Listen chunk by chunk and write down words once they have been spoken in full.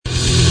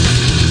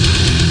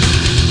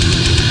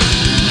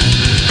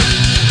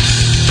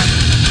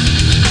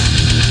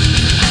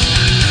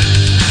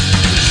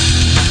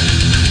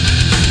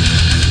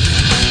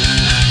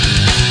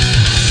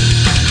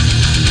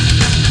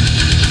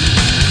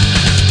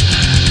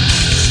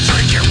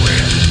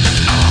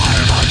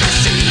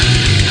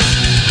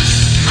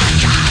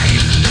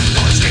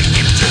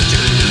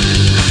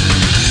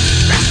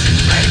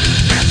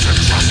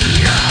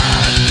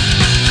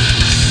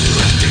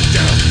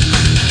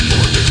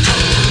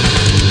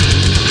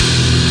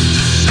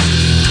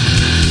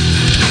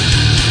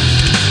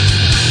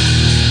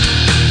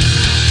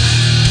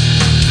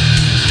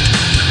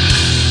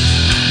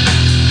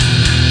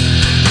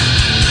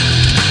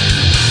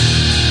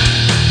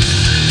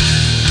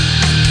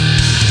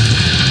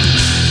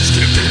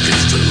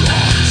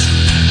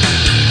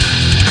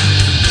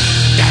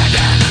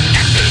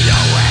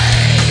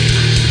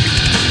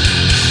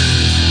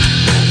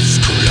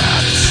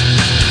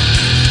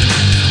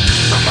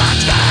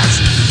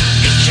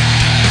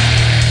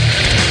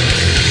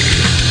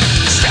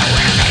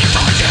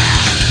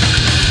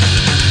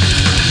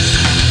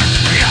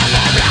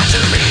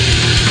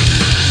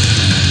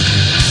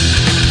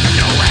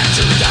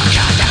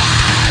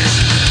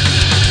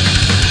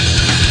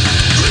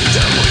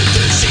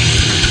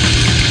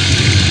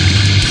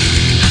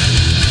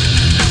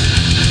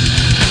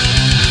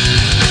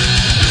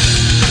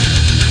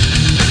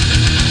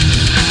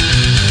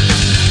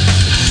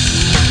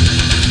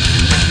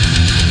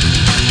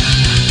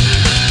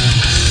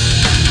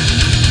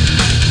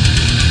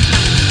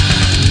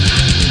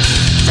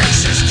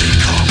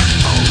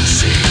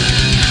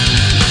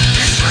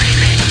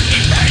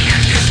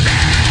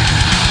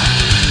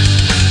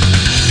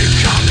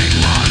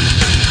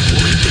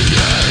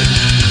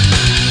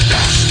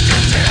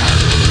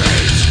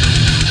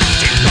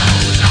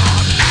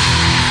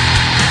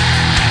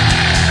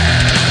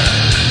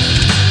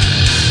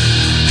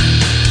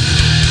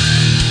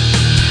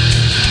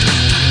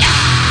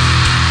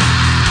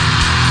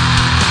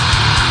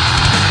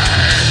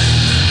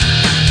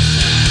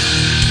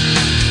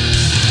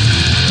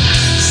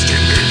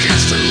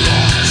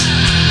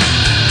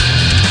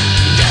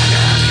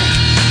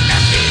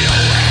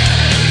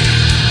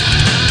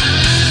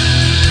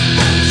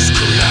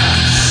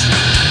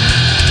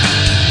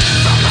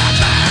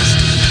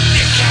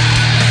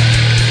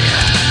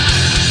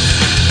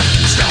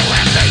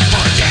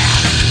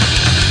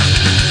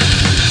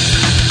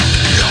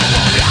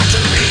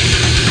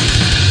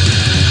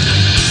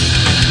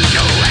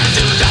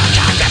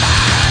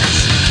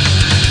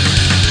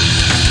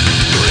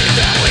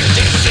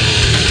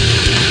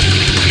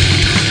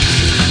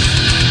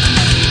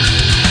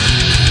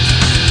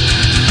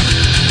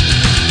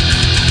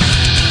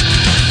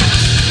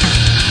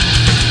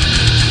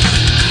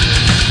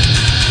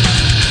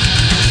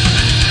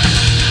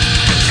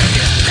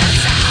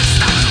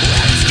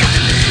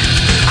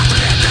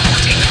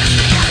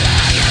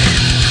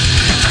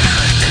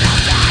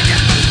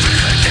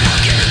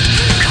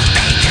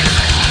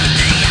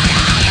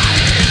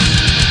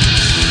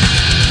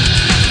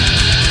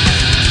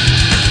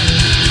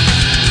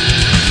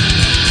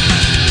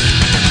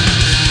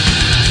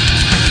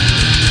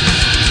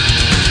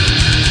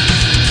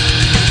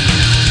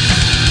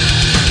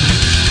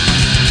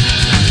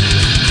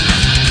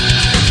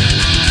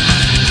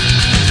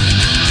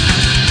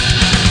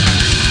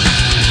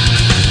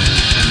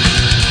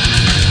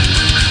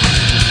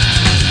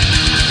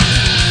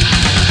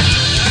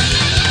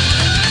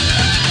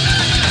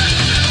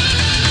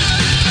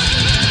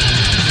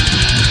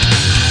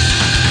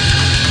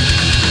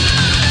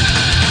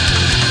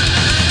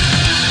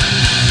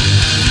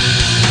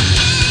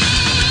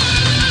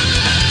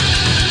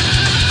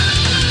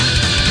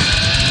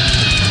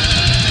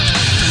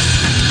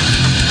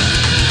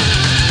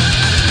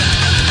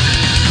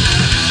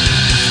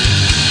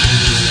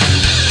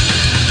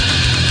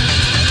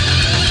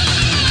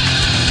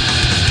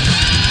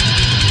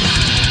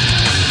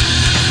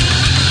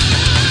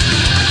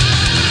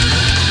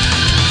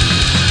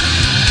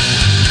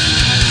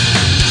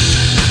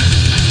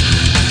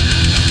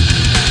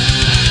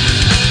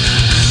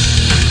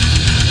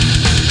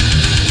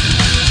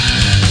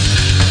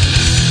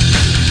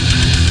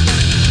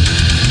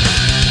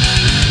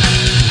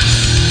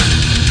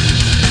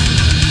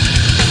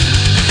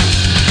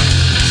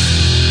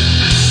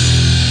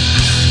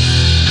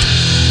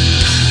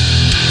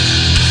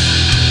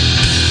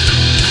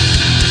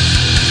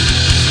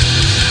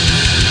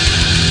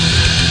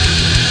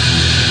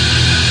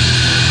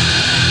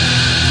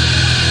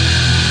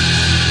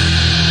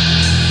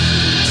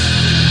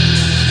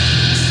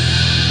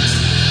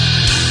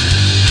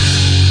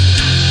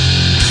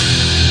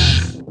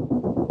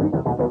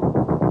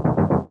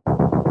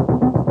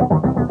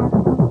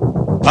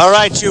All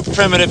right, you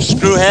primitive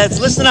screwheads,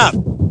 listen up.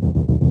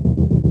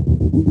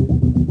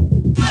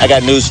 I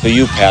got news for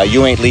you, pal.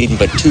 You ain't leading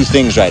but two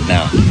things right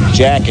now.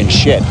 Jack and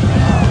shit.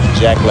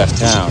 Jack left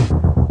town.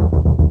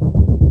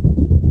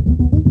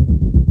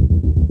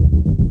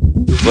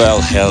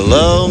 Well,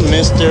 hello,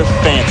 Mr.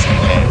 Fancy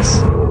Pants.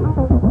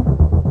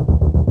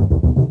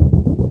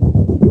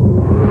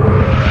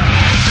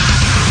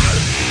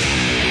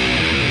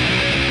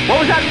 What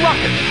was that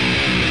ruckus?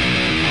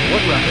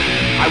 What ruckus?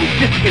 I was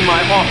just in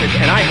my office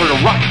and I heard a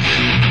ruckus.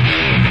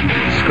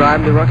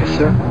 Describe the ruckus,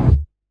 sir.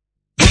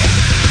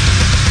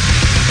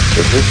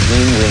 Does this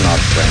mean we're not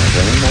friends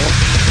anymore?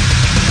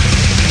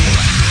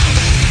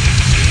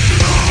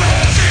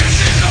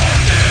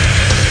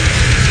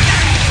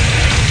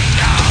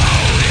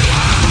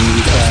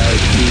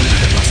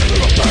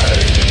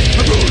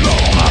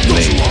 Not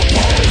me.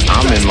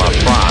 I'm in my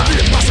prime.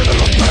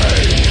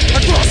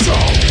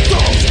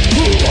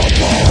 You're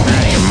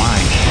out of your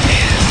mind.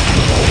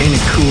 Ain't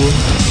it cool?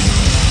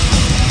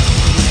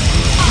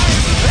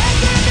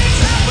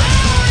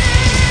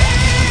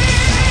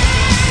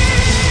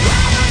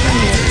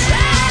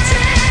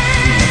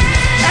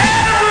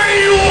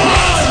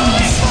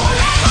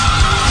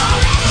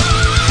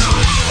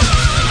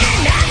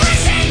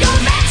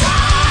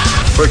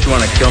 First you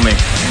want to kill me,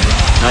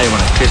 now you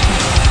want to kiss me.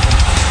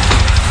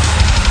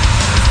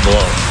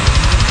 Blow.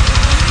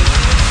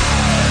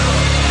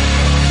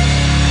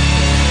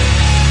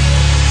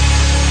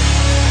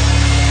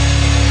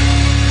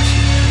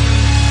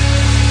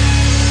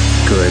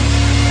 Good.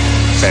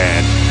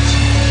 Bad.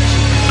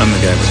 I'm the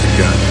guy with the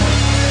gun.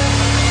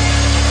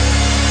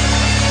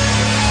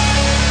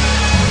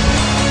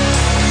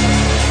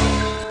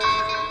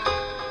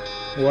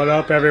 What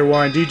up,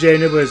 everyone? DJ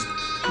Anubis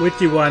with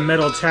you on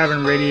Metal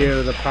Tavern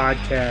Radio, the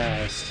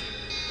podcast.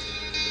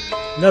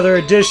 Another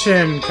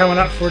edition coming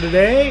up for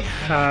today.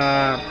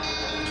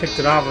 Kicked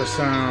it off with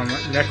some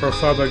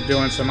Necrophobic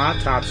doing some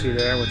autopsy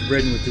there with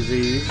Ridden with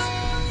Disease.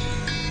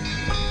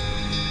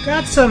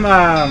 Got some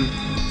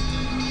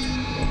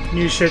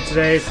new shit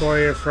today for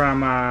you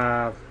from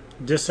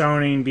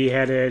Disowning,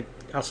 Beheaded.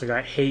 Also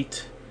got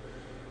Hate,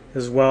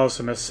 as well as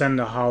some Ascend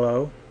to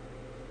Hollow.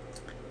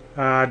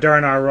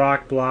 During our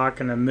rock block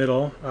in the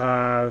middle,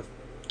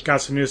 got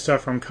some new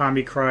stuff from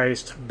Combi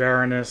Christ,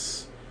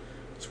 Baroness,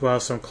 as well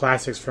as some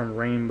classics from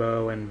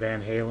Rainbow and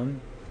Van Halen.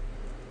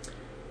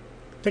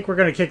 I think we're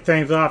going to kick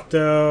things off,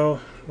 though,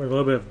 with a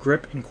little bit of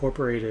Grip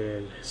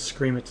Incorporated,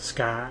 Scream at the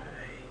Sky.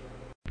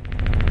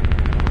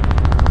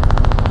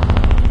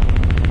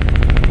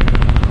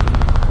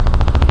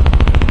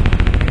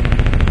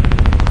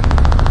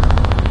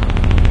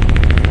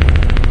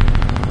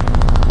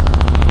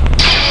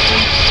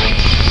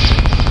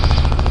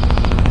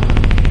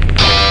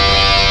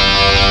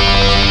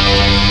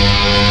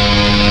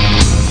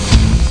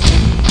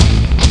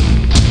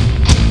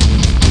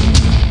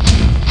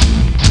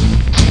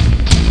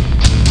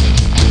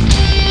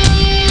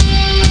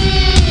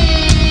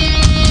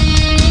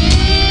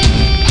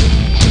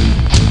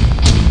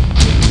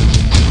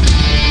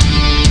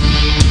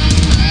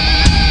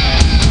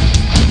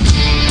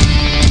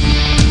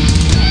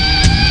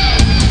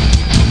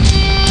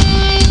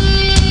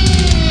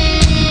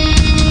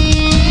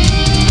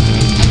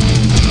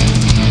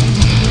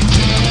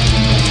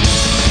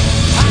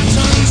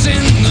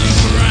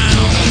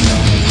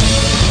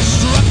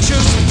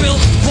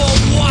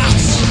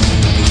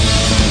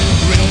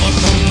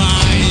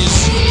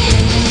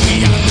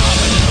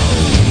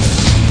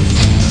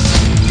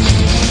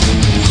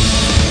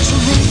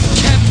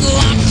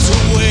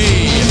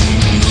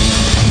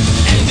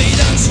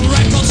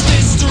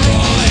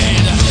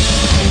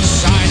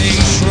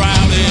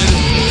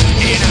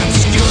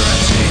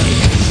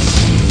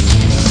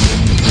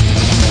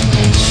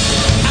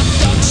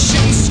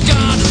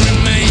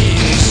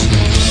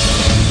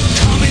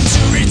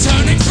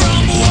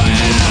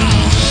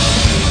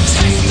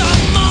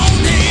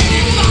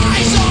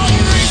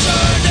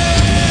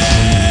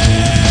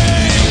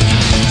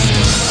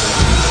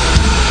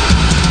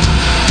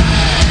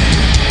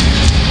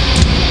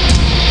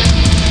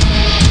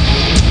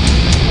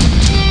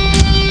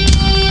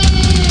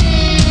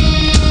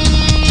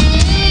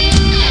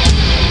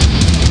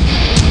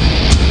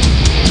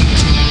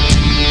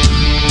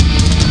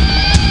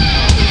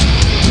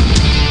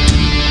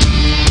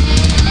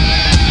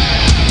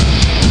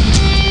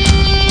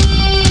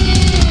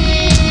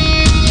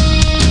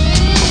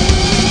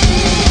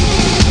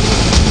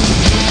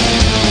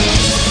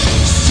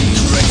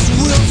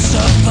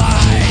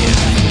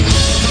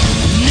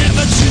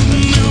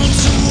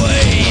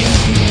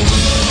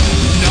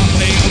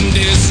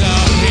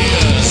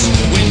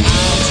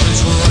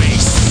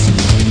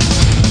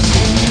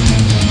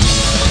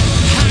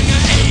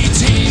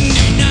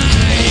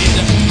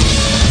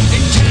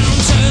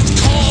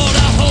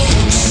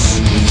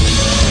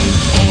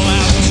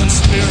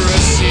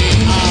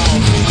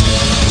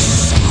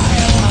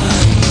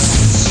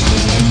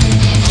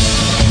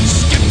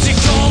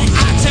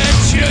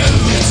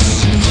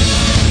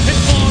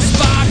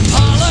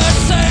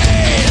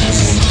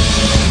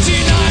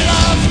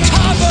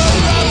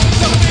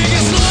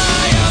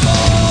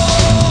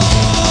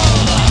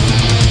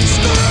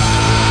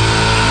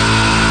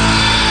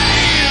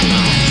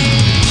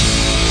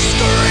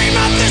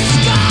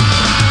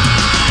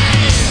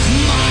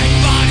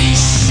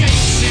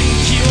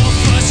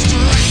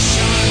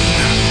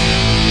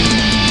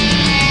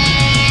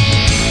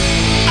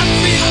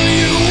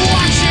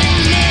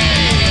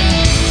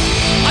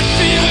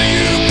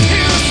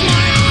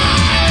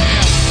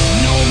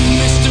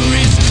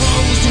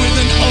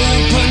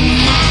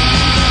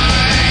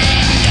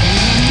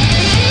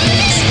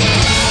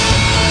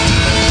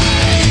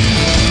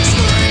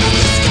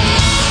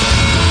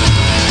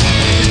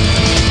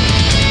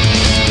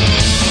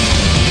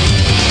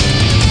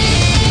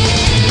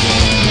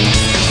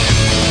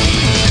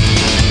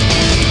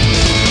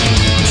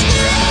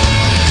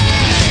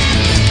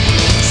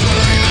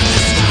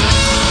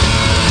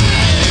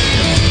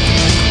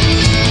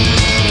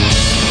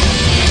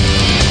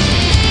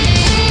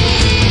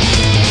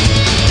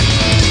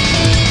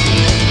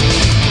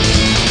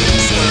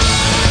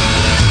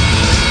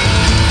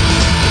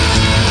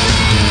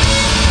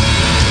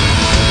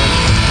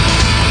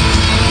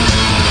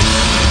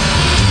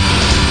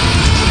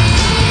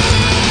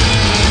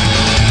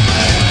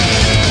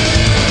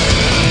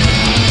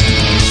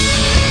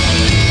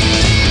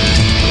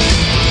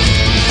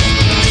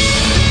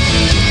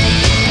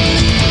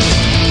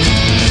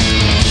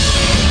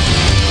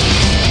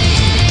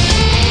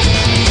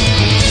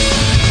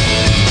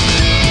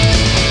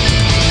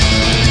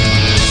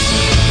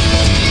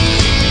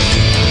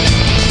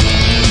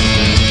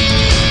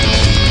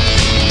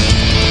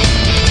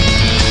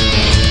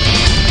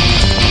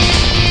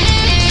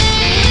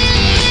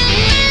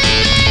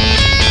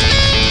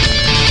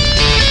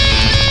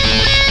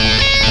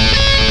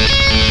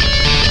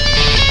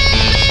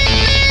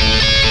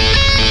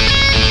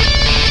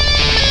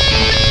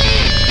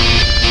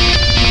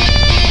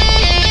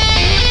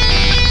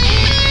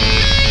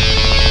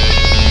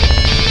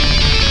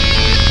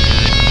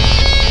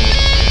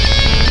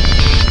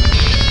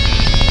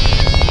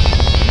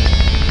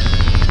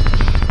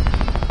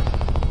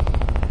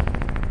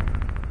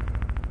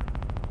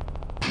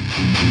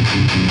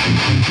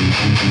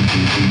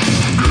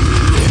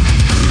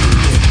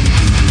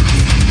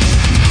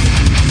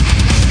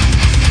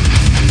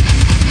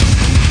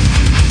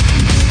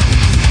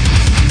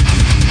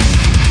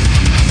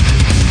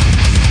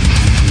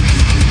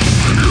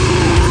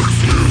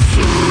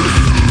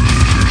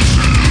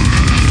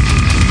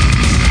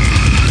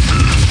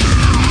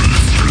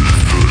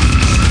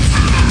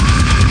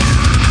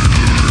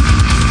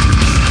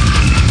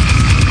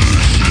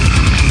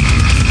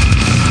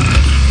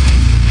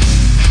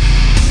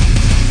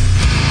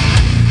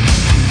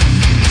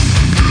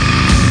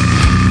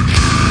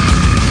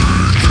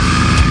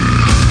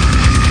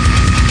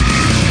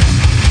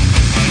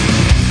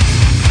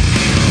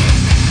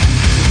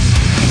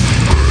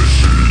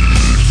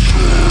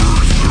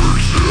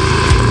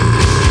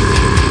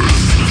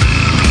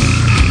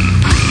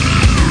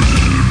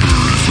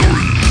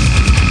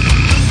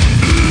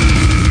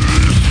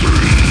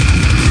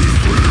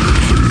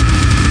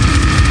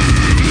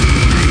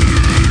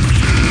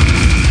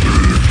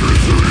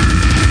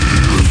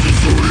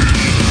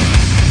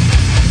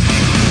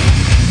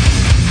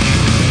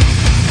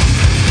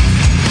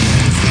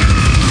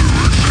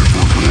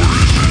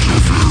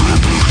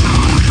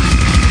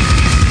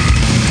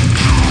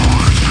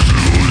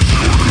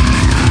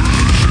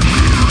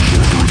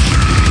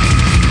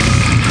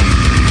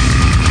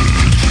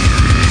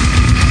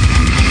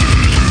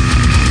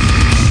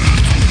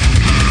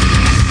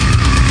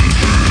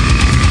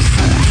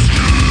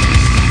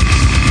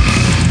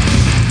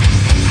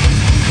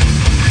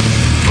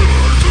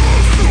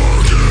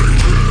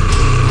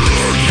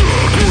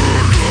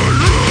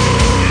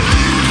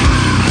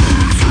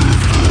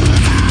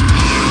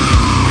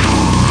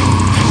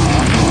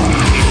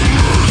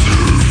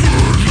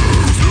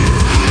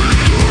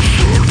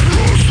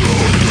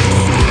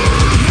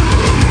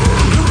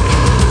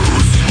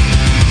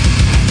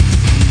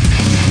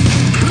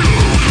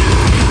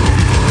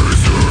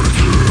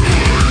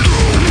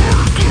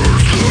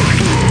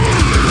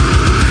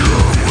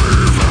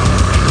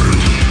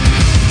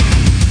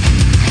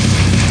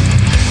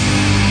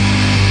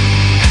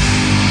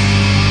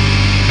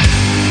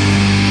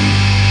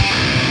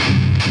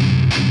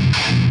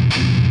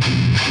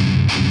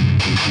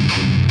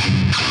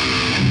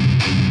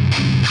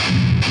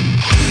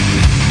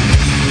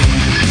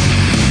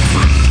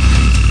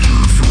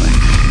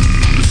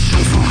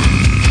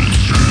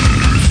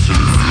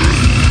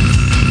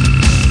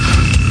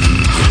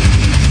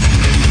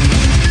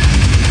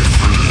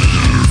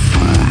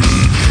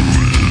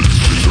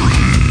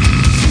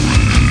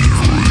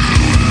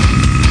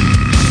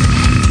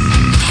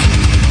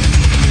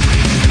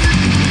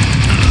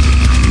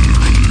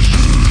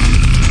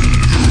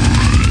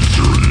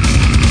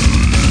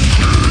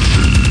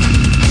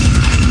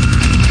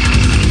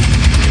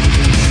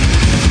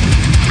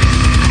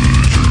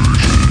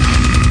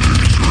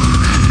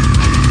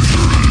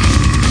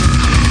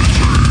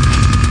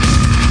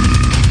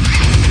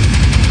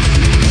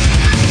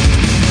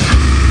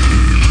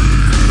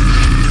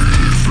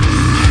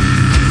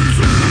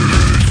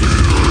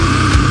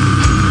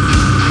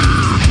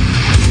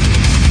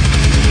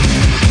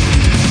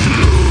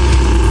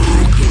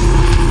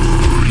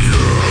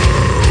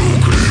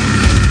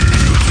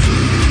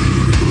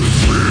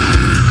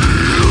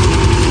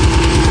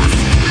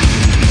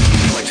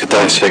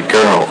 Dissect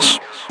girls.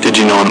 Did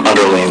you know I'm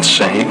utterly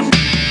insane?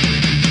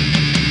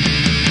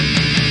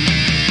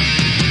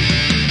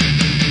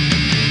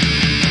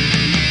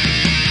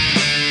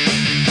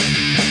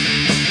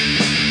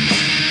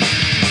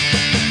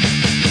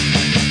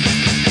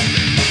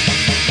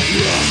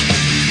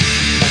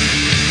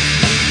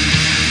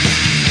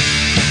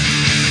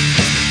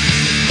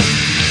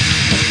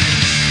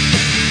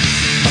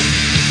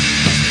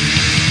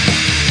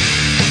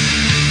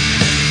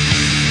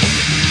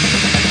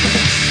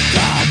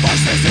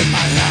 In my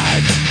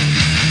head,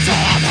 full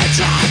of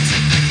hatred.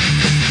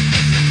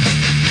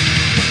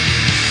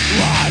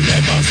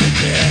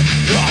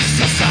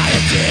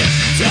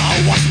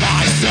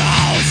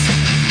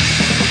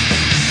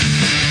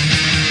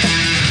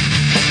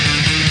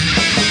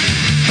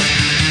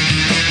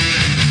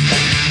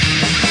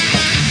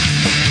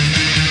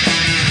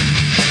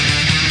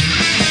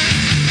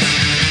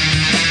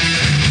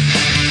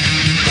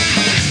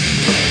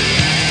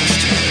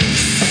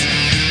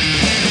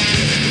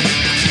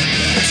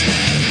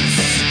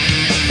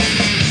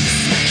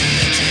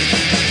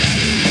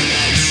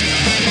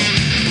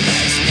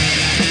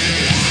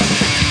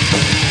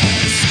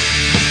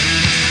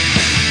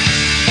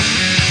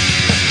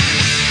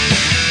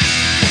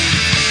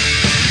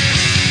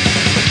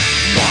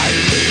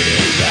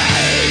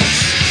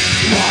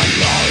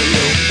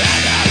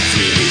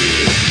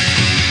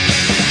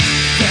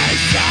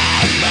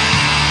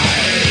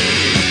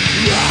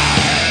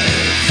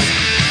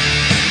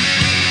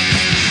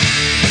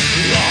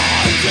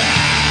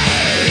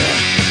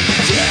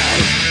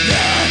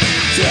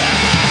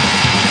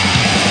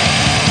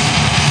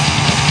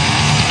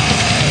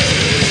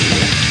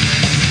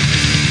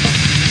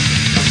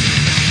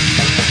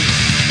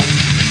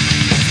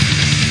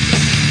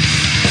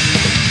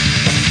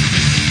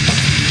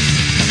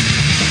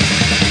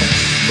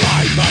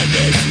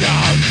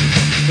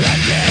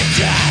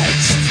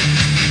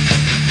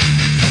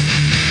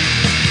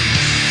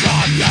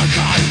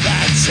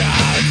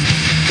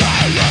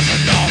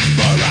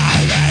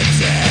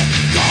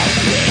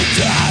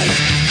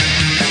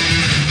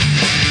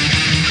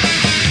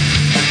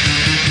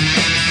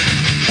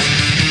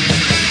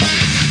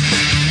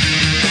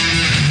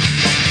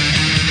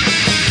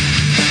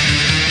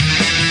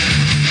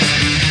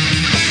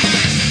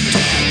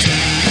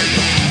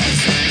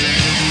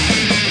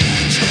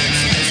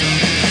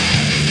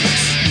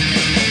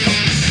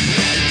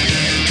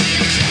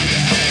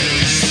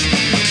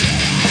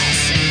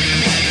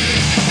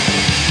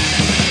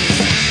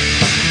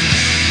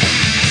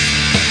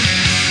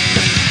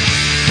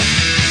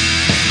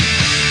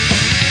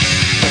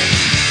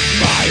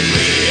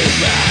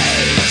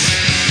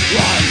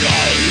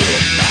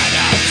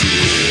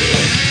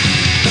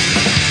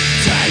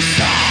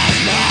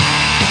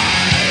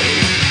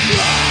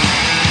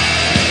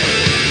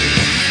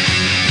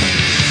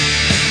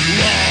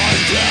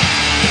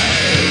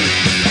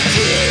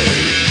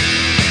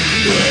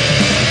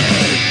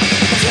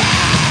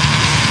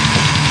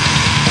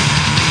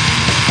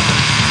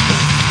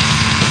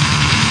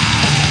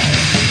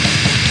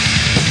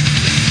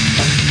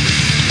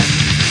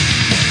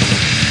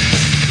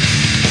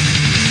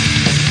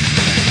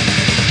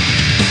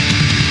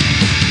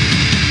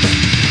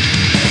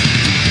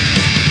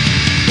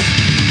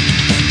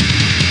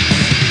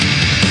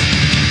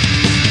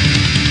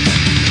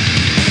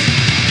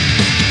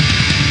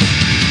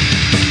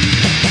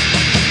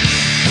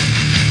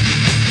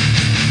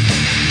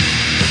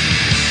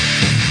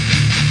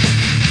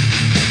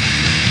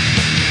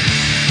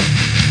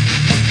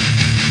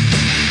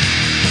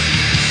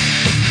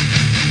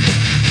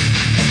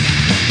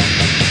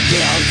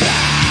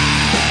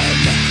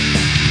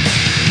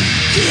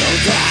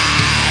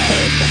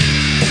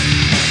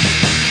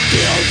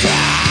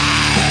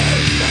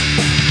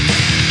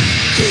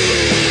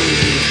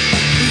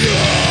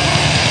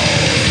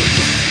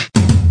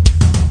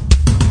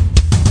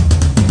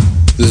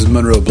 This is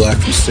Monroe Black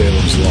from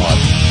Salem's Lot.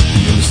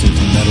 You're listening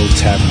to Metal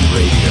Tavern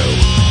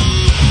Radio.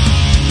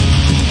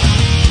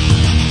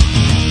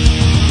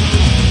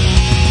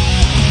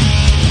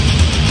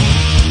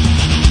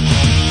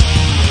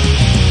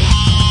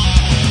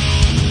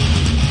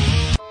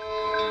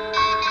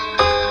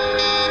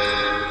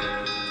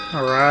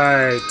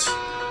 Alright.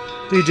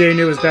 DJ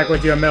New is back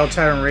with you on Metal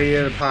Tavern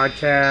Radio, the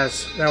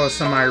podcast. That was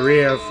some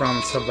Iria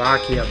from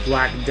Slovakia,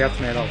 black death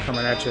metal,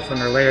 coming at you from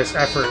their latest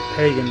effort,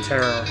 Pagan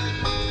Terror.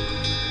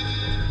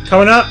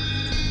 Coming up,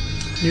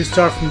 new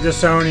stuff from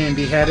Disowning and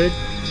Beheaded.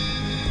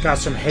 Got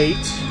some Hate,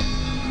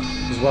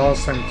 as well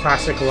as some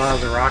classic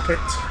Laws of Rocket.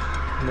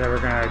 And then we're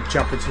going to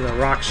jump into the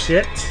rock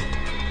shit.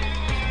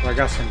 I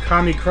got some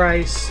Kami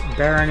Christ,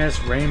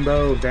 Baroness,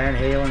 Rainbow, Van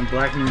Halen,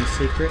 Black Moon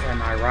Secret, and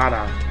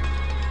Irata.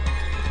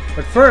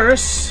 But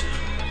first,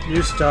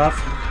 new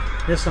stuff.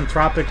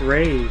 Misanthropic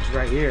Rage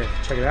right here.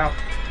 Check it out.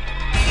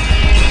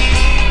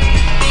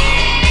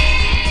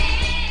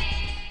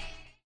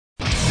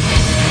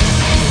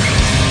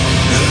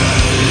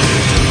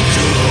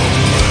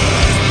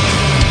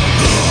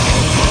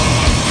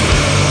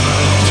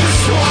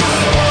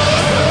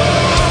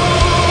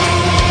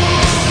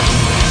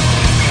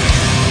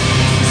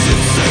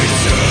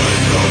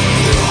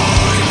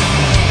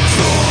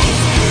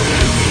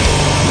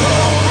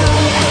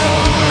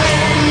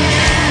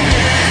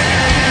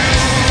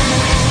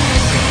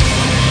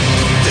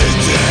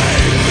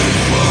 Day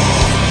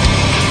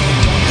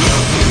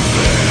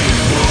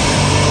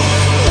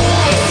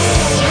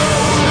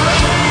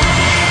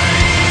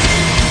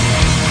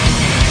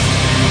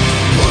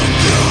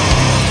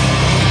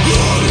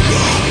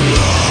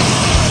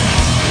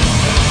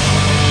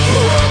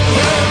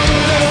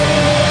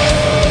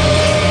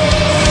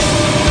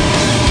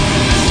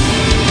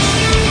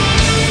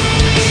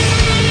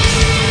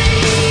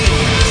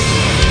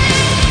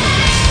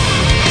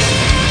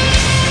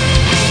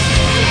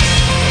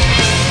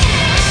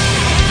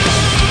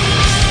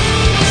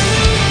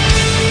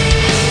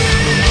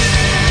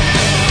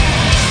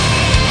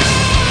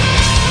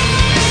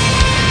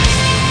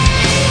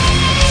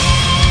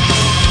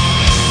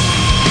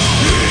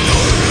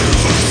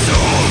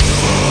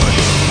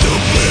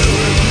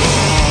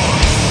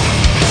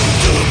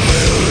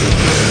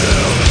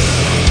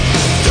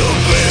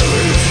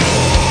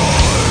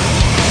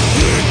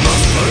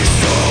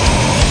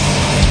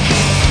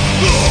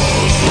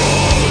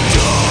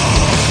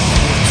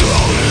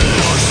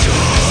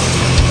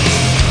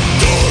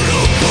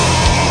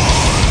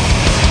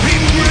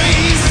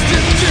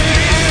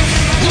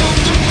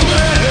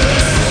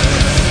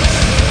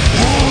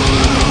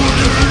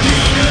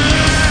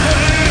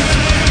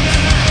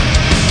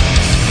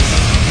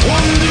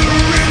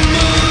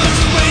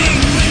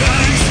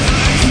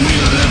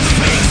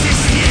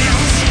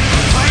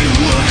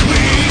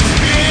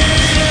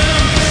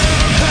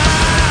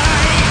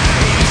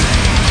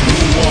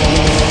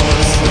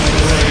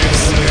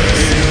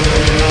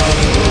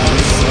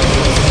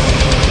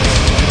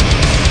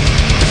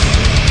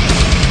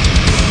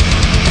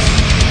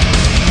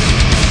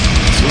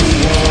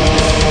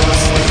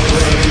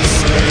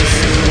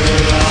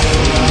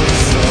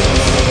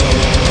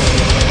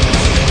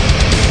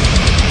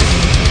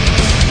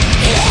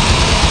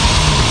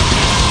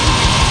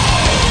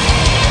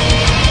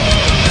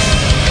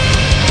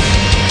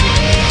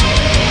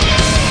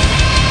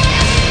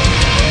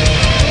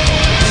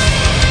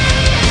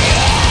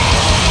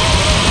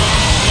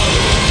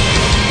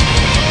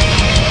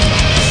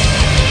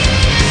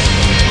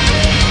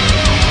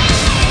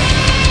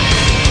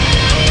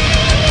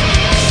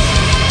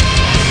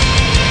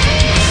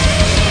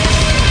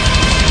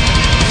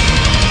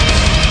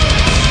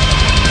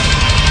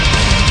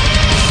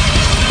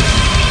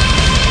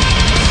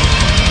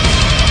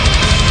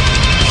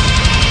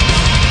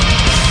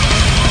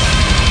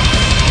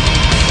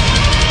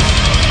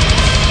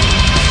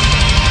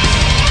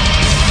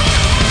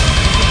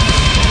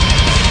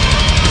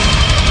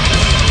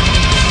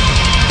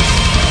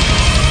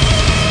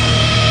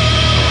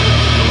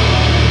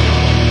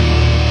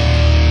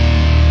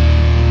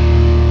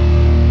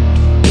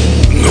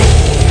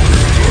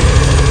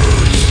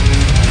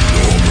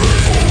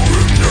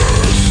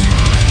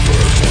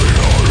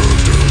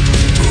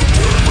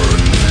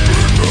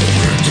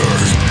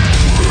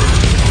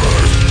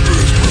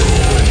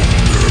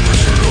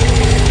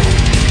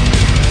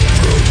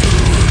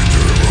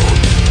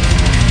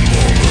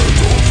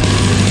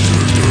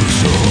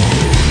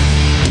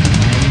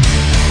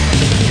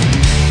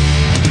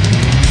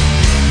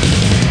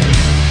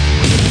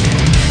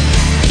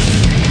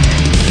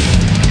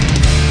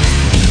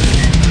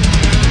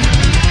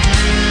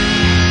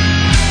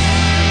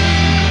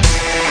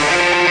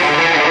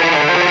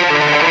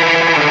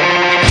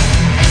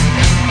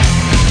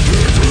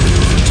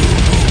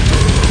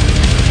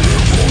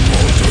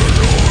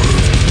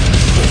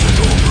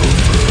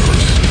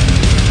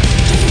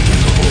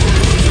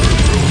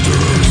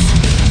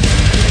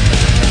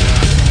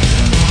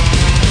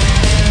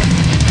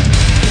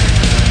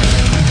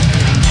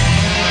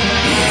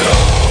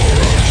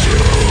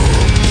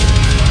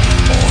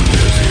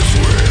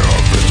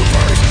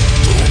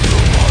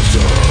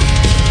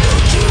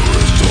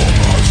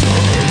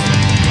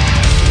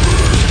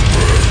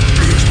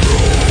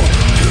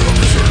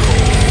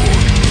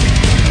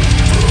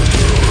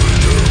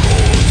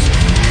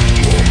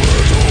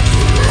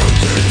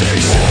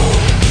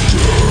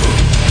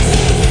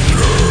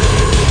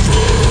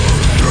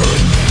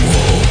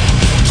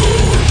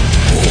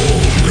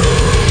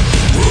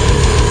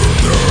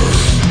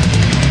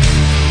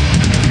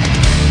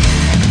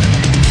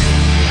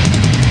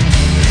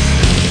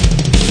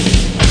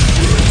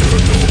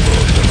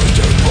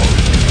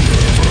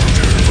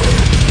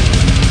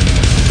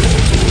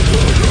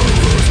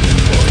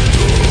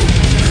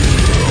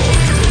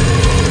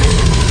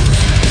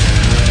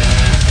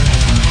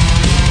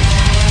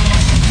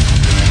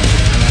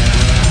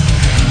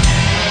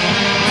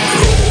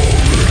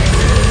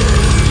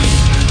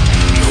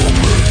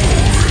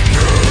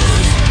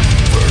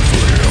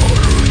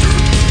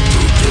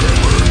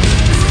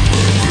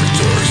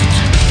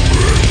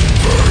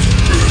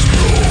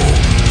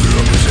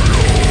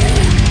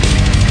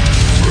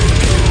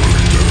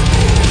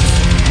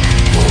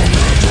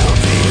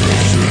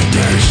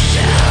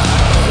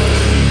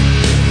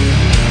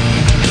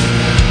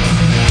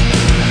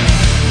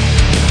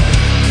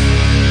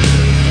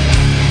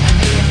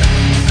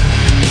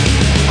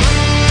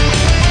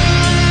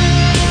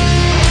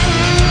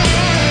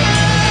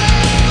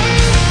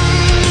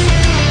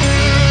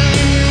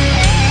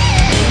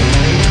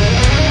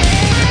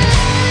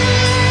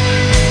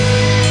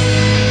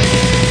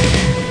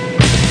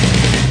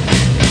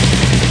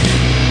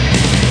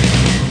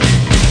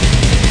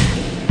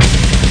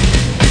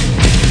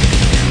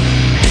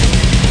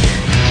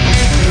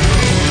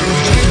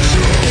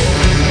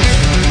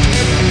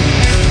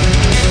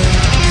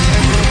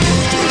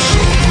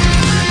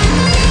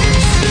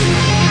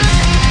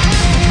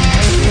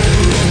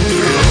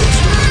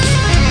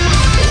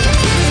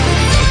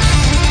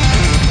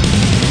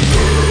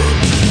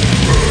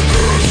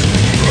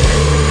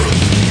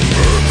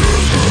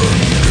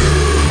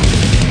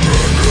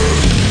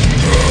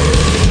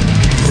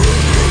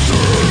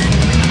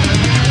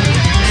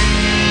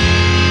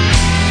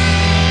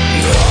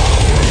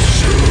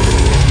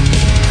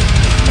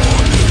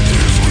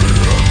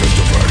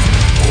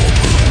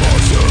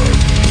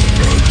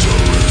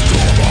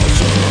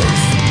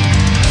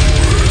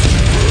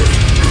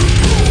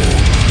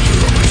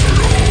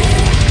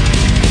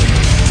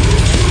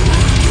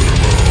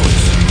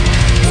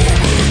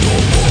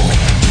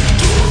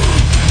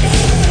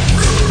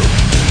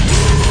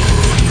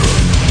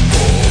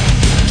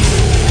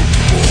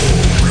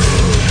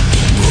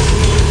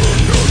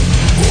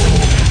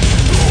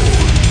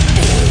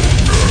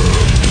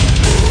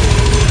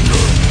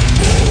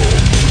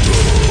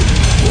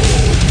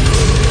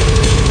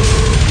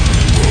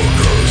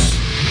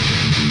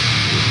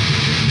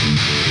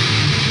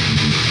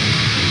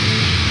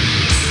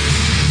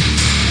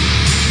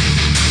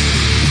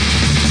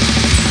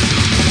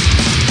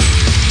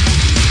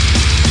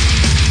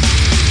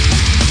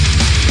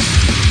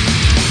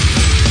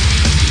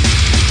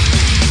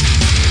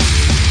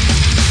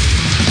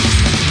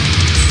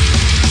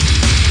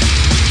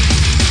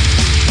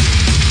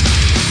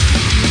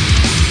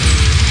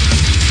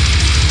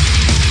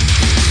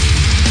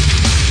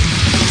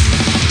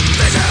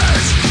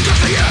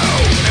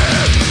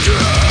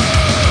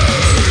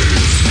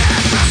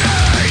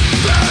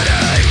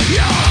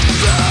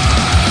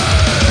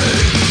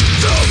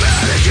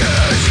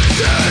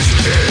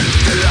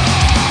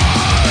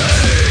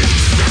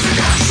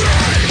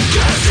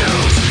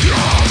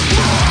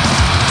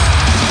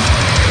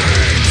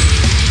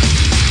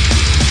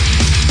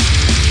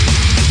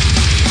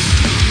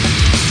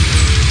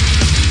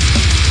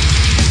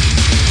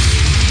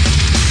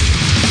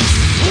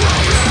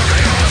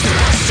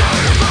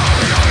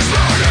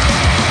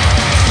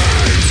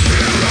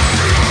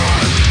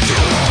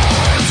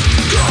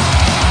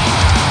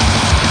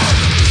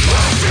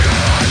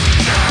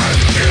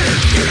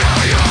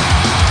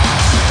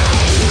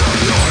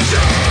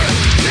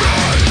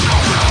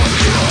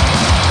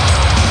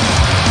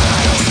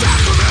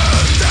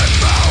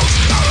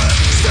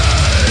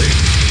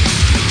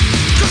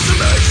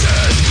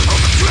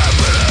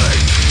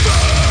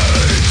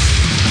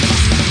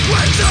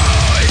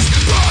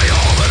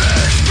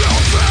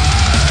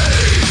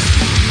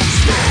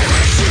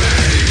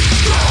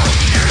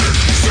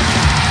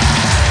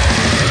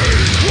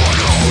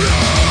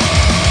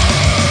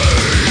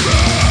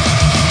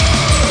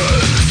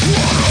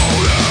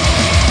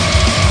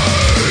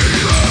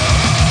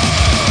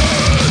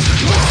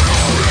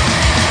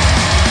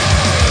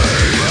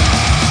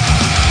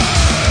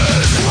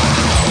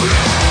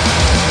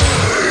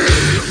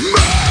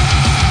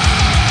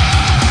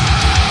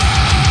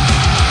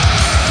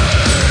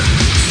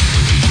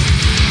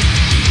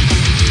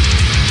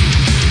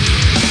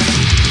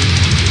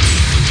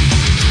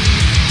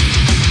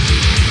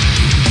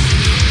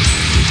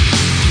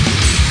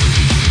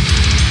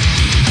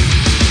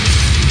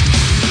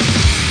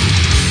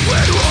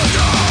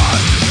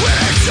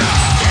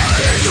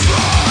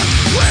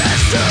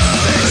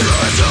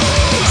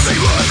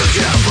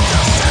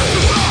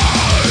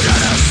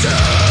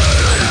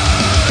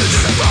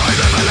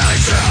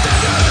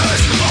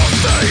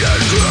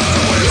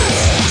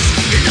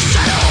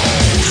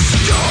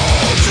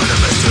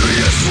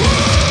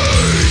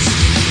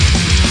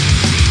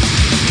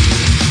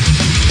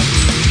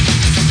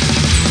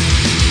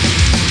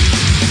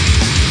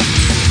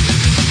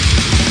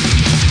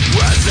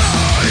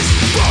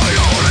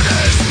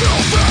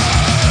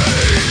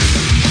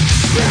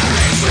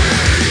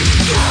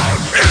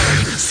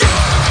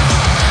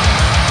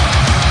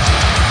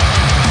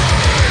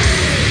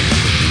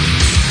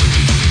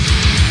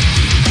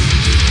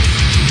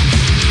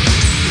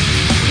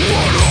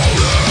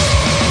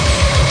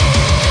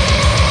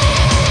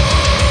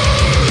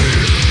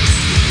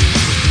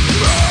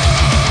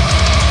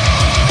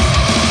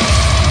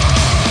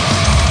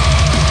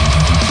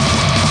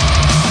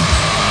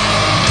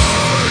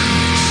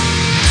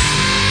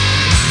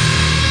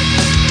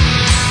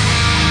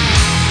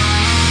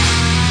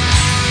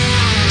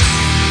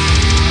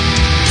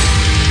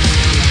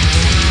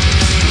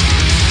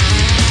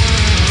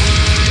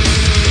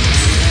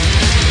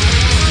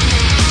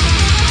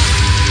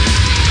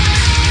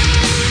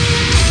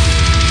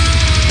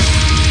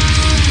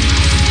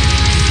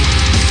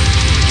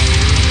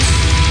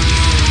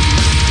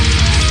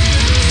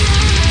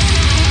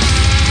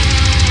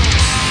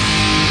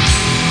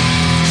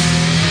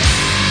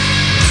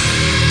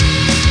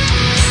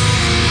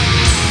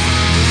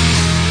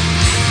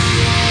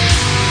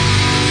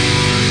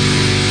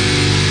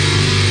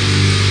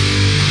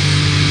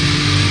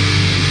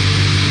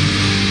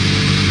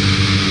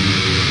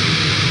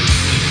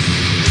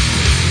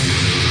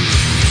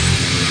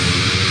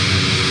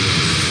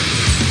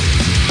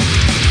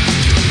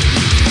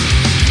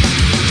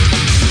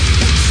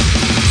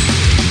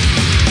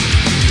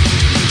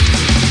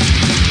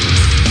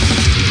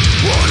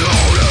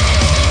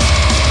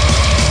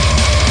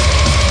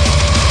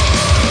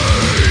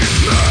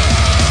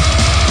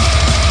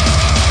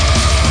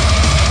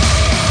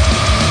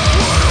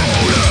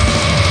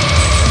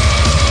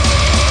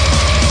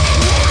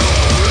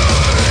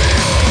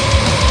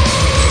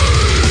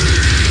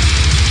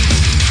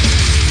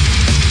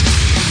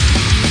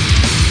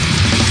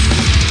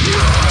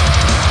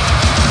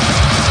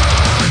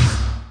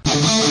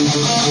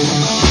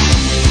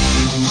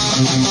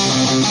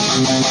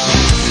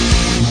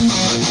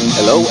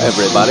Hello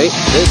everybody,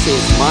 this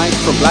is Mike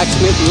from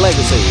Blacksmith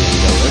Legacy and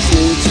you're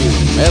listening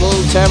to Metal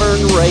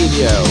Tavern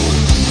Radio.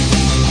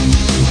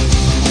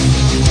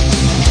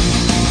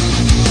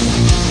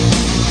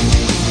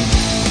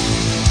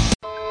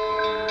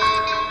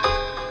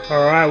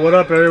 Alright, what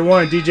up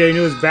everyone? DJ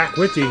News back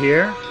with you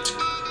here.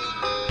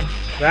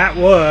 That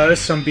was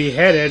some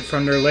Beheaded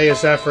from their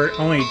latest effort,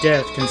 Only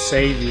Death Can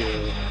Save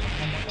You.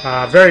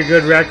 Very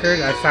good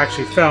record. I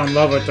actually fell in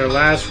love with their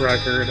last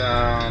record,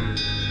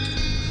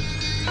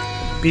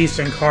 Beast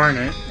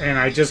Incarnate, and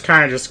I just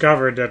kind of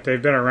discovered that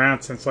they've been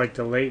around since like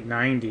the late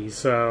 90s,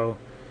 so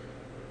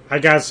I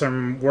got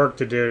some work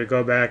to do to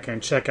go back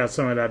and check out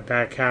some of that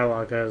back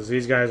catalog, because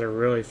these guys are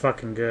really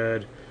fucking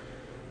good.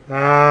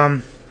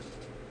 I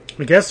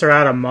guess they're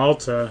out of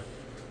Malta.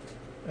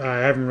 I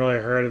haven't really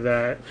heard of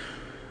that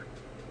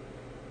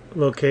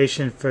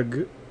location for...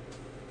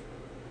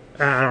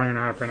 I don't even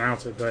know how to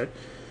pronounce it, but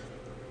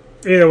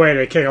either way,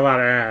 they kick a lot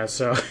of ass,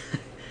 so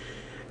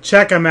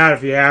check them out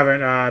if you haven't.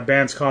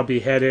 Band's called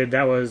Beheaded.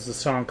 That was the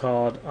song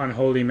called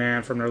Unholy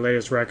Man from their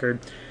latest record.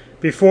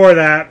 Before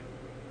that,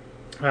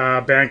 a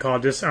band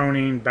called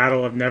Disowning,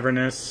 Battle of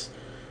Neverness.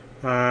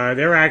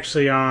 They were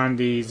actually on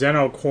the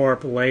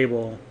Xenocorp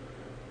label,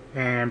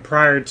 and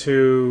prior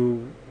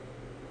to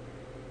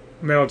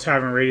Metal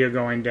Tavern Radio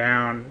going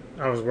down,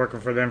 I was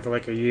working for them for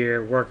like a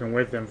year, working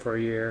with them for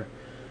a year,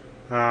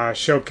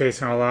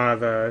 showcasing a lot of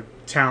the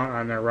talent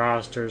on their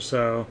roster,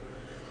 so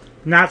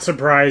not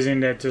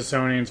surprising that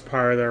Disowning's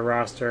part of their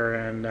roster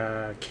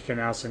and kicking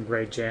out some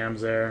great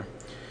jams there.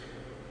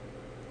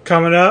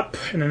 Coming up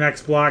in the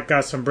next block,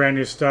 got some brand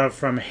new stuff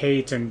from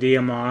Hate and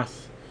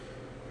Diamoth,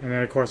 and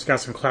then of course got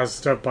some classic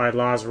stuff by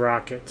Lost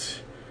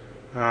Rocket.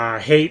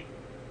 Hate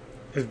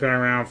has been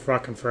around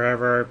fucking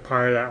forever,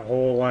 part of that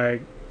whole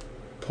like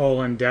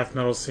Poland death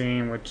metal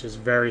scene, which is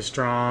very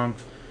strong.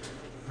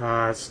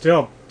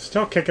 Still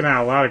kicking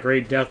out a lot of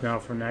great death metal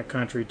from that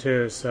country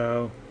too.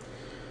 So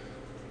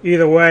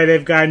either way,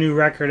 they've got a new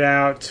record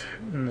out,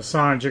 and the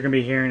song that you're gonna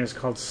be hearing is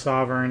called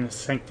Sovereign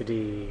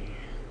Sanctity.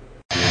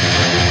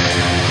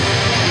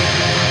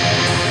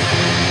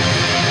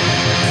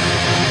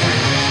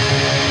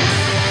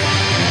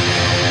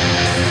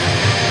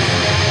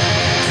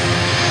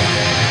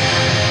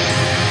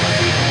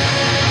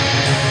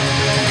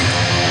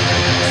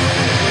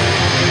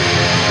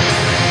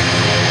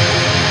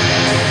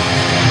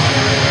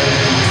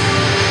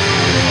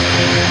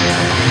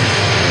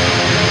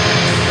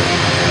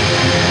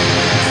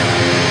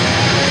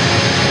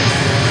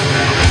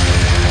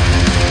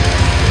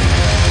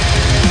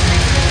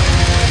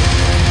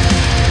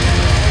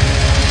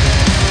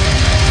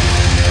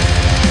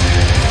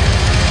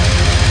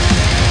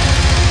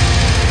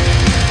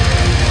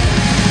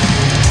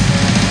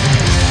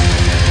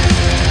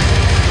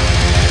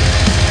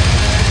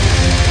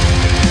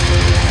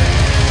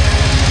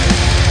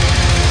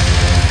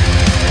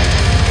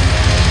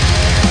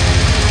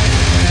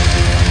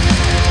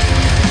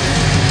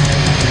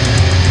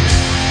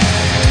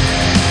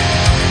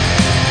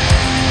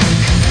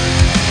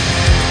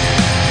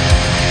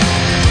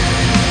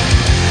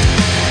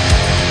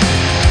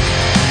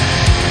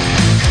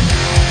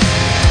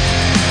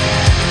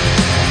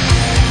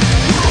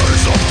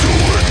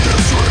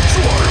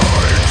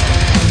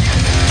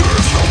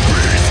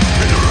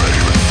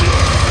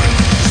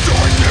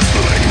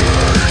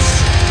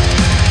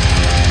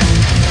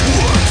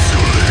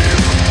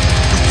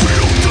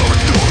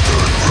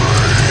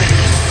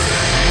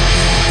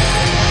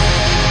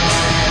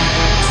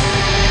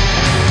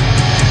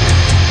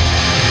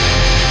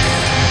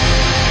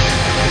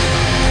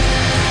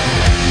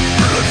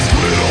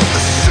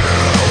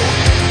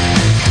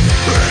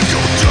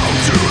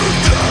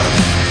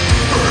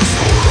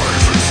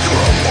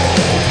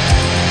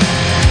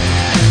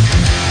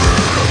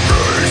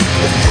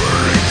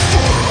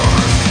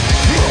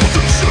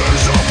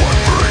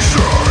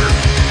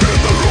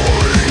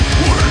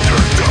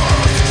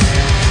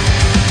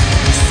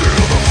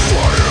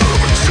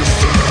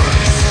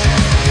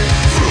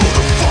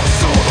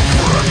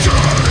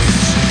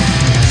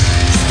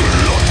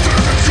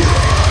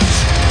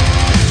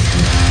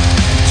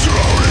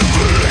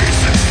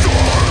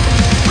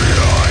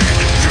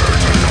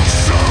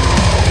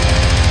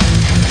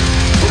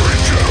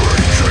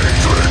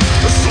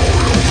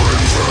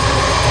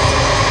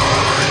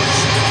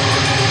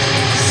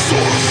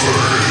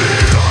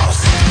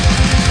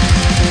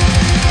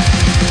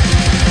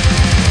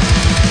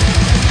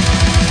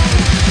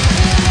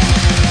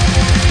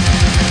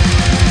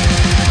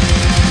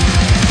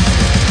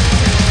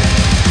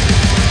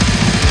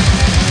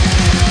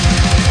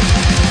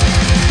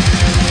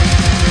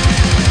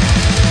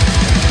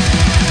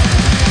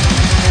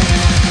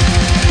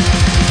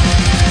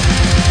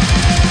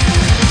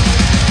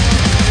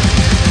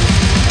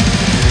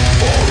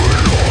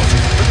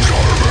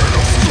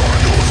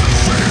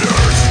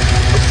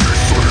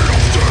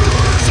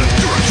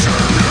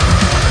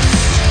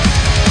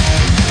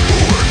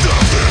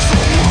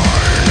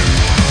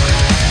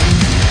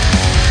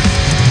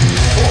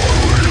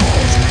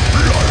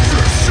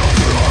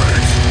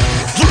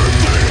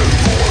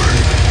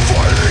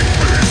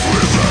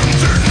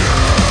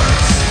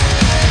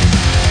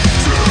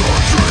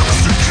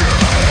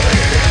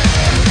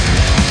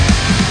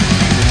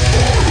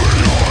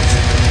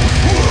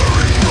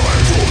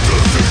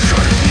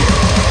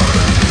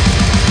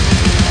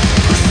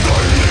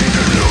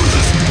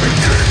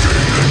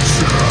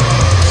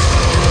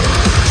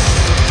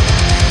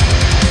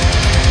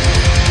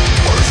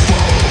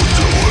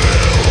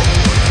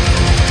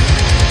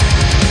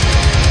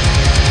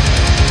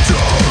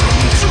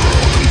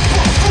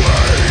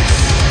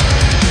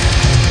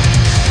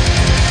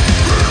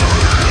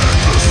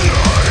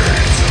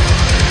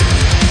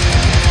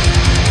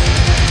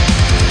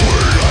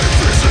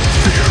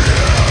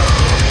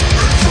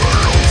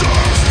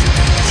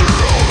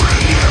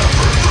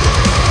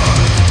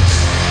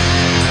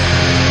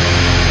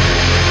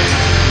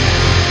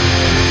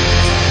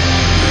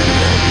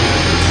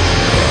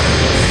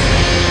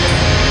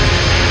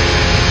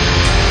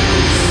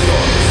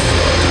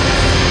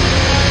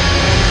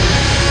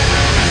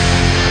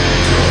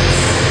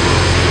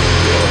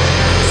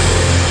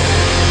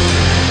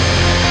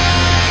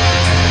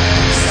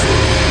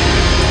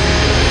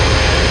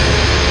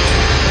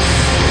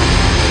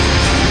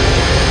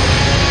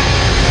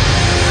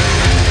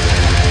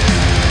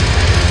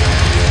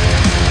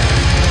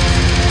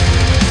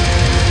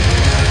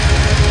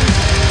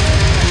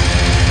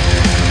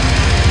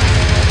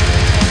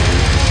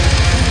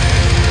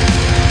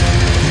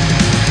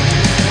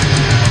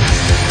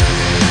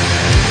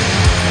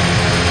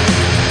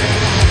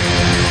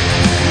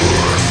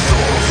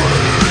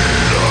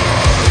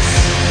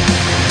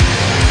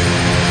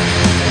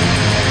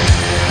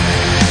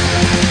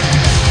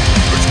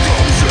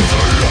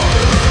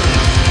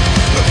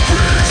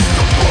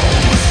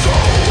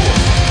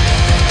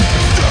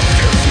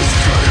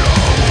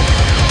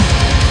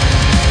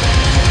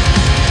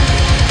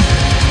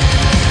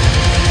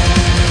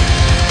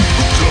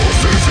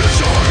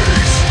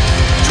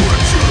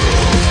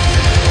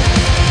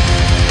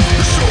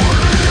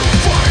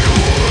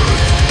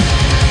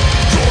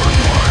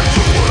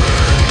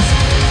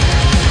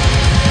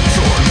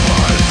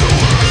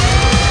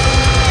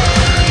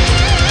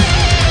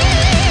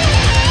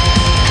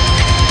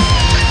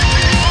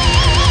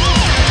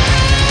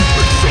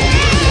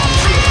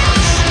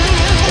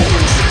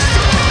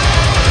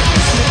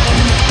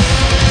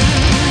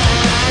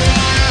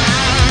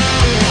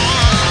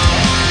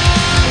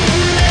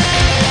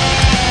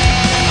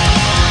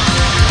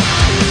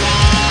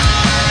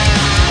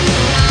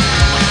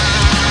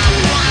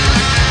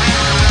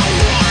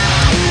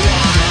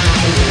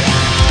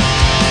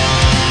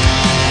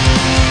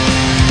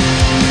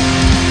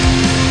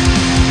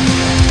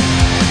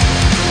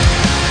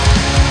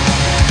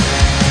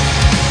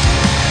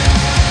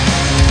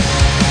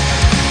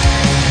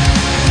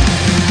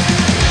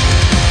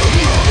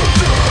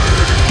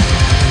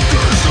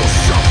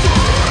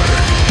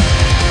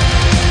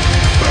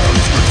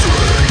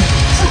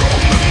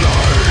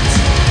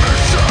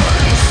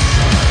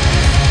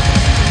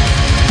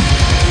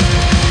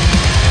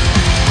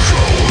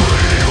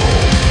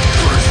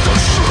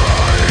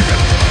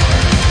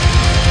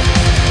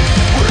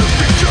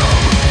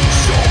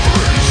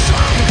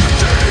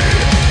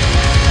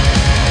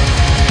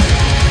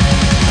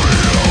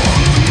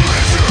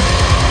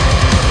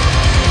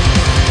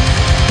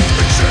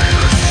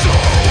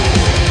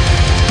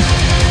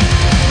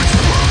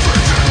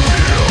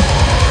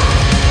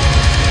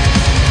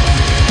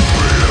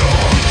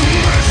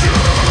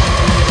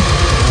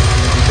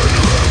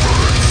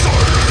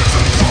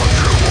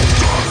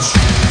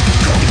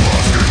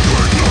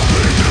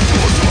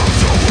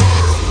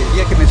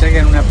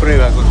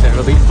 prueba contra el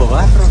obispo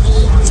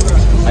Barros.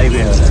 Ahí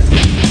voy a hablar.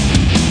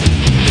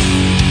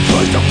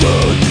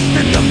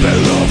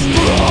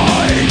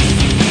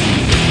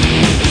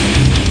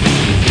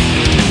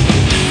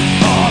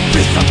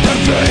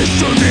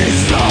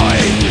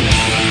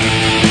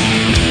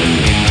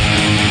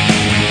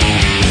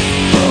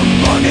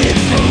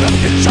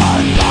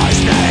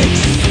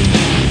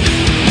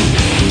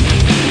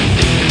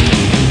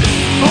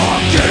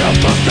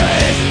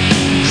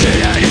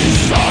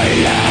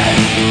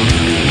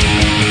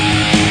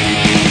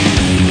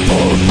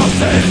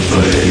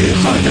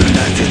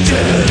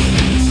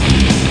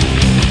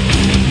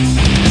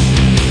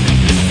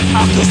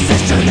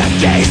 Accusation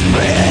against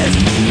me.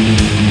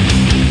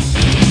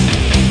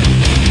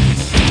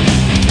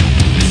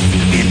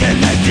 Even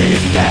the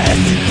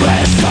deepest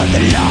press on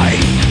the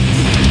line.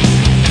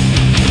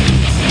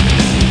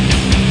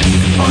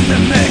 On the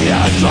media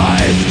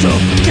tries to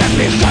get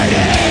me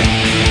hiding.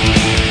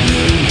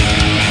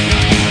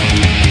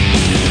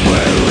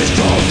 Where is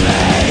your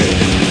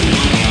faith?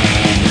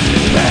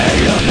 Where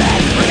your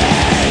bad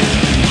friend?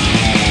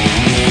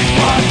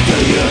 What do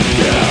you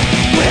do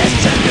with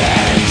the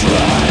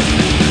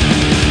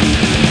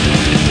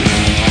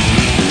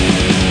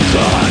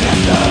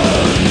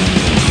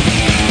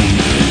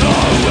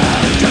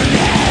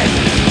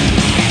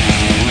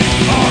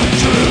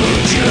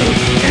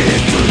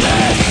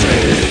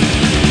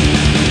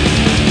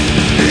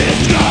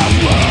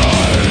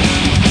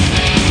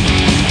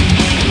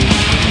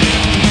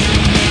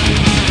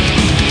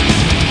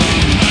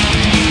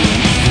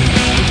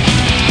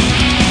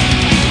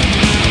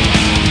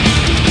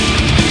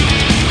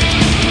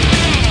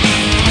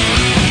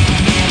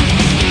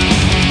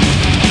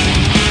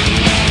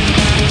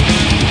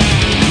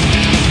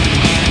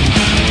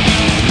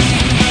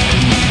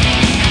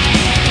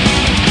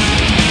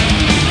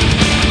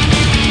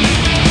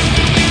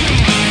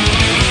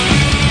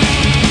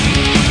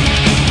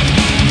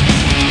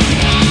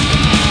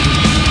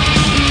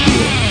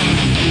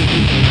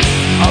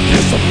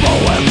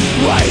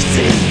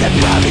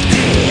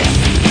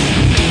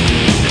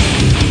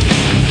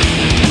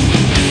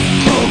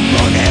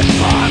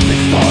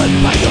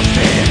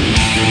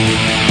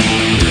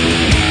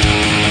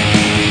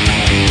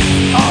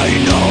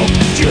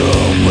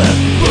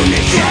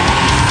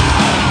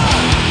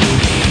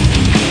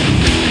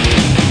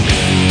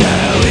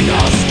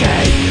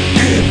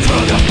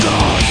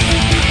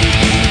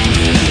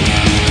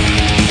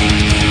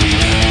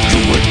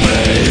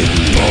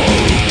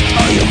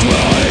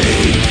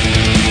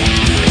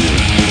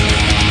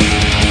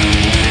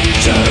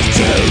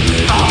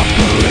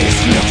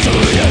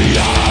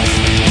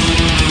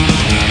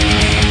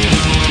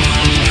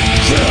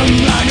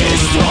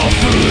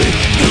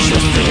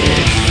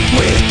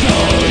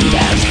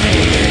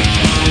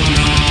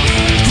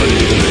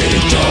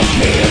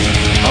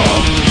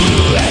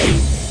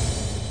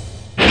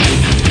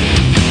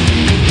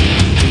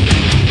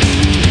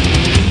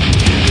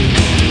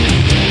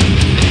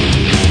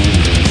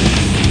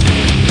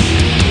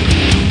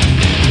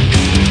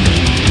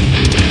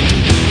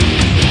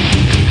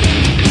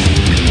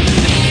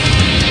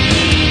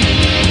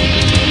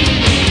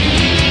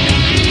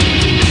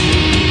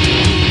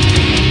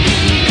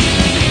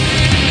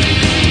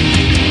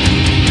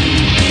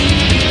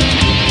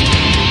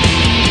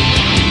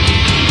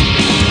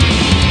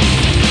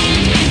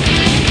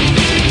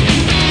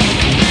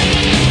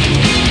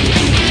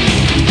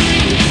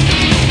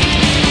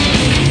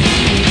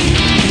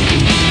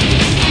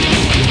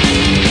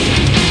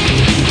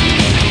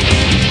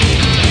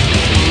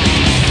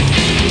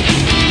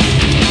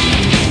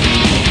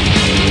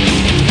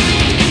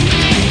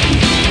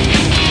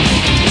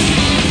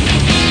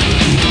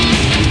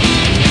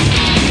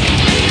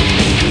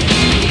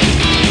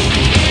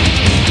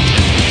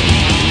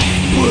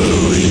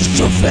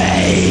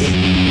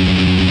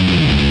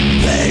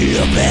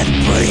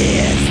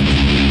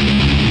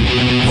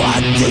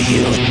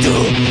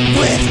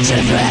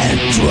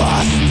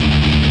trust?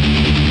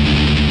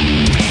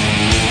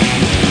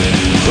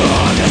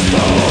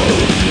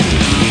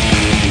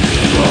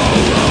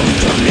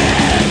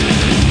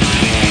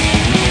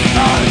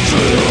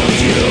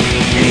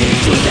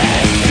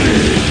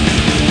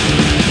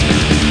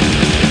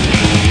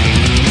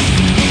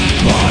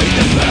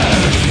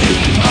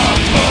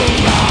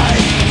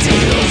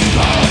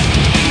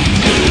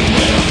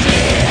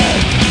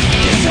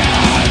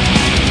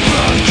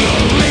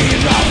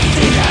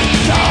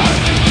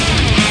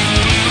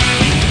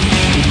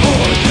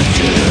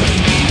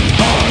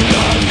 All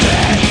the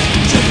dead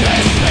to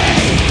this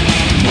me.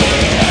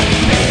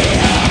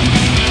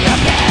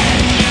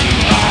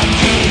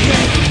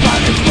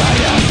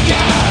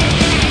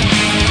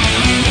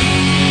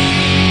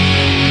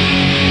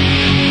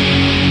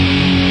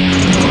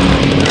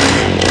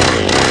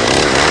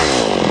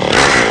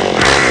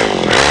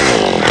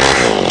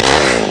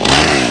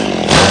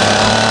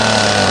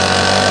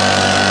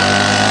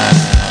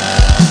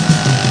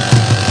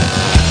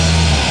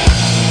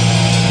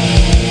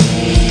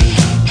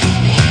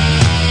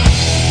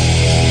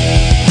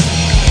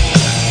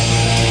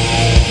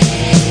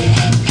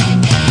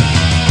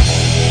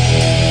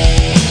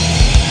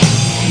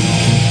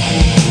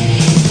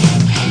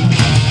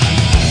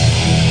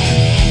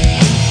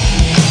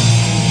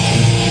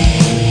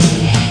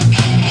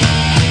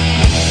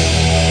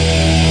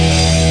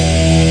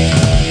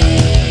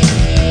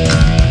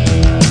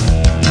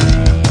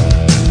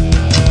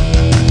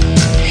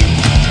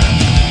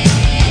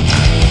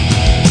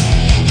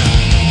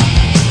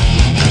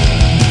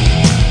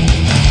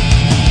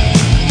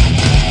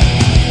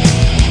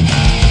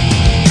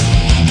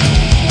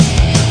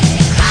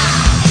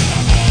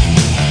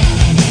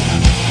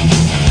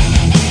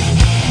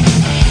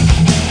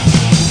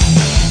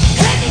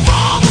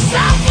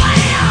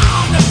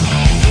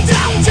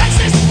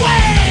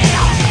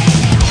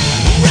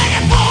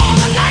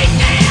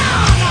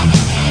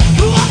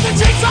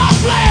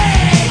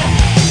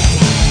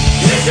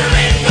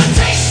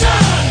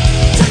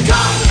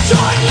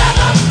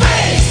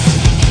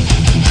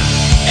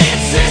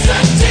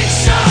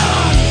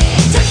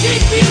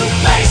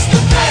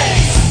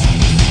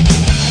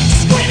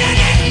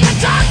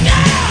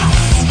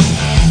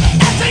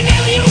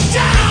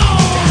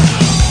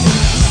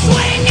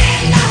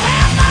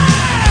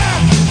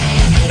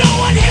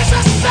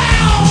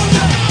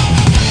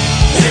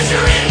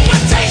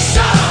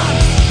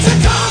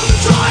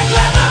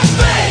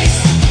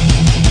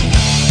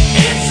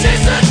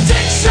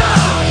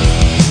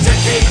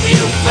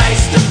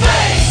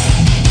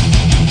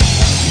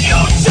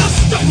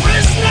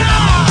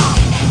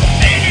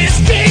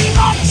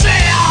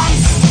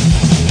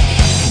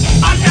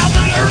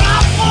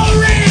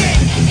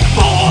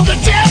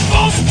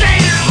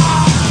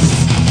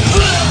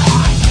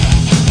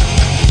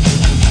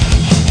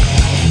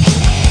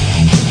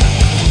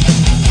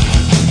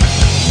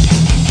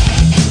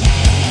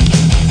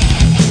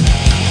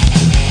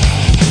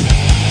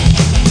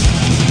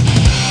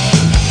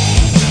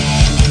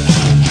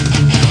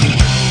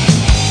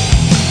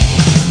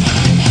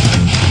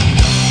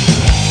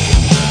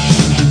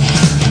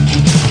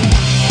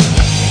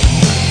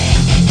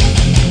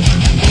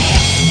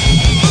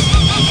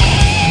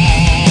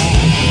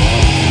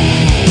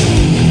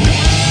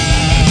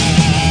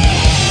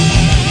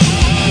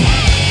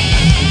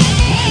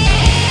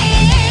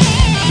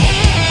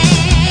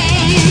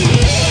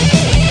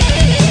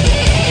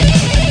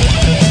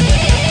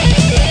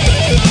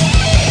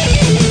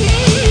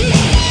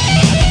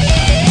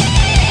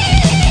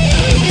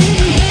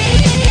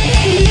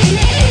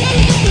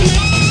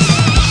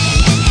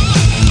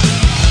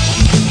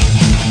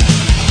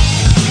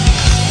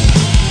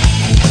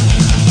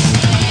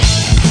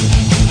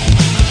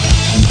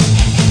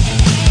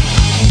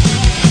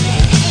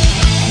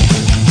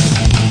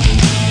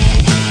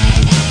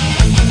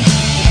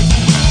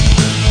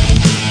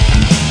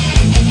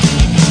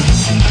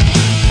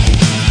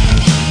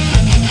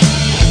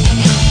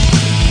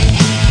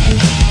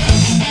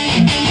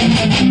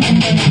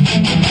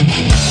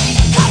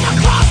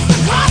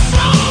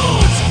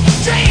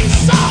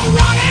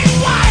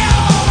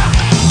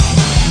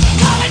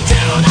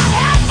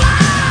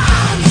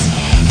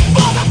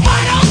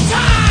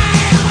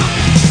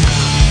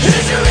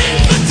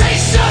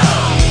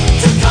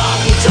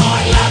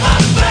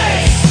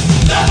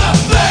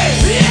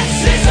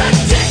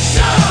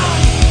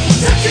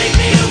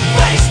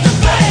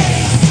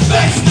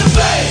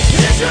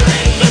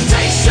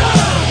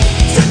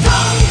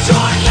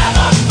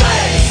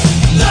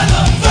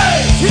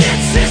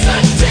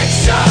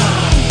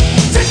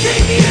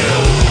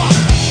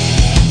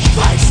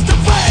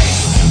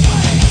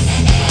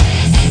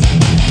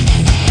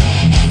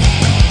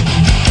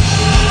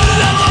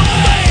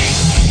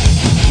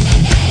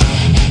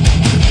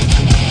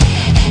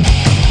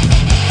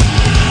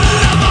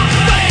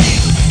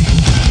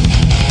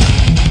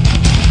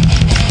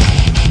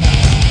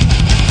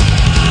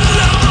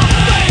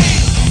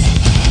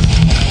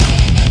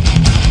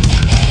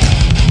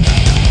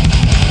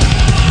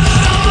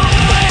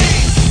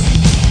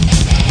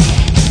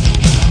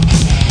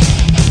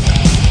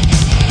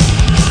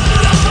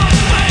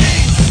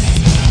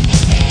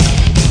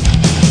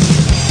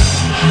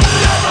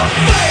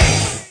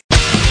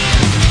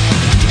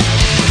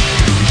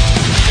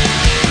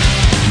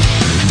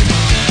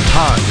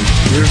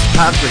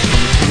 Patrick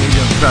from the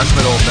Canadian thrash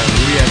metal band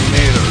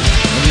Reanimator,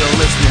 and you're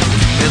listening to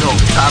Metal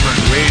Tavern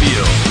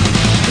Radio.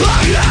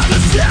 I have to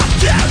step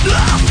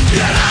down,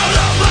 get out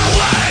of my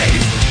way!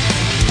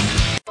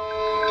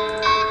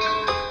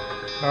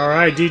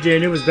 Alright, DJ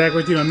Anubis back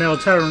with you on Metal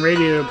Tavern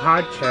Radio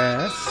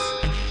podcast.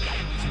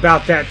 It's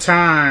about that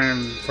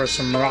time for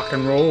some rock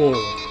and roll.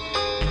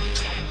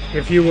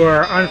 If you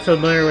were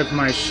unfamiliar with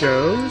my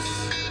shows,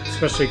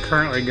 especially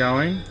currently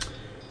going,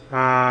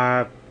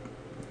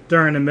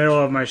 during the middle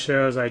of my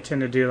shows I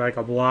tend to do like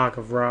a block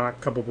of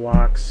rock, couple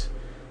blocks,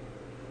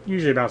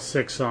 usually about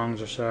 6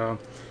 songs or so.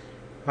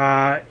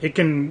 It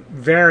can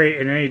vary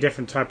in any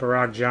different type of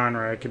rock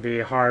genre. It could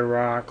be hard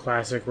rock,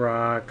 classic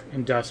rock,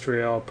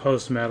 industrial,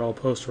 post-metal,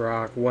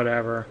 post-rock,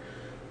 whatever,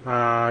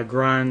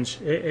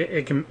 grunge.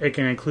 It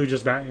can include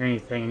just about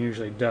anything, and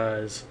usually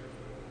does.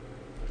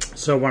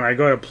 So when I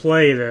go to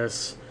play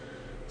this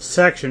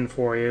section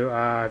for you,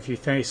 if you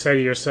say to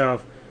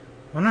yourself,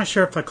 I'm not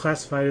sure if I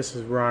classify this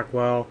as rock,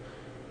 well,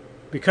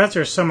 because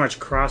there's so much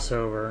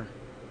crossover,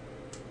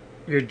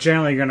 you're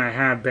generally going to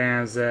have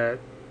bands that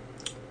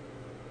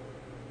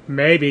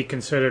may be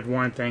considered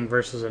one thing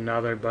versus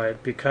another,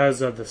 but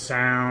because of the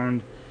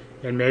sound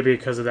and maybe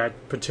because of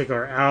that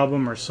particular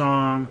album or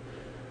song,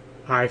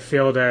 I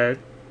feel that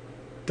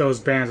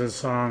those bands and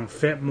songs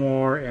fit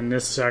more in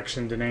this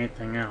section than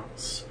anything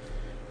else.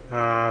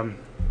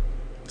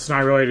 It's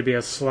not really to be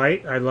a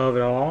slight. I love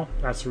it all.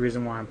 That's the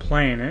reason why I'm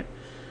playing it.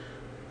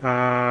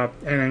 And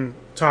then,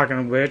 talking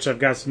of which, I've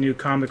got some new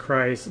Comic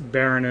Christ,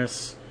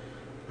 Baroness,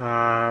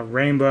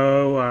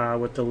 Rainbow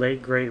with the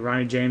late great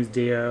Ronnie James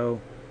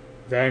Dio,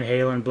 Van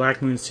Halen, Black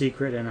Moon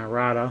Secret, and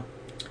Errata.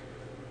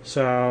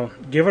 So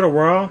give it a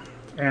whirl,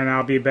 and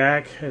I'll be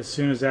back as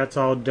soon as that's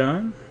all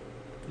done.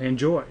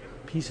 Enjoy.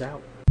 Peace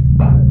out.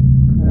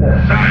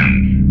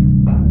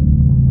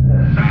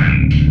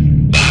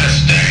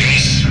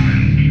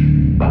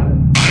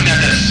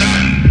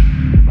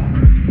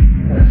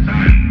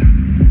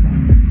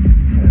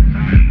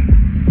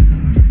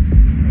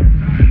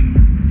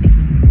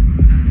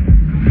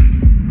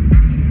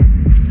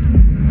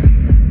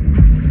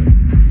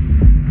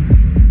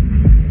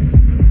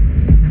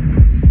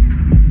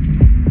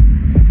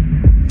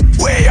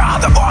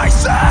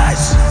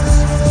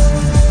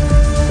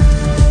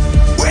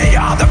 We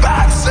are the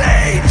bad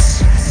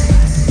seeds.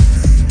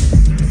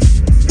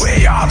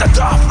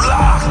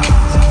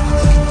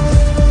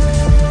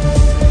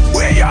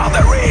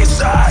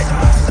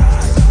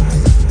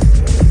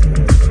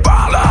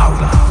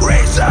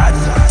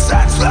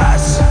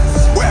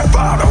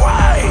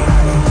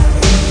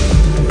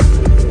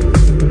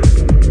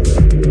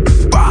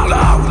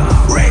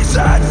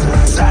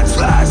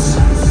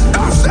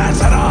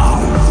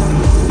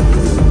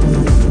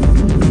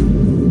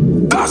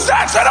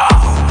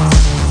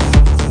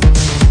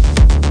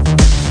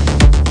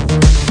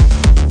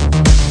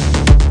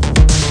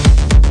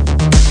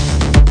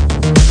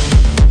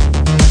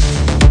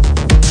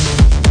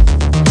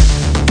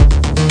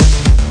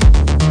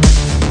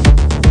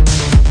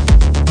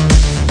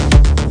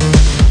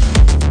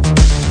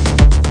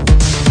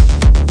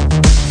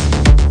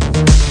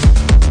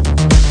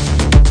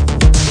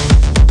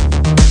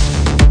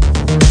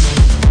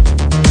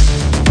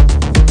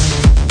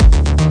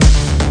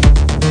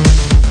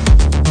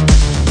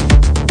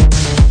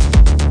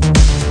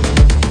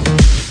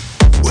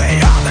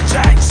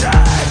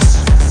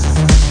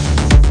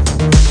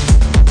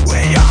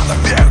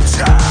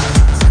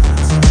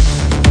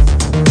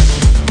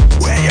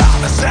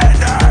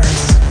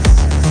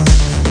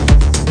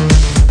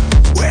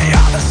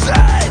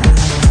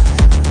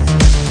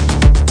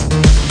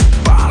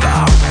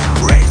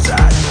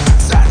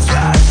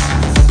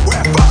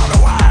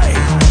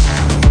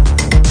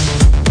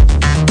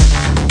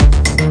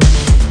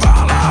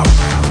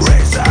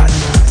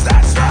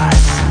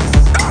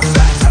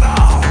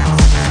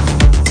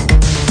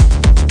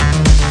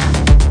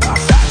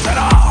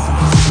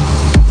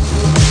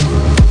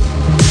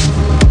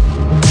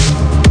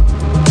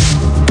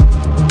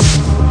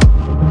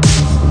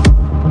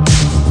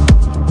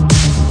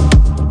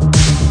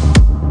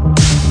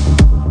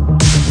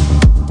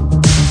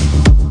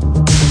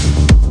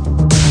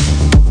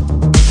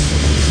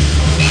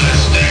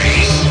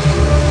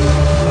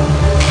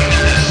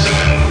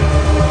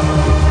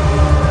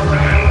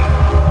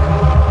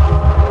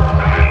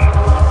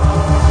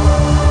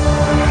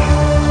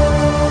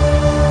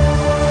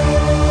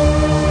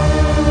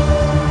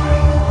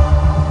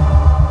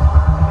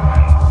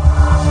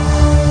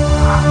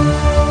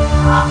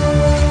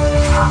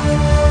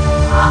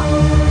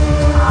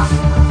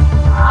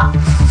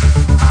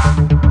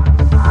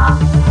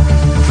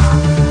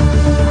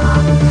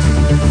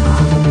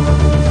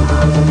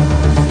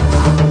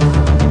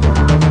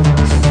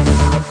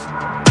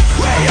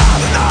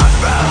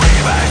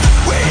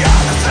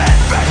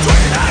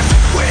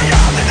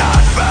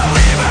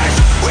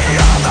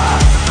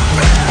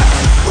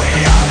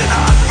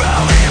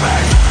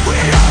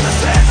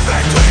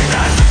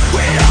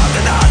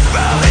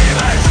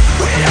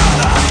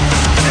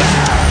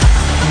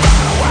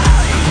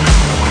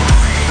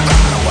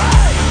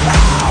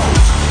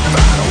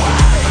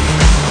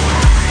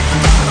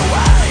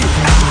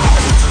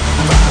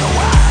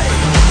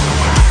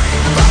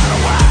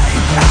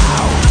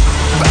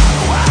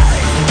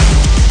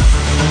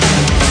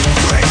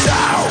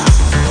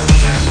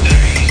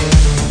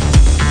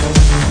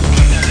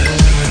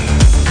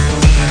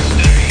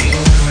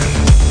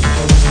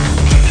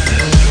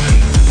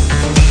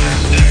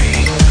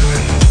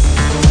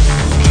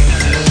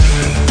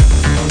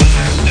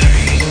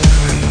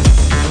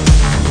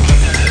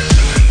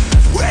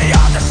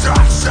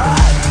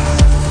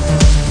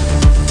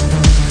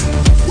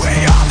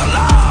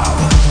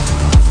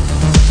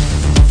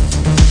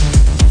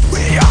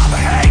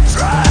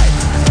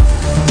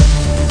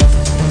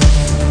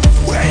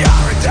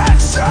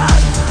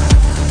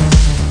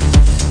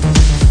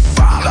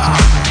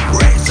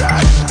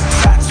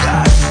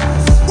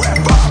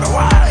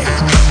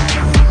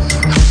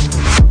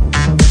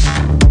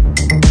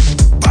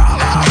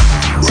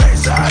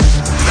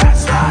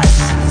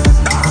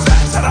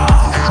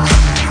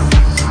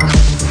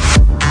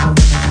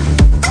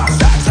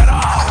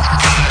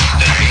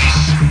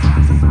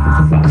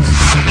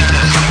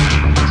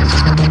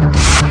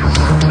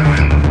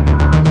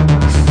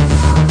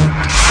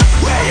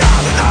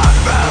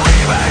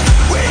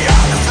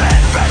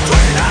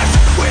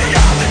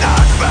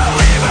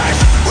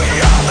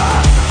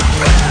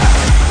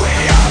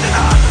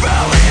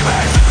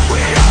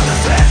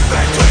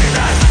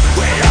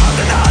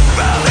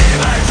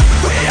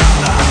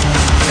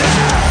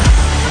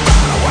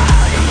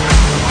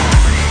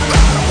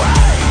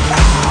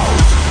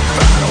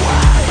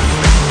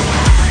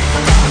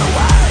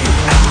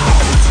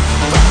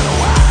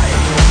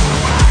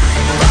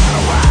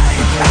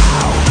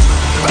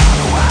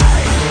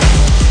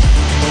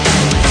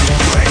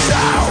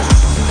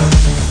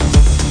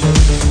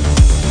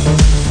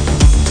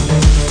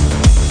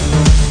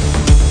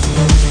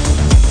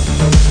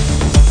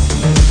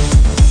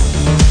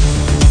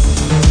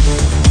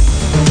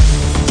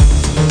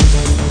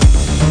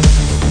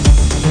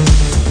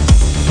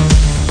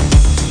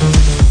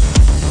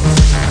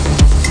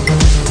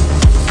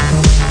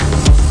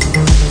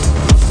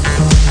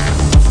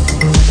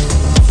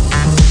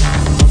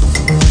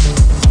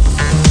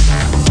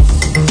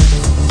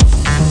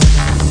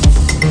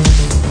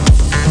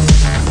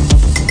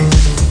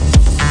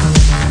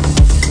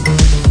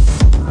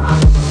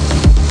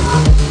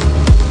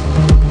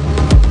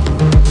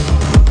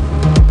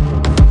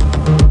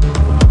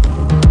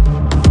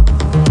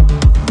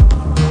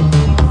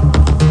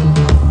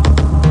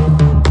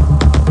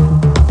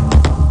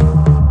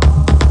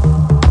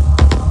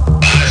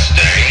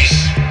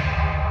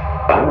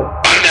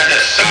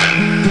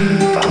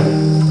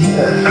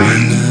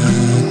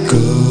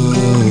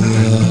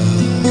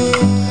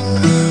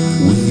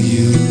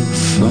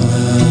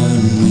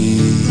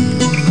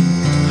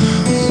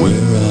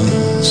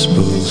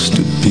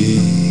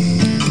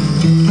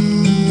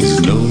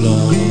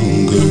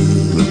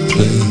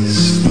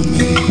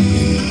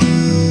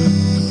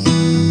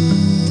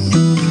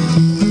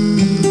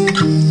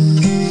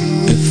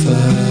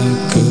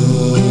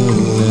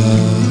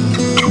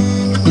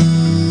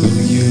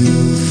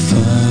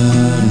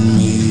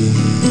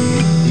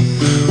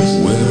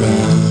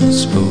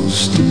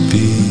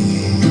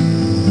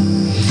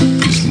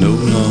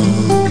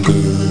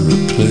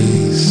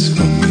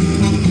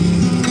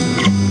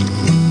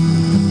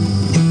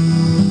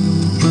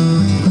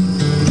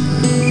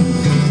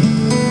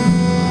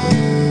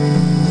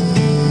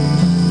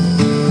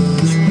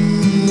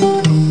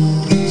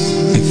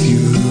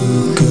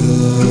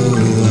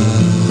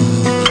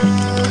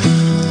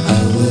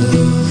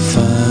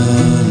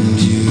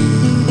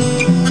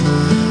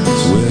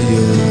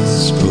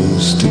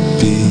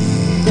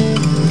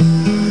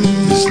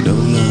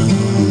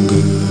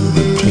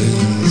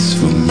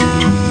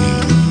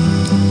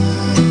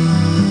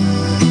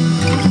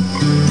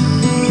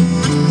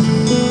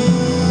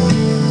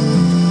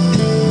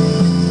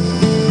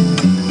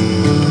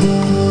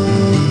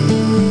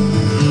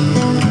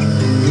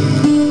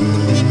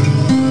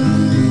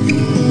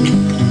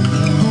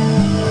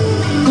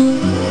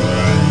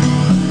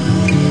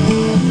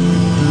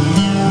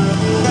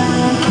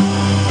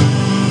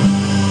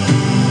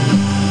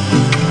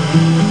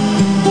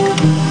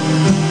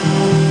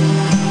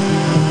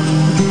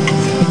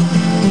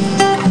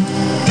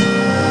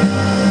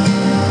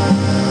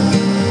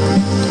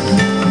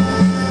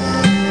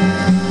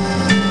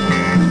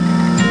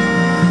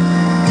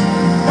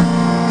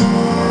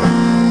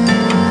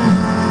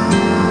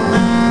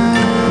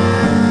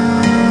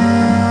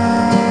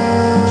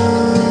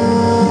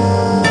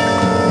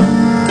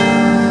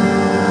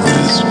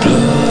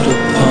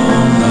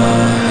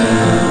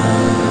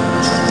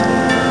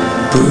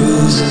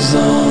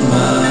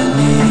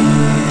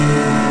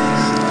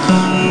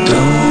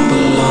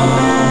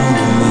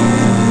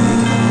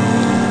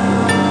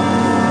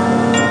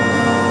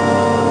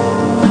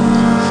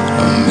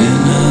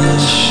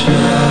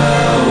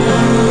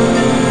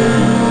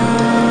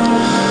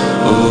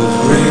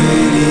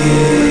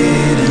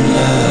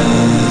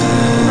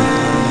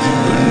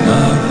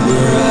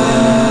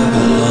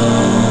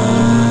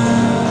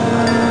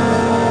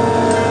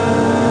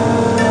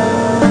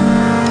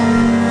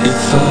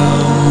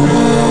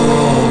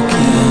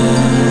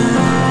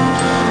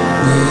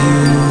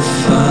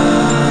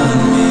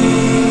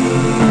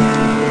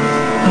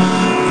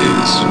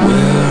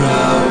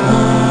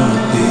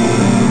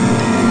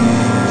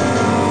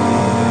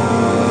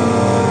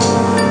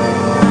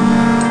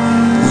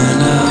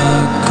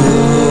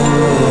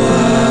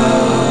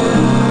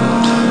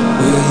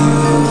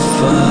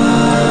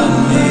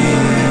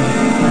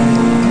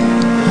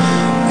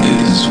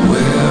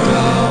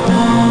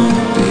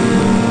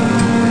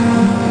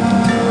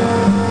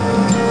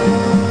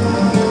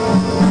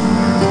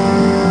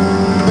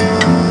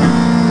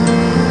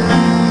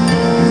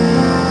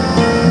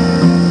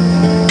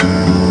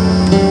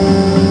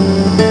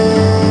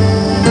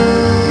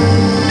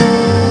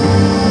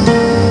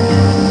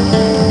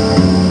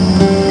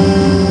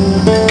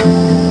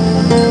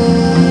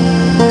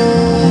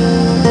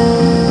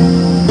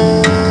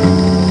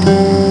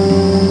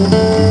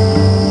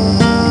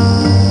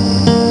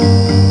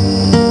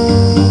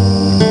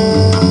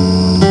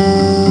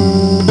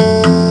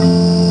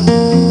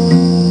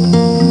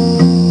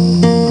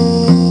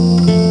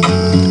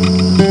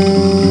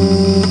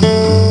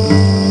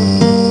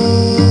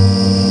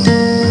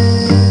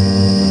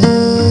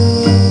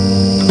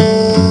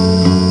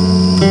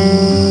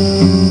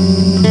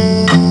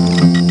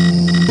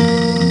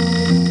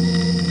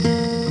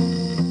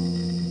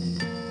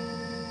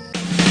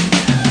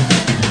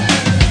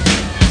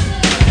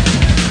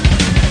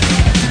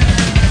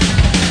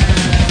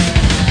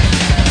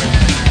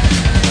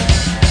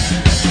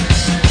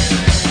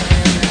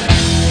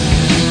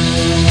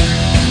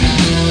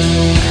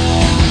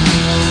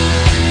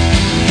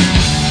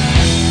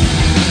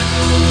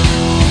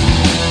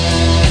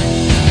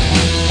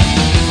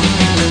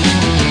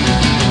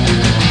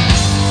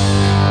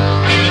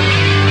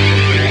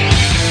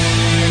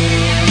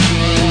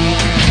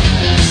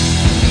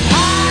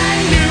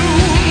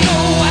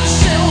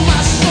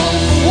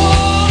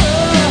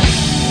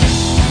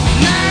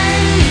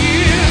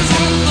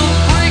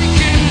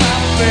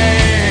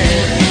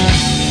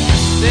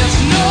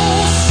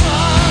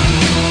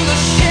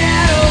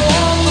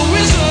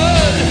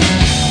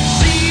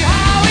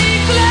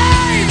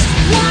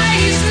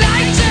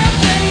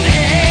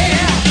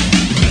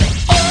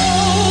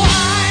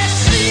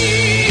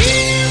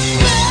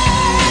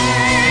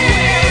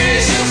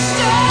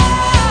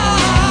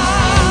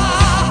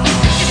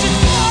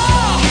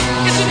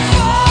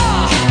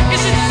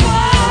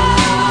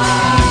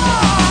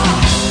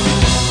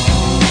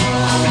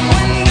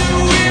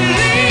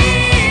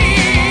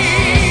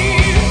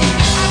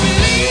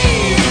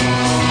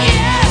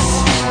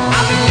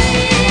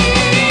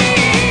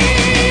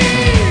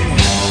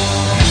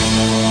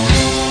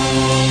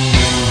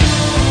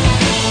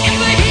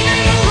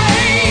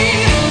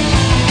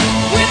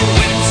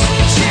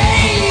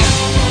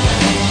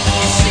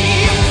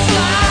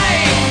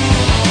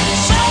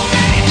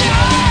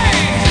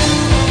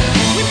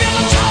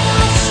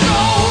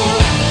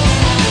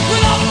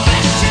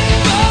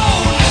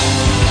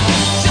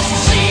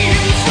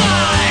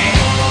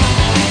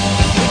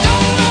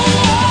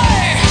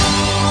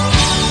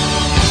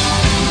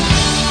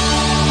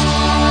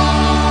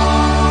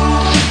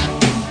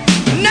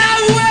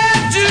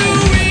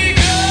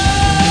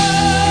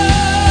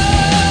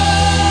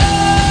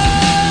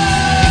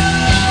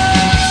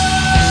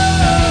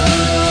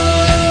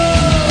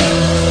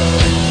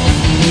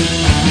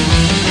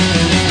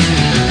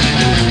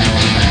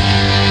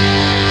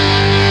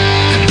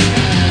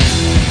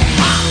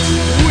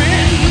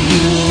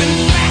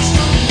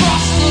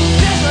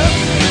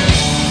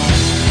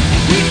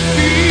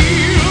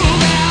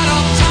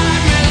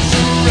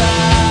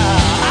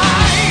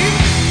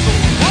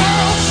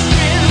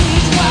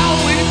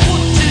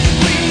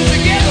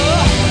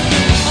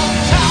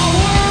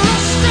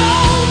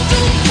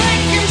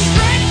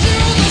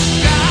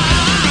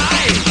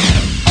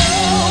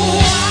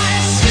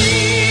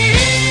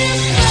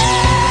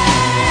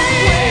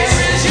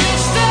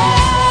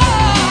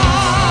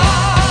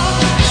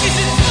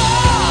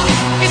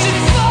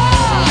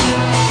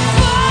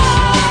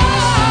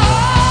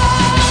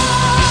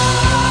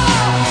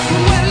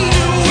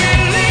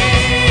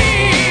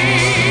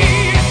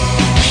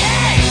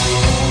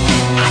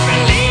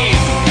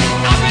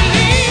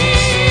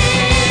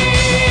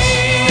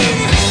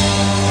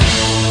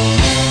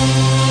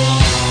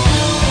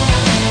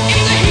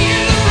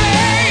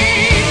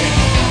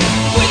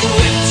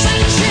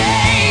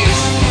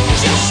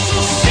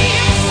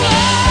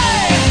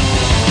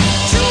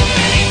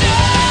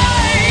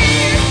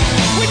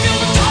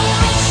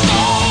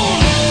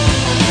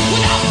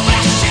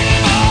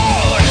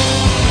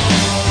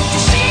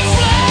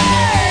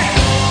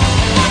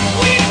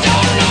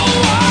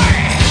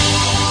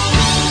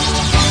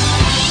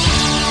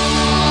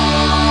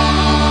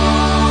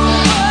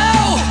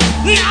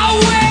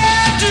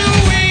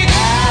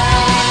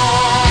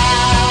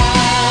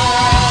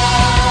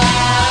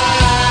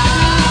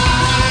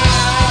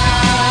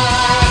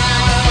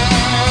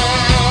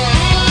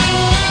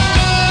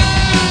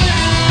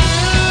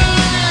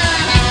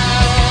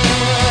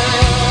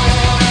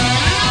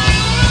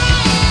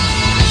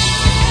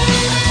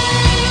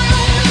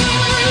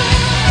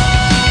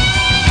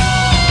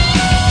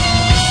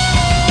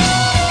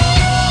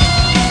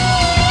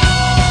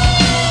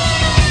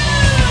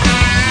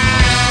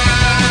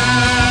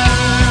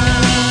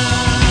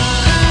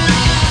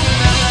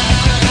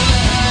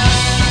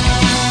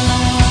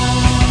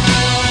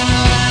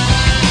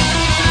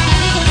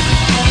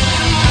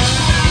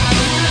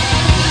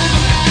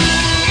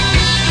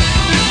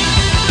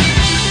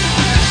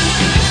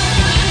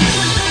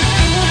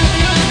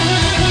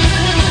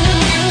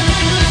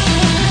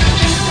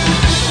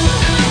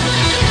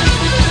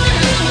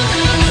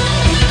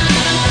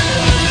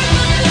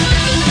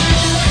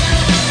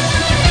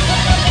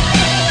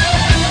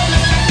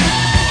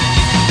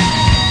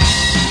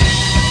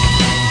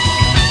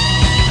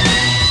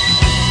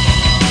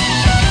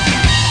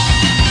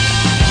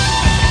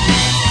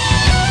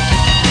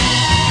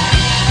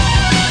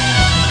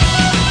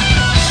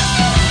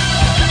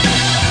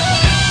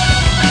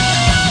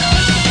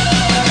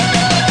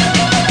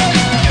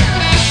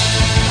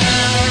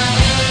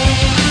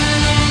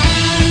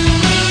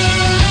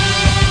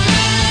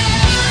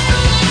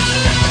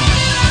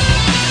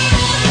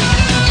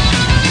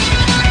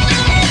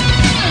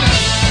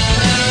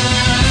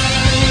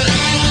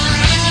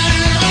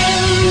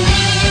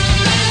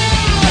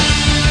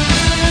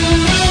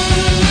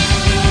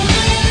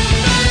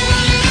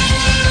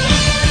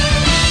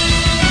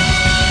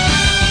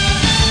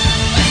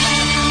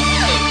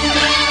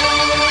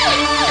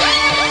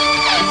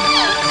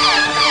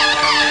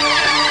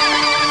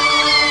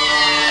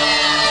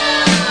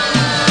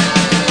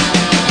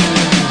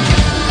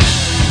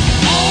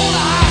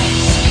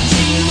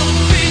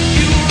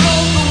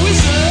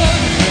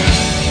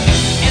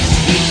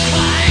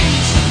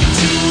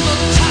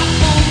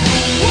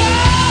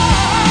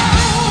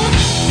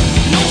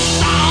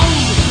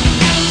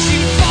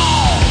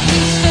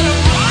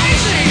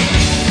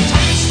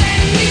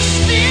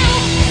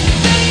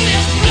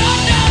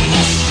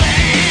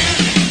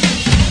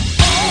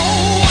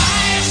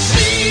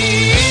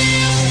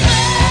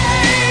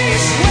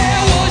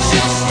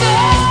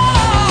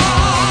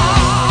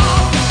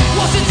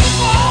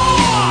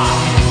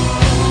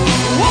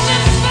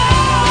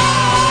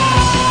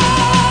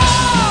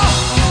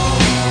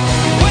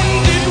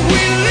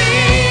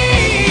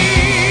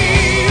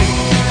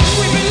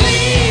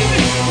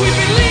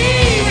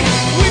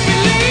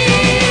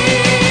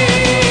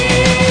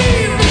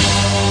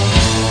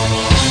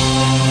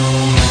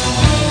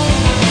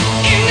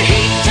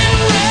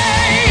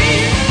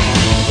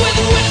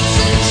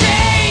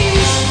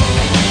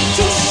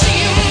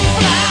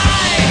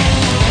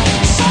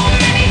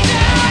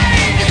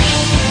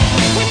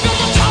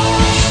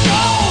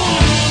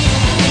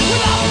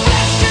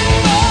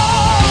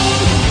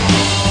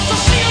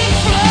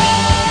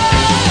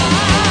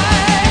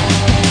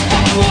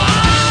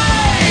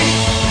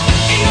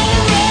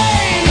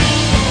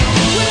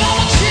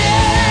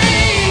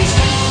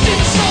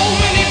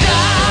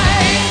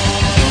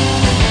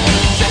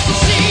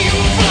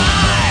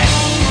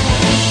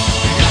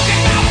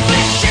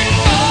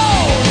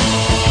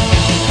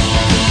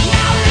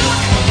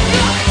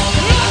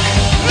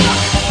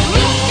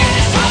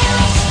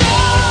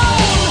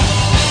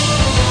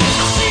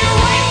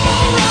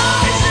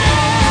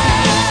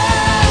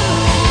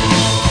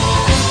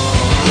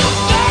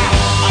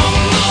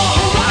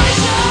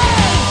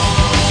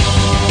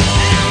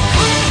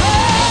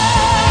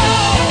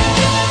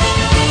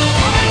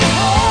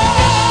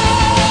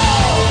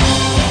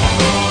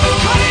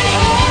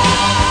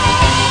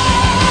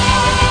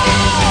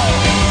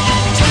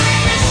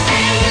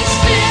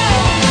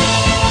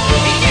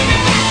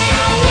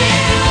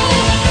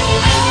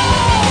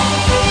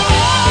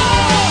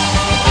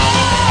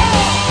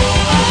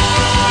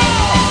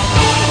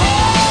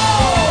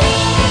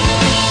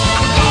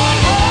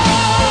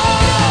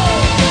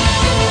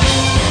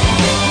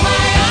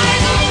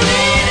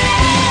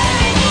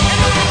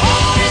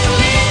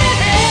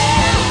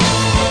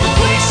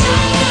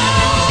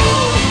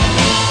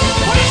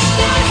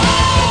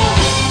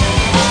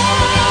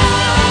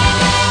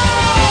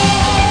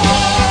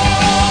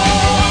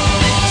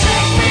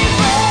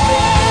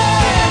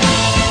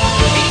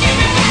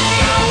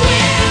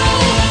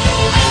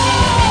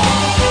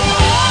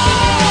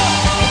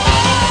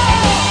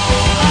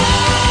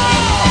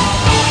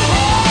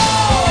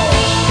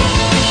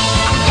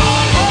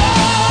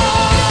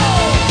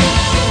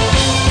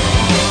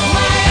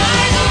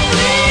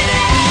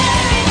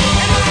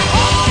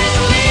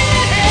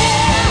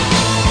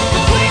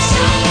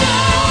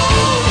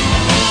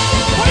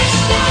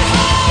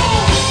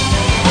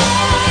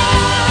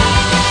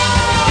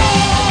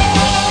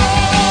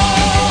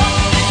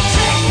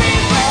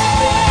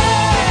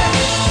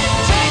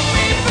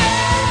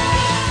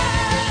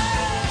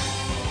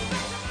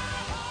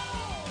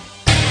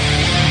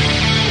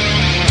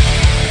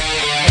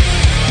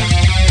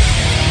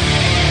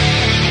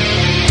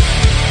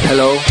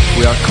 Hello,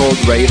 we are called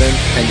Raven,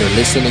 and you're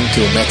listening to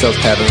Metal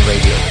Tavern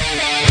Radio.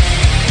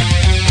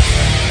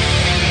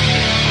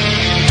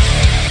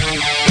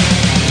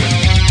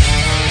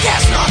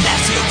 Yes, no,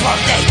 that's you for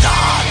data.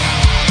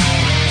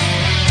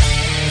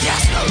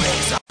 Yes, no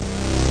reason.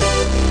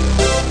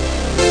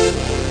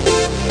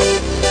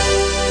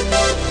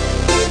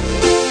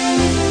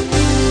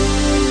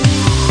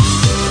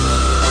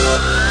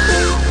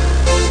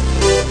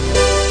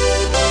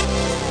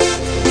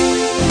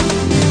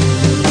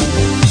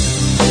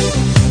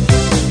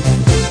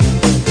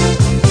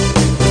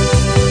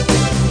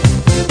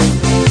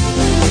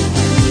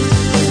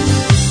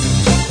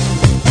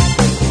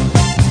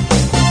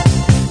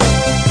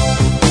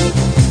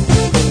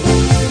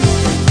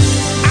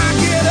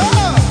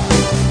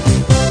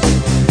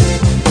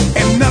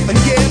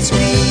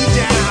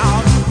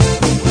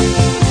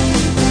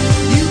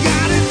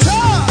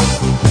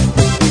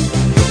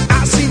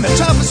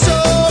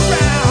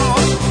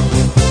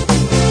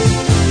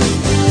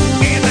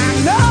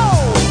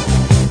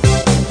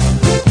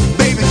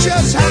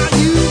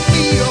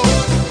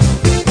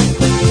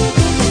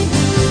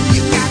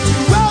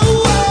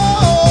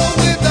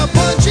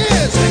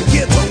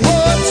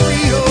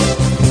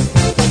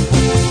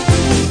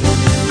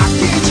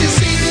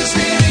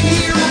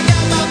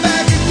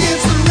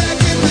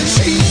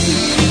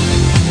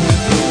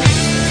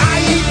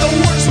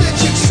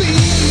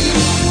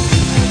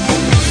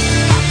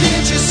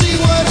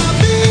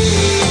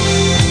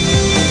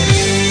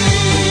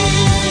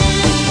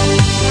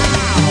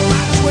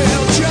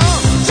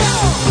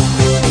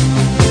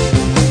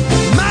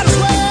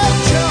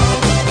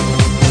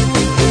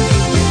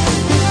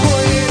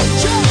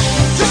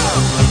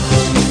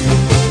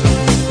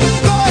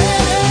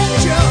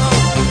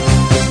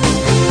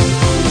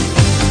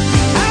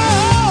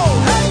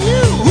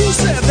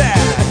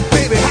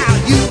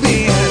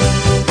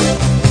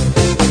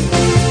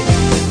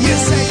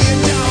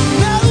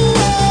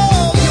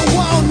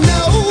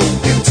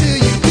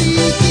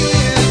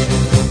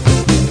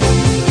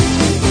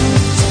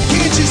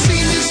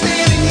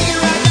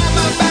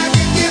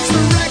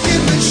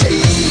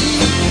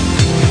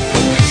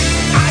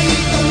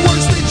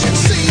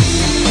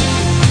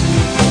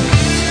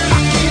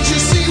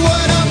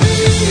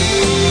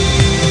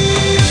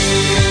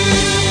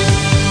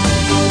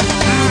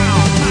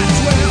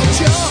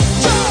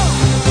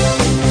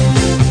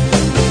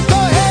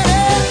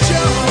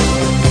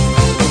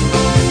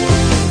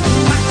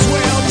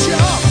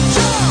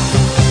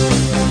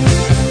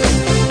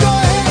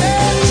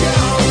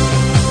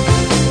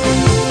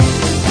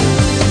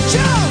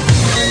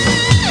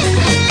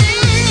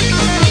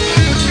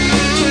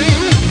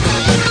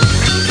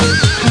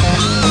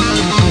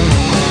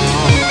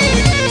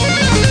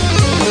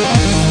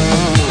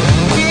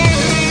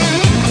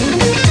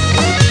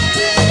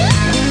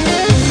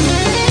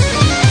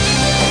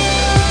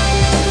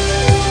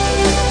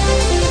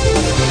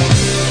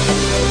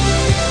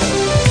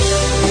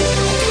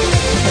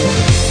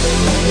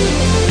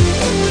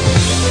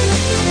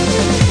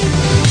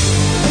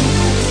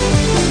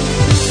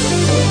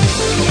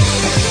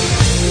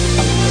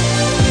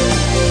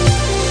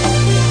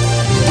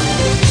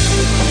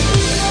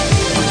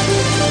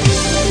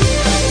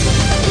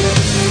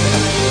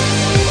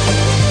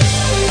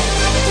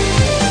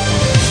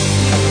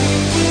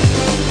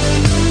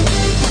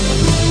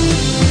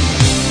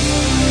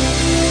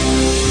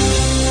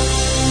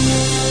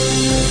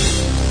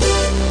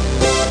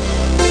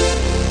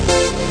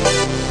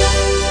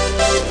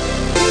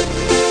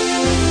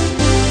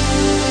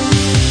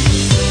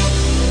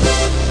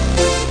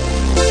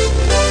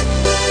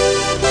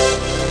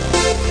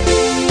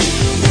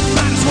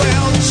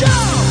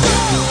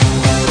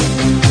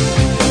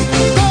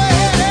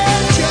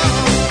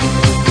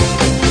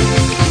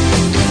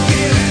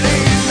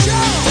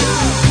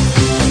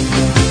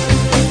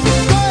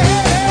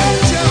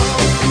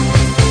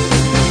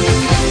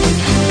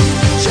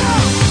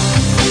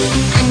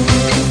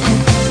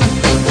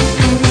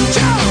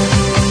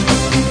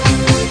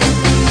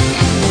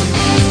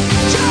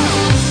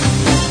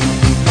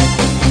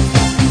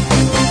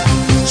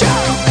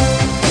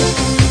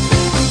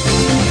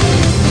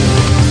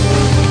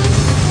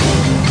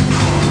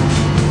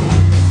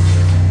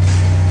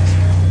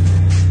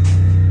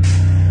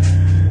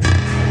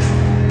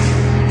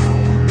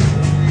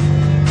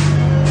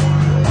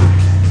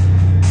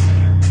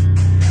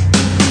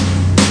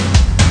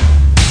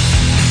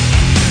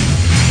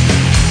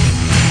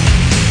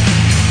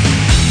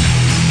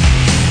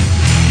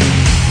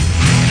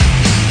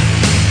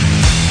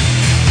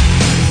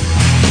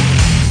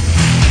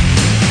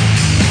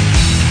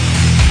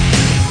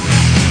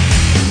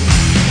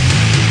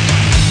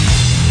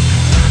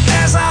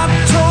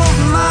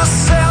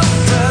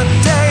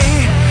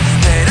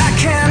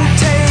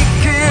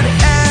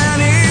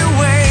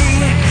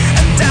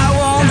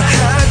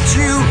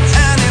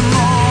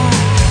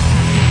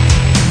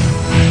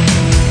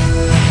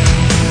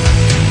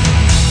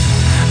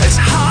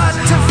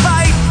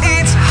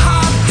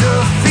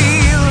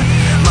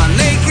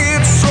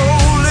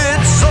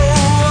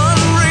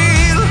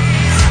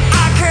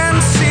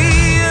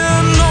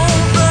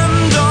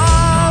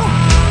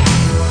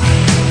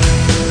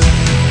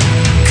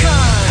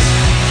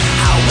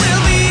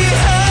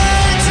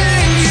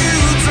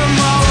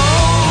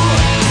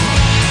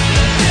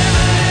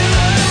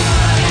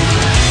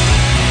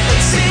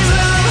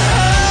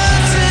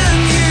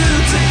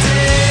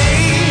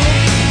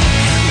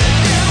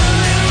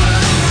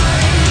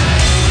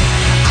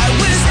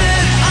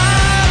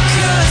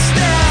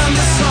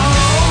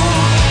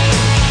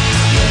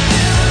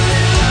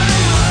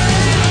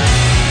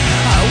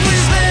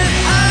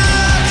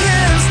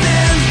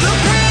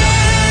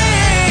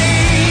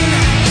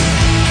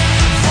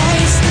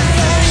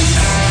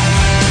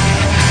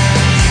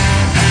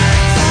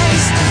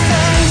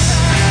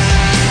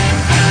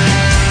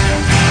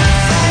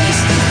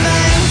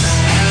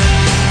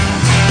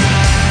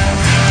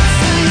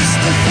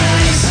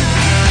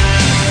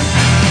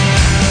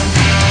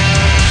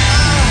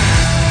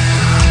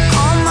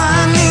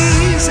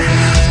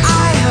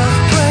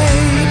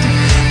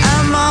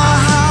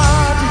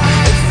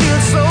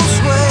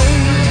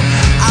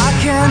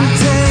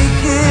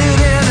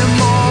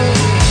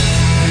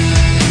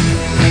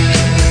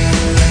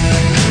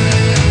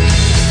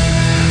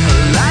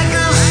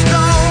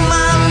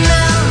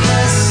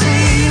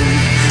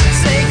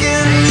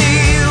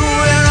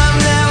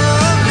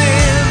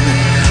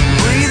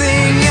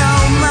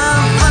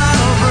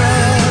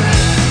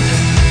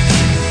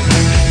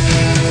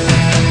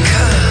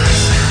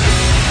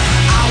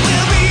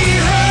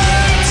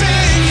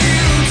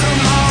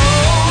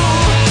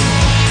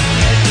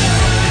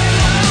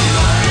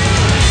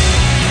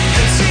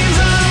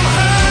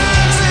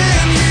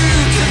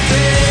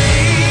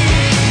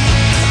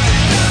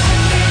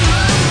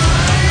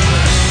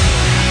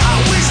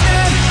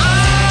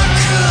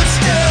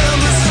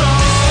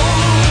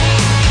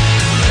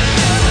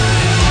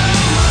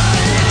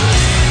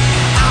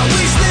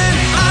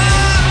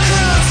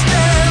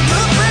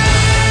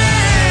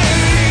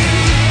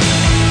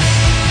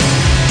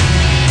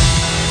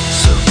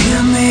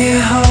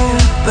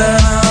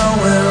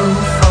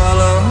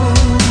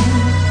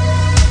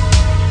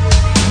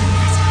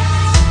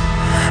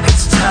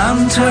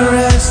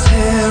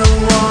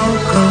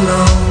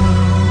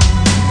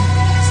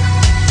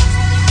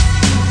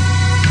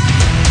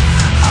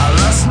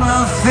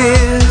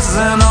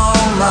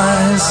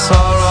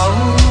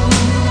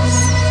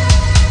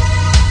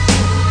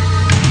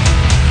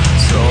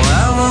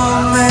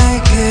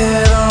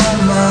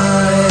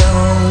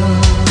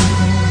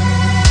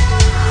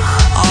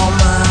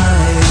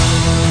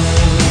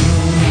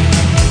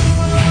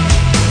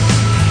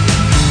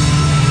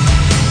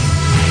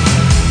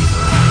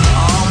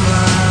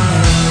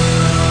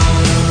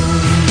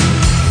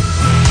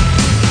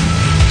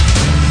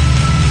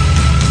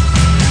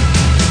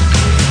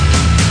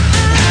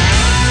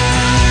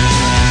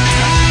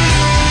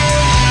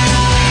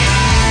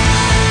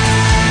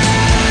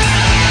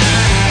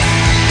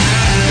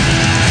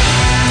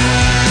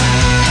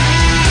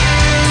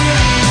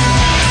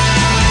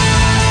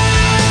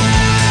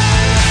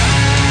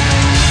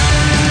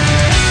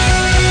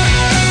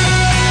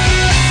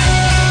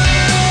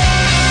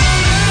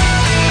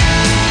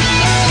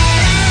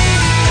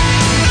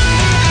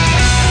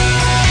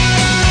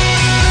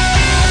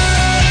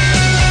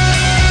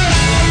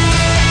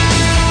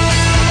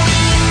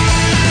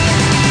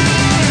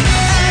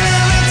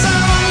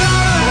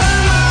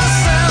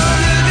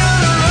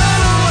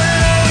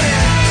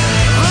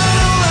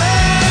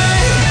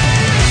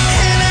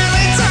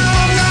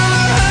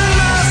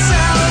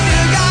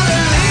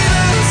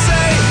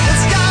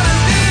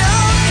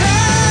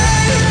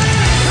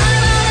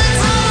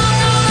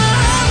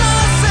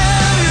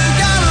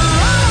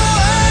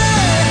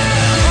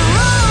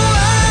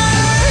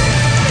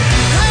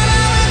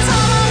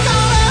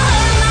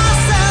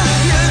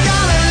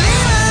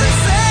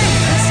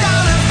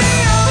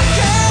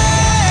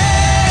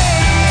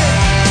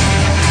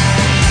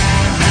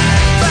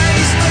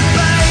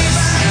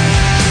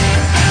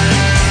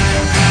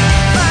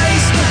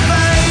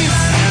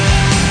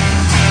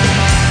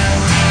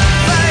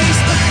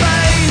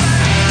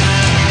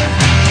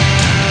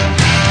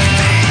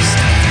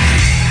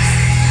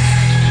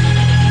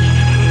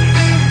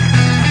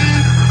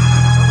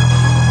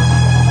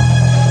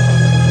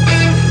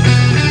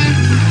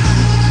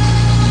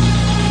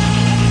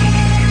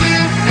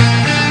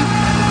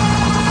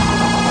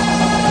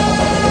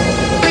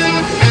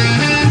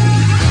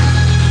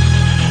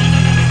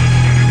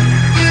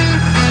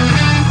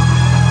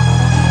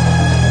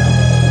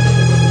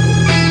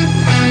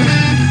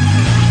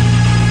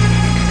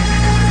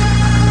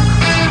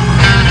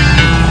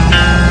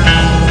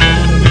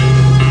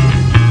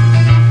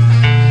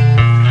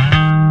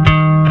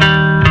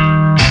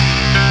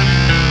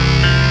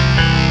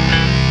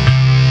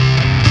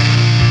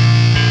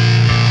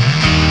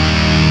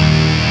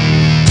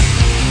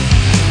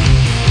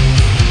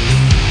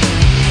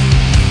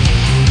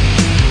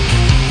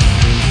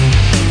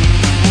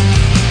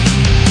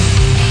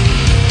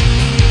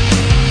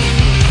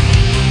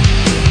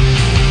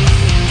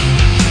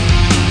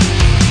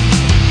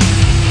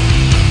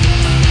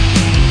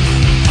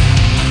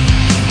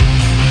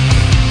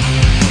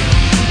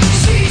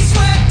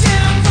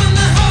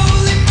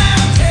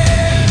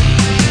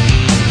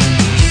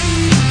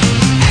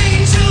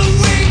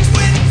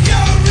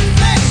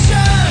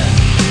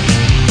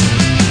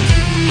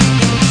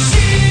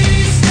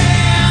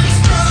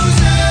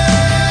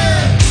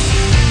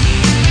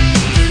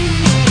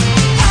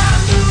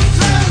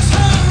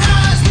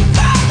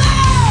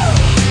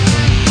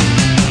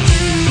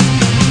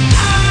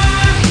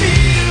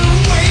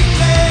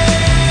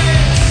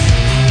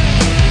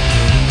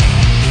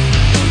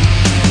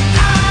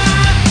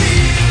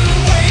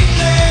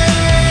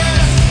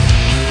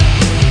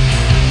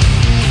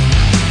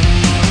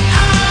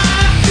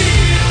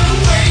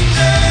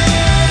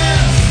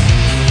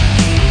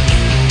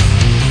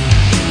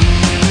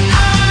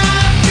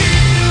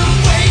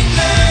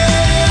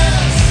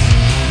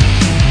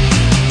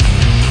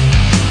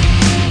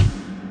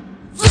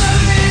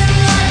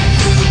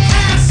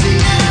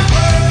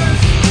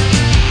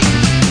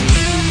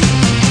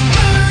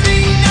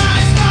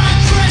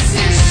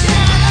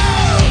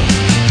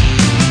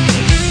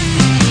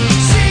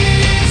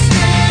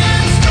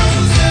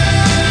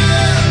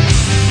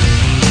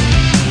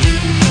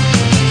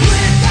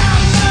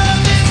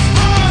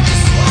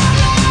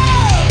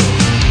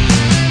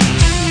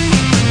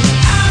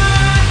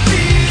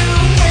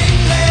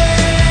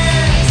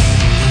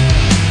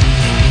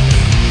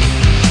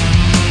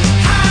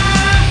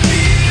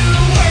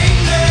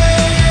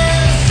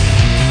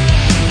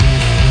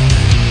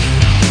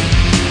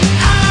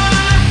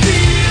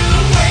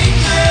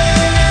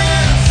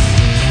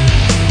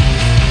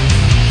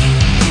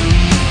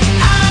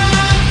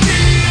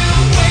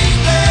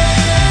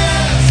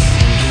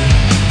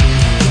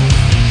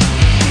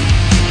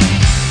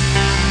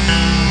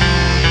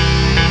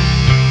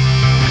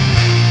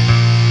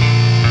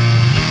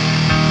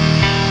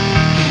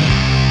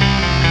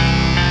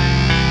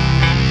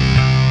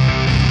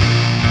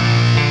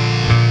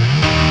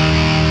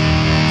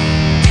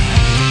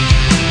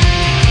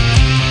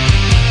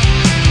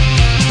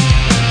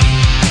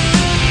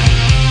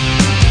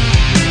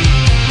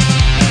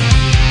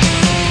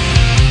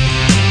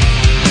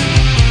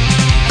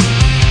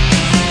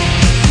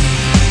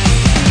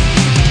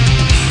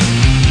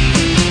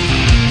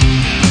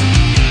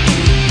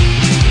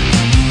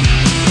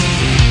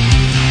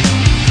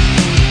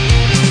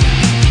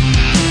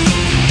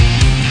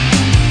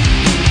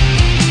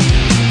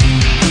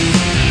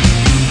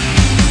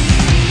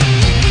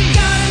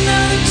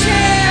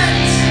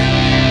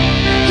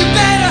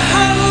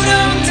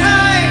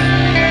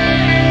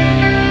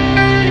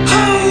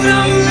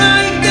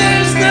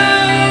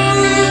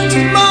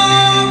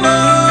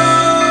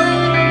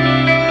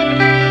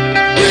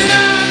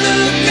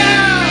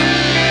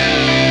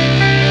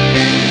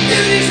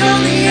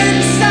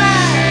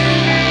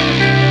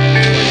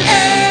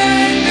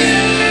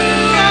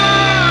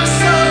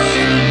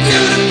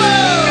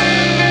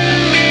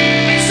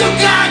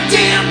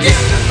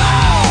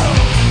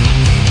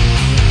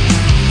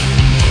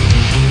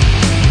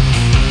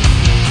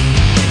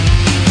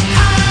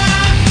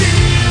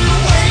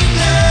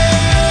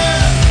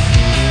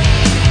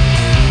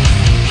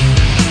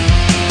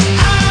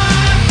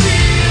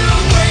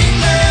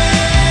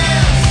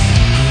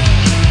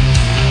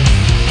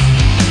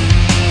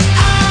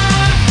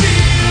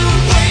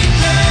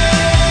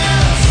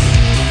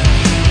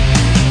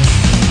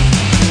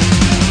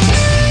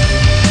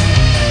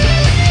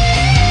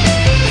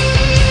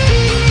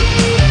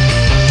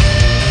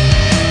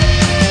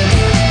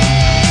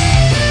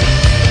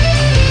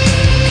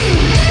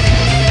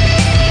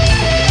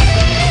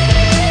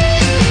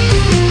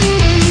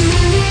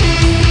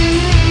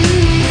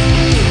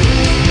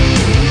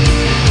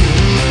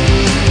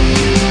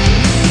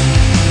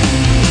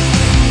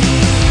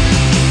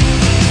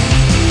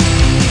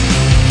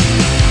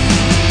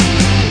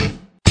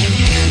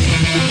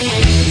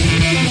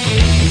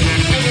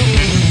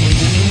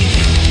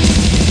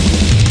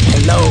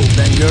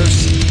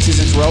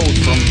 Road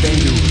from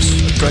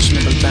Dangerous, a thrash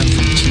metal band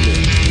from Chile,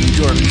 and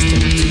you are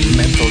listening to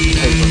Metal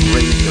Tavern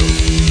Radio.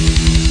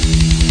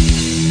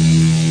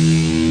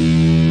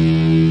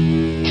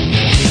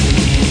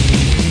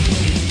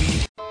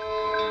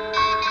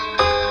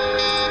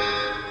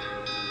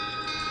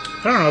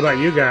 I don't know about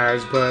you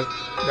guys, but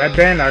that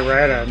band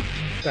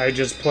I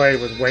just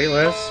played with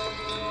Weightless,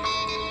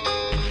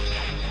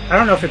 I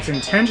don't know if it's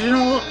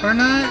intentional or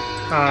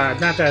not.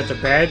 Not that it's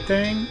a bad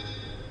thing,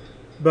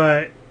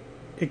 but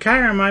it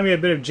kind of reminded me a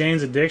bit of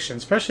Jane's Addiction,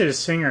 especially the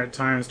singer at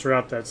times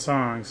throughout that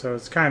song. So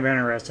it's kind of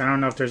interesting. I don't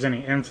know if there's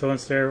any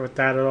influence there with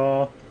that at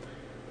all,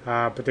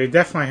 but they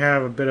definitely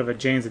have a bit of a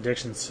Jane's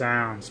Addiction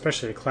sound,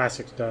 especially the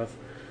classic stuff.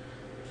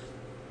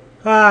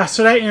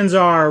 So that ends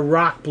our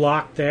rock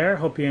block there.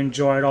 Hope you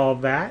enjoyed all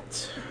of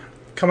that.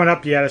 Coming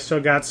up yet, I still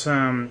got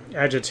some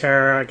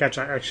Agitera. I got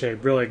actually a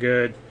really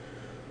good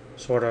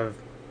sort of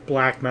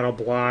black metal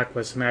block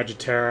with some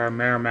Agitera,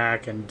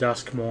 Merrimack, and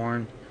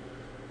Duskmorn.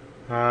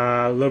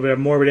 A little bit of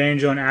Morbid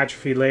Angel and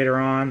Atrophy later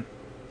on.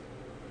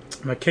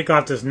 I'm going to kick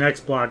off this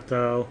next block,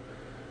 though,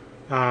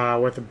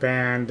 with a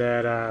band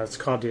that it's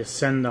called the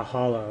Ascend the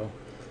Hollow.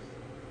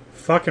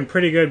 Fucking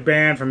pretty good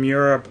band from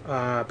Europe.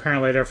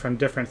 Apparently they're from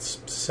different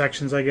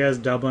sections, I guess.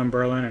 Dublin,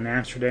 Berlin, and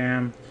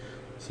Amsterdam.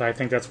 So I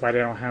think that's why they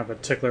don't have a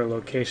particular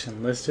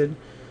location listed.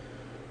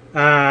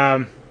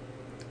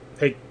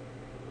 They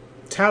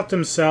tout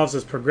themselves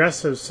as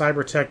progressive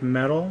cybertech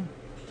metal.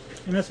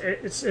 And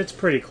it's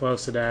pretty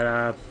close to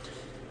that.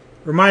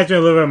 Reminds me a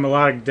little bit of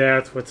Melodic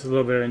Death with a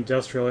little bit of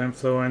industrial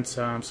influence.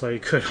 So you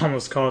could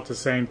almost call it the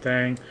same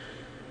thing.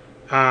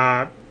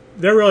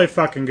 They're really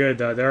fucking good,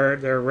 though.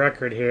 Their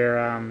record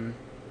here,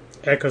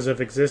 Echoes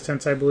of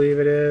Existence, I believe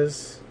it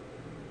is.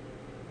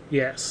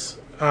 Yes.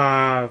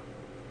 That's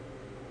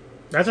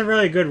a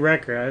really good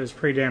record. It was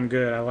pretty damn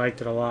good. I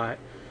liked it a lot.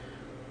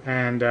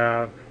 And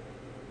I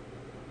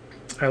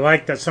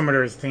like that some of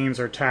their themes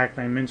are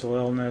tackling mental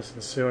illness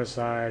and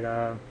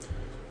suicide.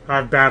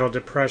 I've battled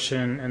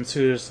depression and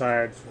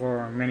suicide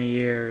for many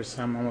years.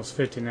 I'm almost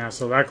 50 now,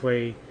 so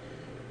luckily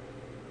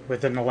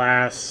within the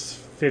last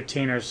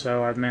 15 or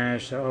so, I've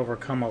managed to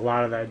overcome a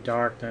lot of that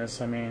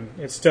darkness. I mean,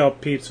 it still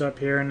peeps up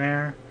here and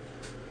there,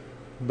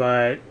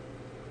 but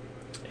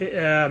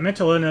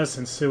mental illness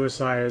and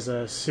suicide is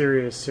a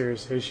serious,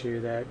 serious issue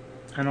that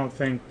I don't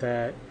think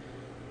that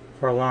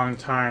for a long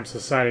time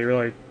society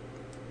really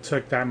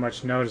took that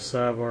much notice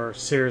of or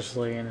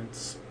seriously, and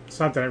it's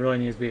something that really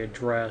needs to be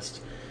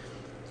addressed.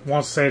 I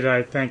won't say that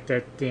I think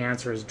that the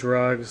answer is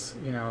drugs,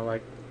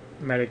 like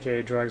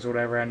medicated drugs or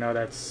whatever. I know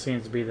that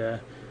seems to be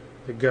the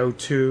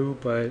go-to,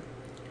 but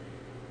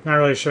not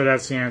really sure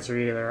that's the answer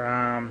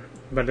either.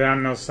 But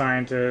I'm no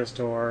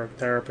scientist or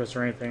therapist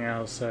or anything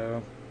else,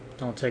 so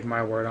don't take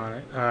my word on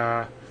it.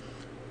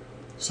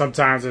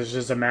 Sometimes it's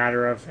just a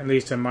matter of, at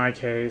least in my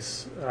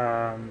case,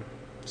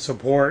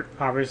 support,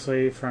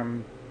 obviously,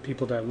 from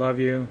people that love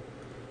you,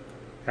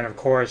 and of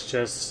course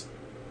just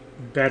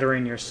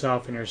bettering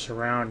yourself and your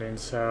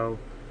surroundings. So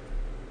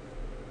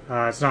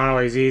it's not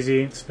always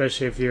easy,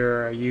 especially if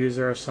you're a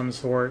user of some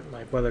sort,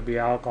 like whether it be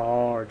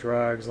alcohol or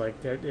drugs.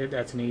 Like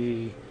that's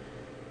an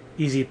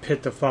easy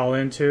pit to fall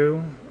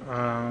into.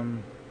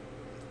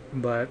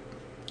 But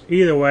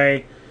either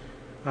way,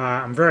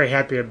 I'm very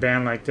happy a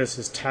band like this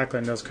is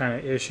tackling those kind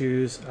of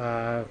issues.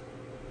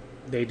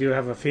 They do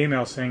have a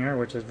female singer,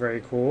 which is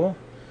very cool.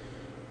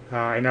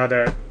 I know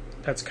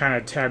that's kind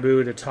of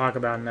taboo to talk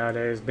about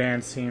nowadays.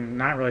 Bands seem,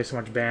 not really so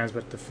much bands,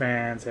 but the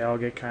fans, they all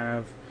get kind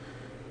of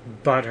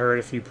butthurt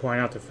if you point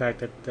out the fact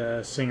that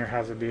the singer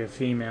has to be a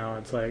female.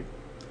 It's like,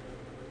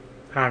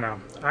 I don't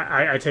know.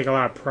 I take a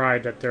lot of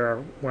pride that there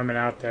are women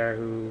out there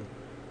who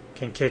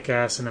can kick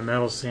ass in the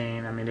metal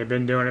scene. I mean, they've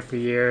been doing it for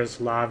years,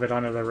 a lot of it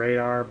under the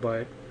radar,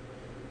 but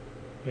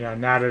now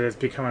that it's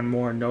becoming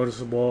more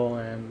noticeable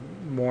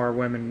and more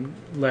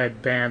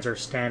women-led bands are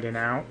standing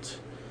out,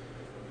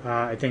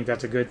 I think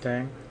that's a good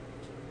thing.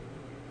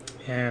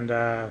 And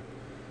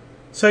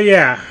so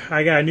yeah,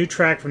 I got a new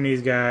track from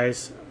these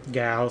guys,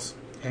 gals,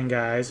 and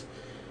guys,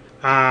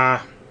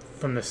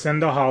 from the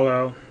Ascend the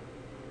Hollow.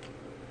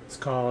 It's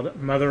called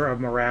Mother of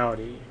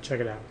Morality.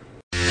 Check it out.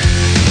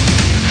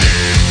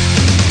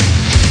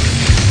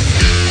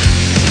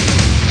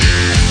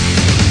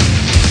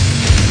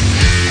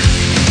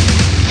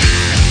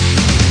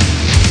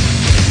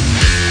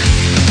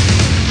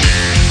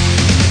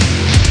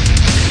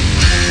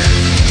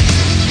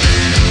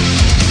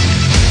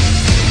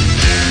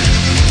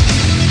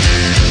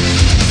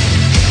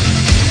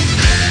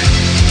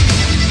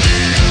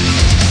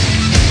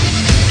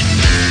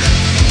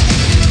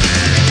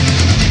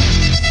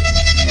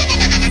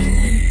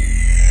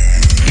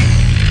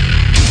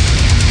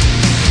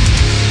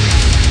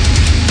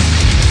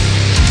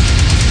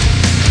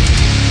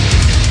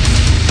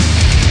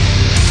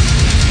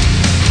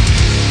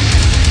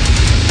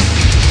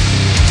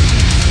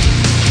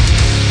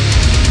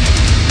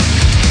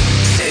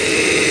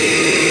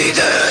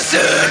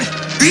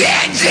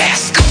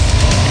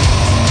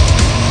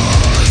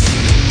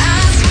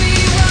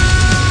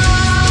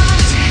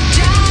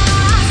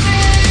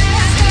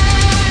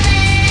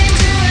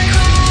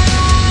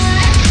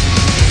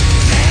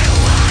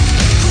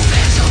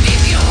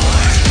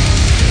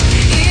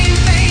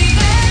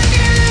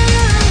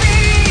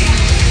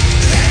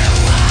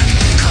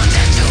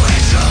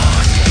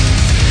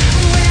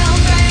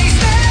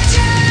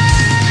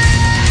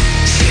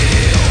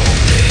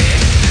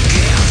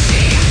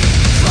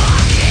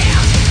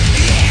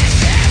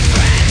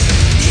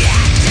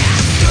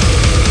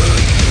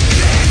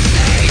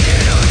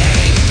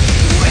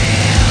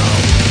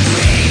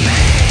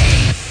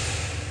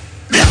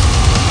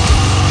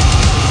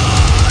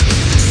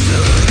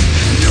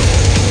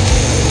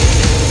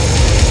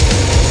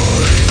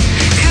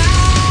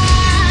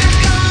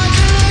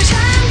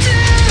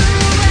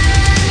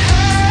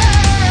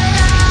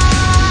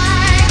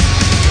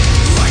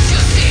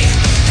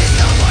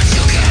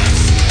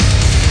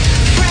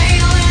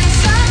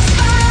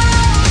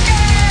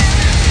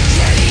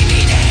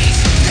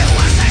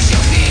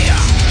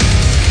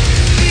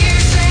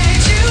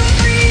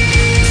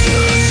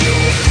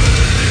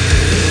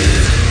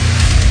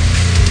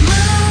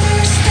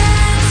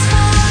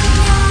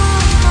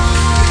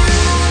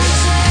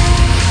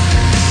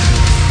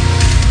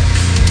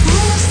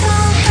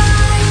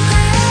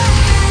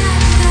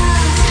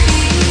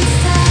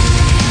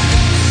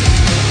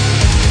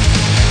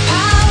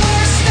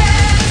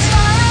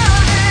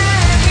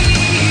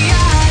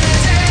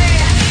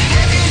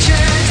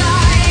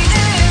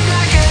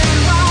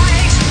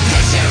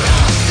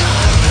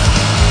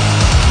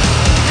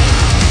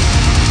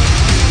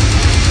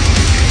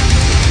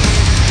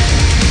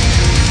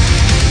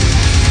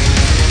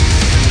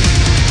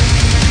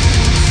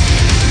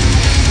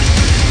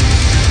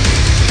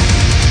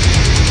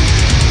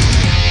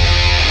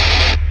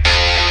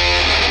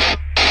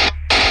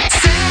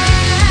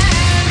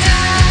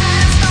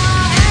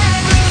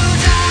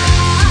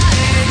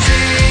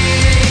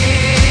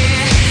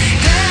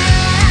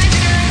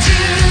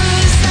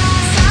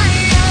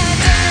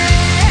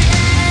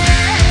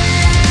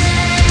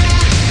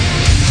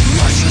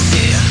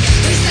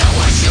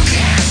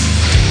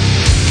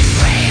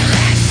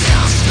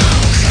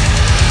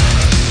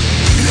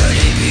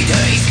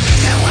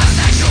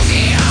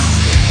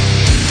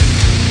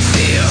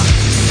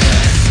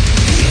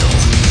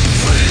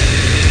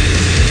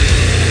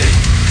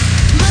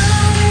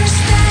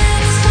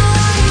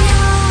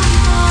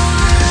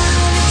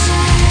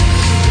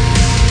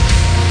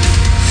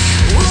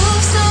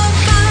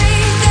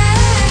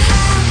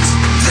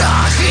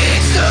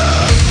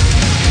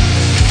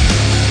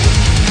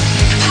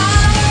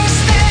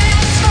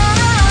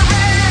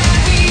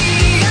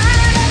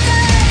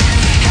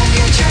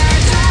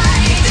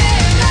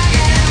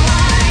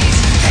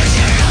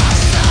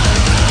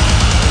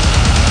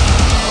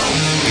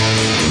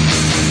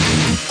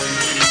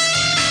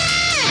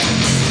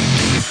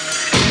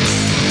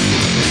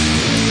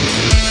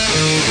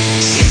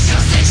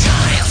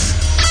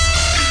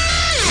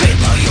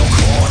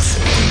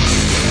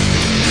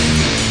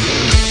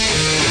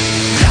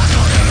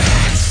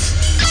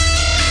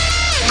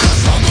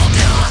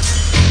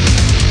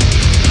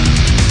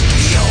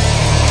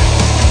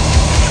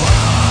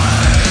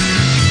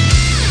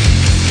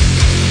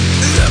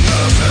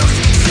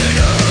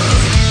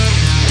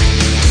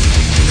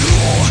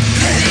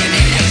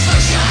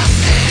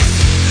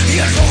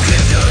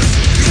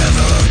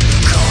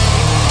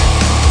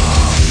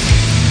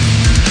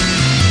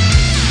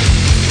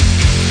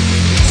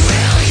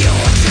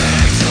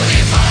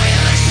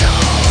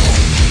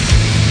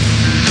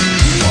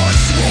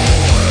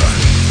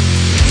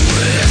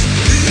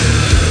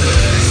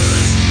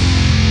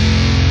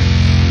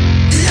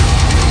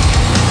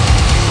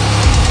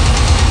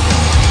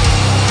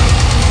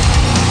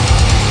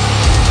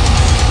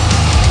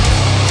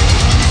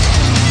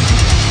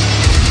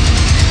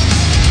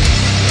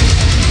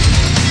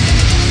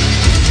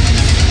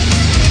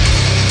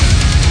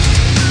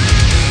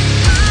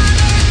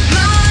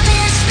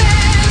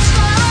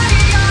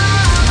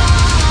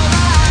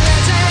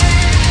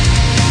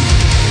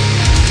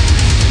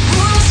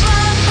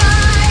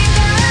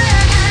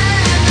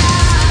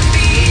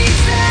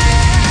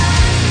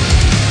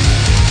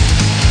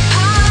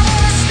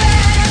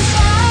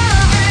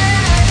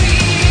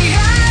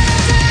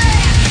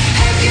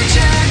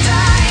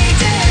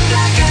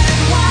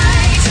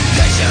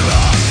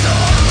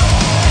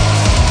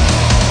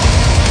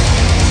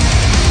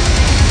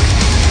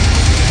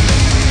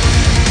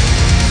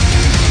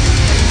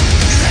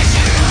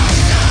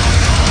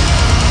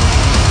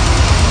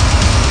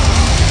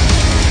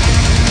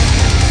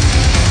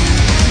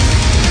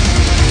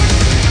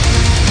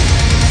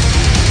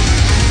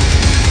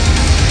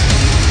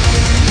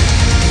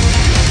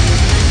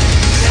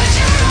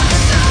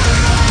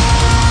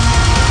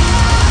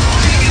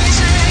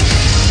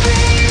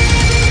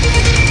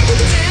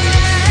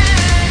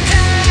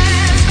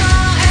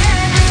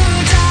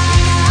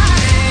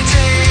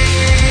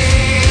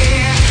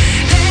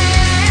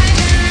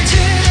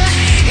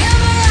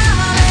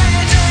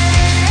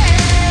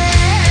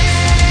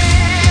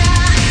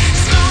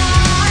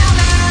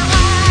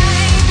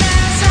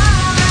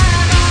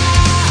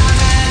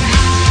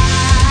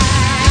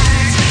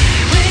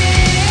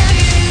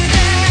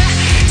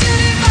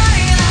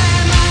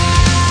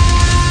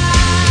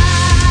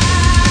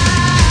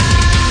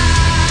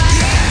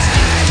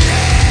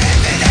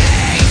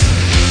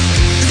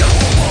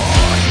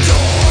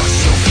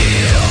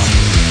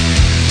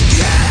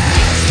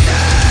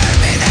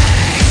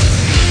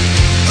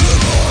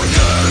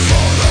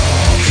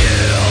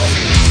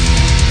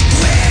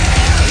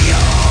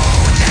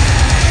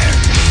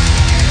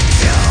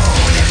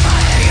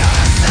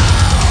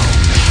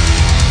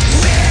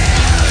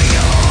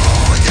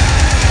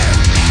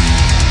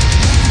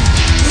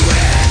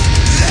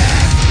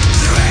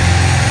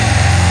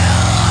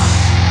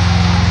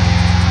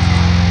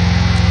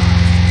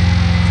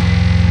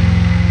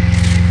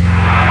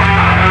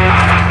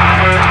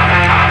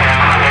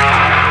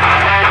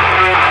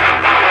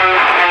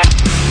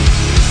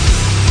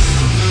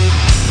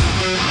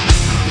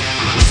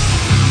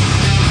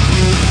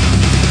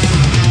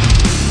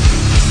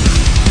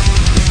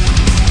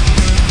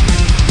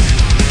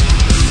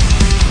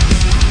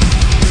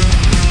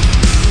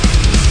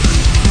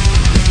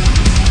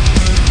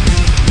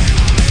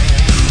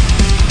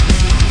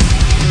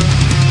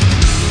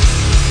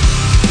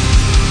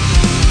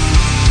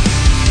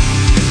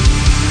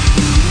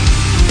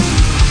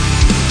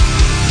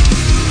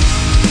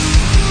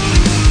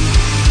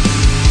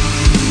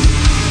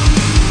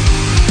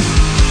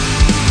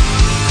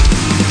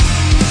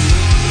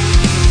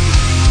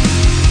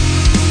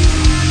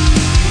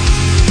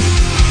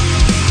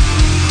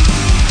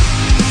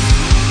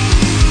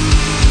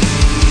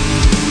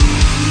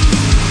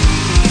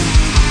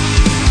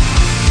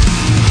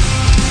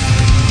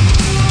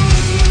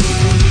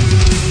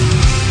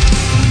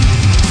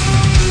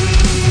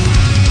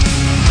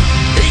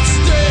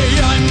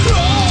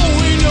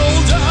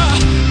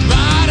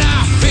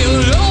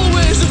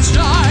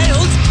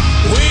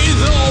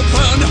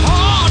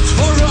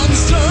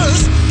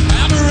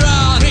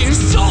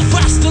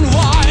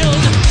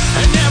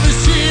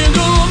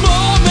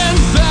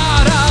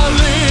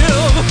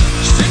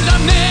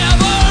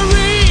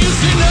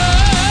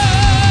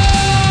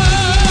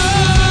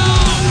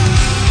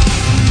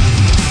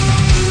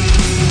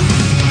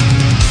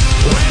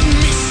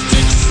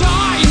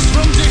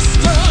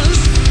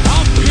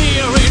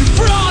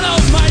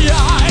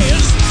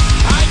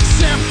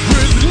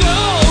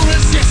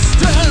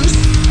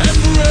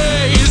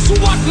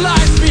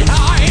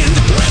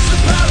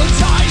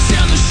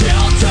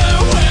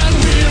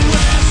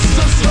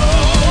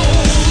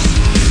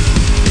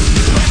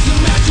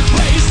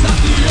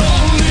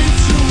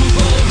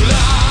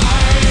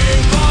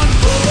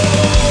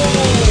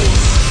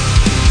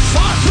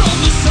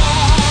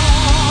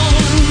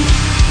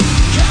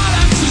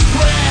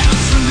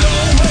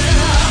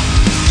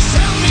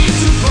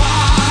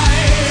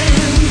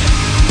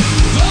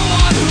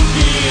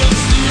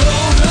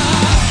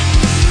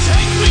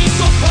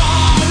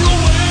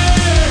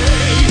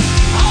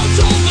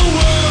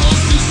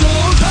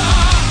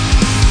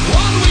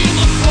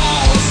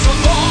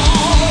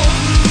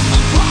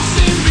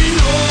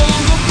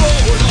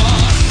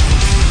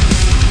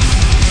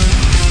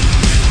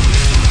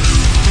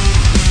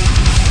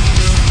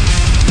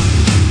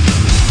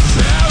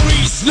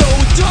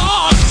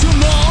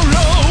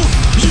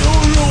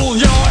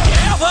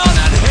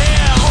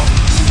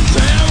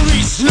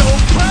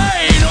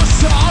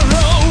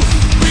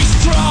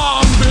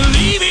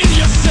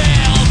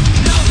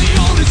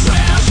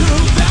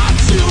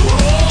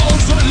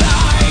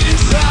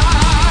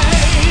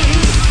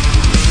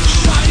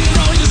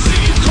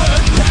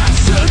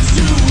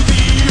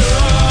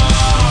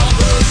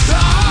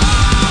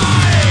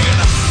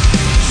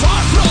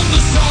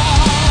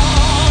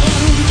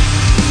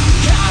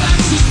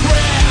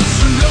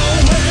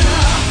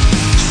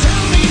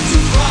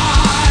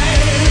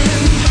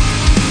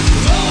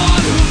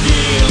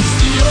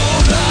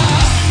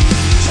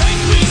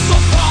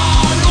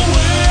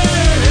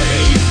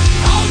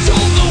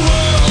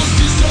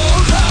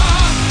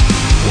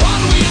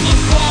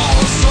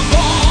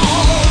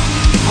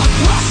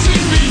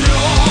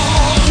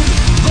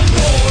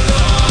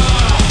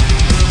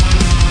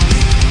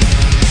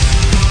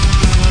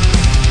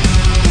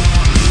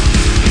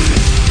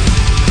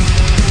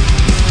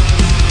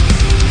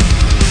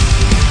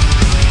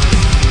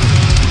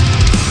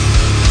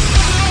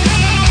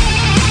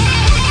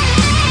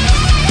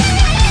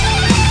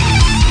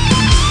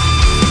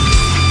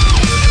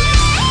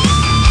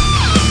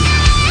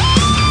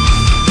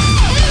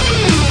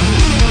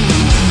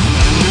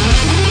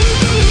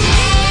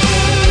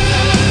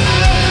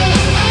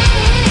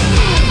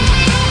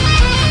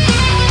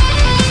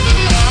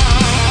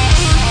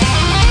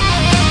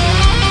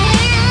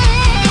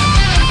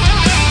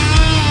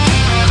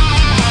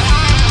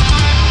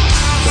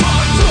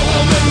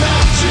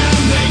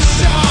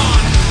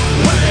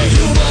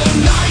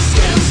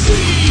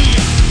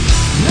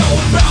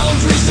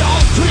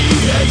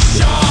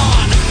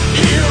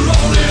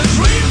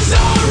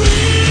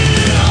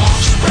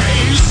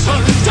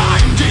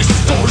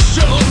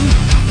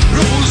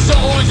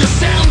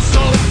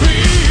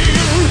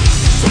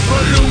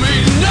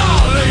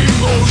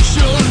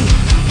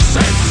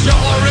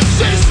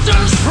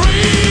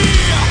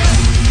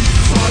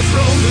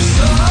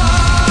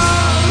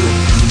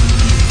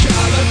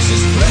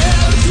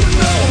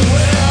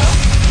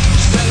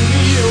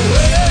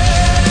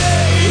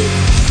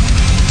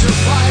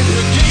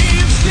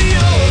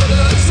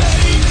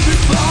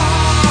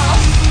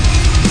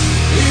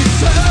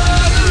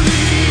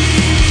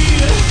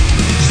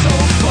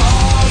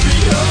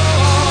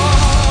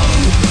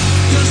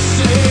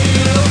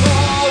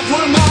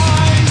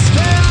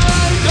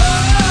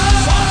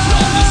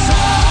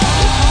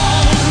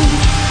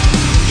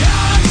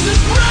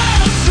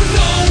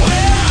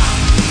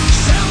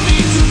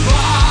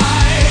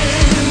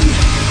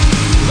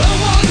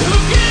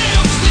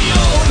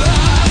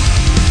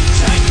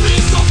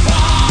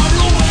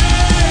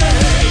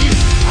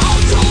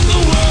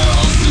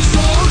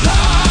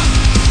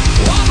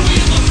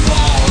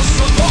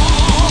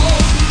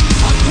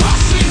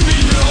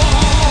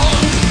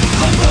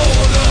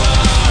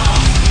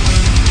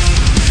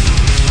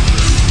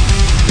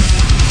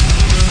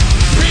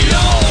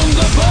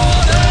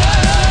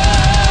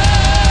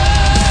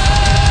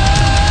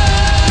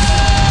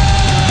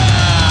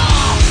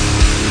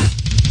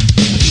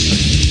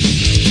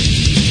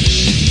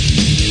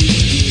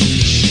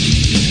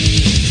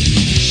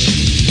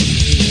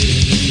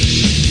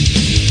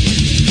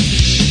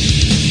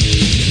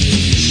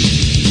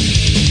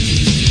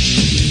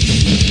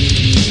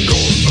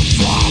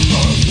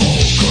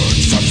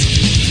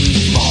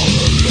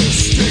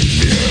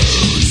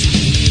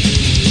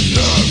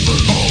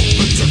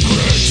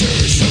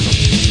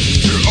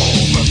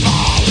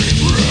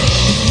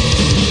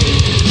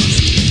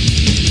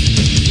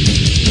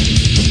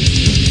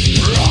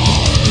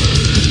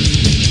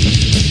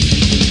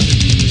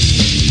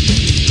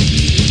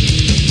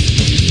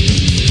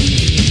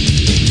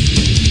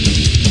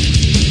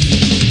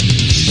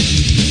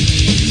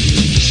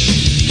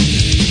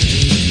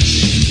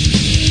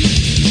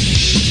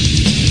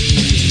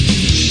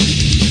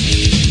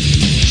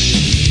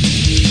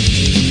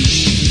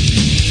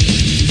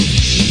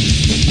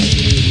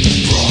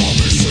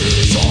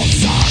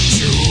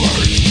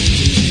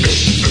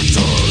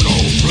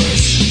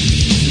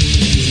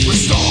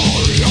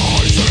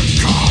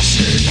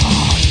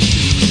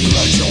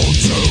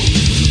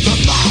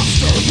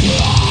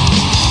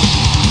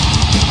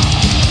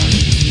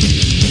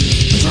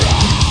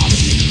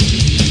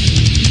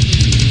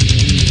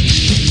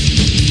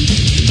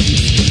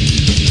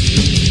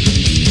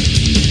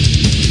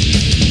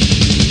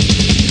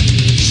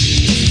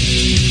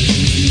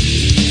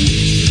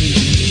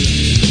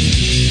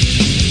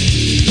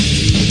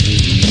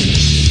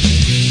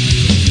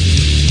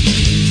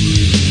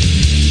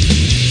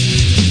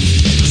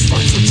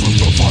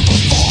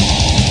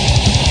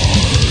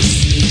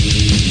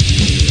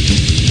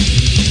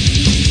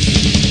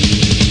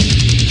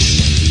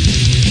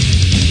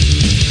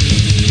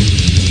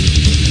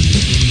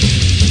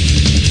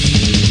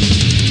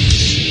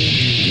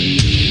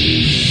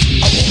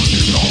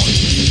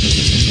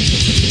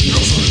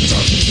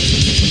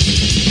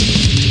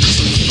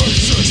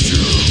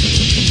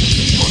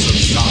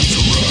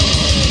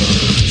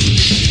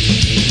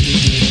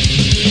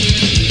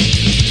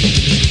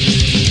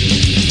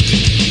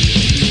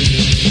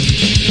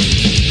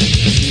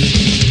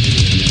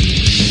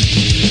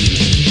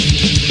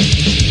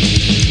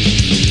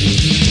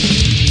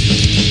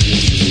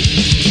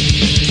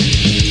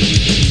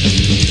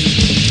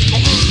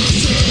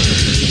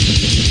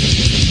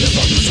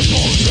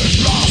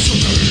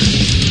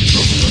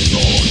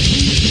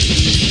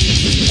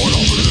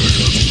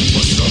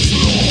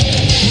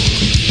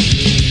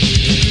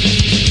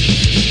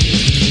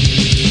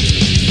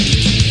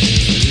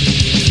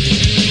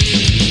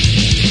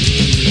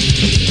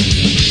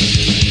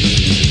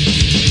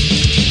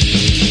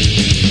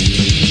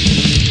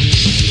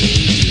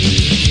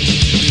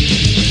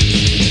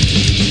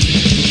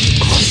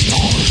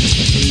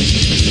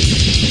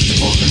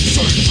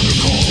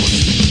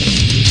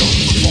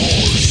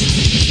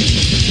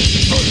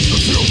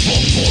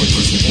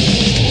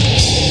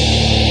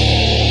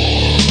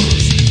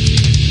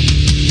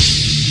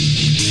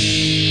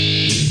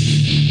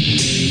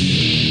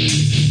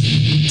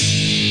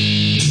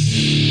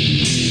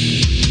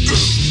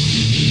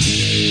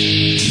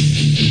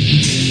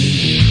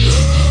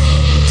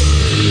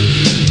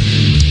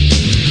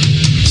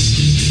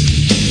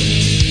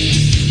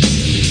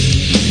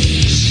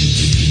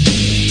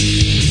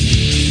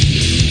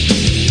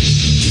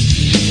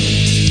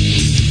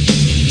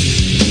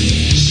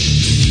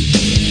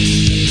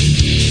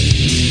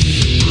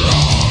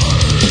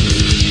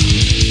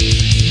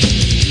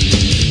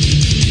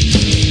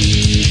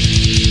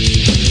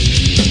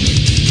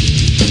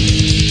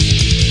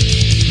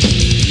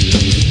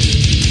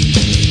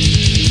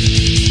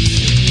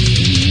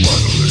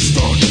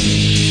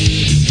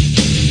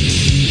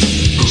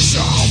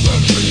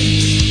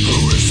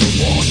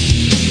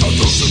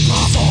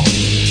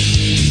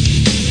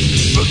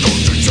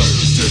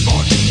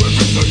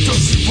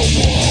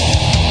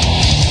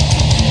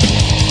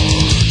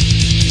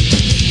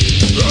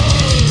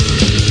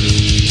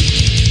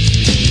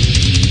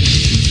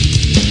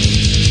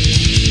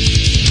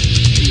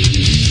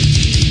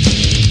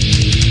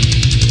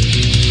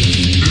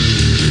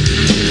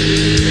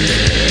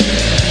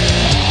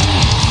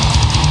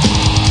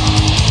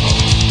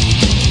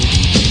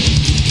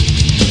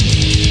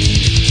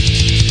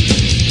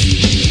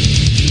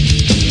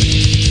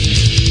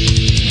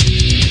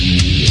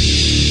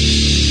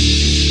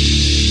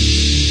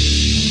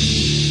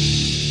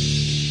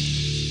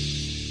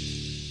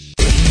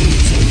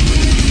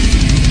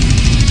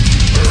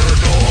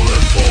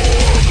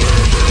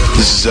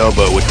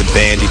 but with the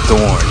Bandy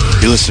Thorn.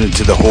 You're listening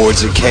to the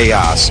Hordes of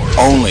Chaos,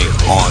 only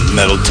on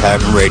Metal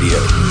Tavern Radio.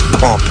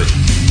 Pump it.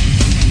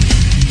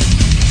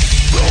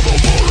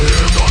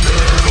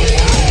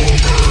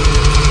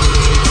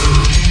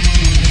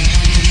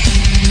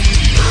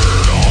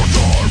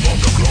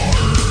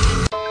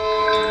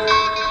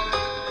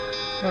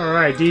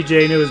 Alright,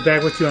 DJ New is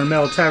back with you on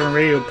Metal Tavern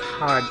Radio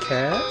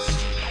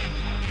podcast.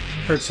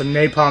 Heard some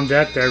Napalm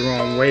Death there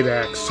going way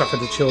back. Suffer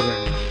the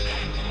Children.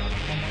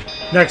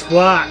 Next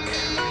block.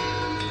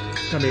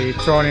 Gonna be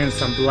throwing in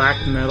some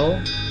black metal.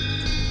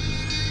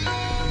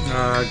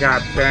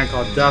 Got a band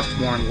called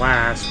Dustborn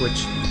last,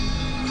 which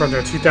from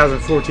their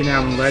 2014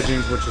 album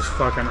Legends, which is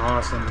fucking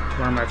awesome.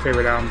 One of my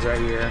favorite albums that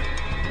year.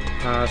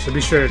 So be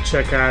sure to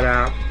check that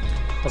out.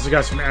 Also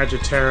got some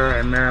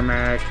Agiterra and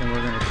Merrimack, and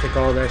we're gonna kick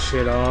all that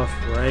shit off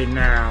right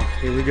now.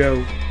 Here we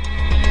go.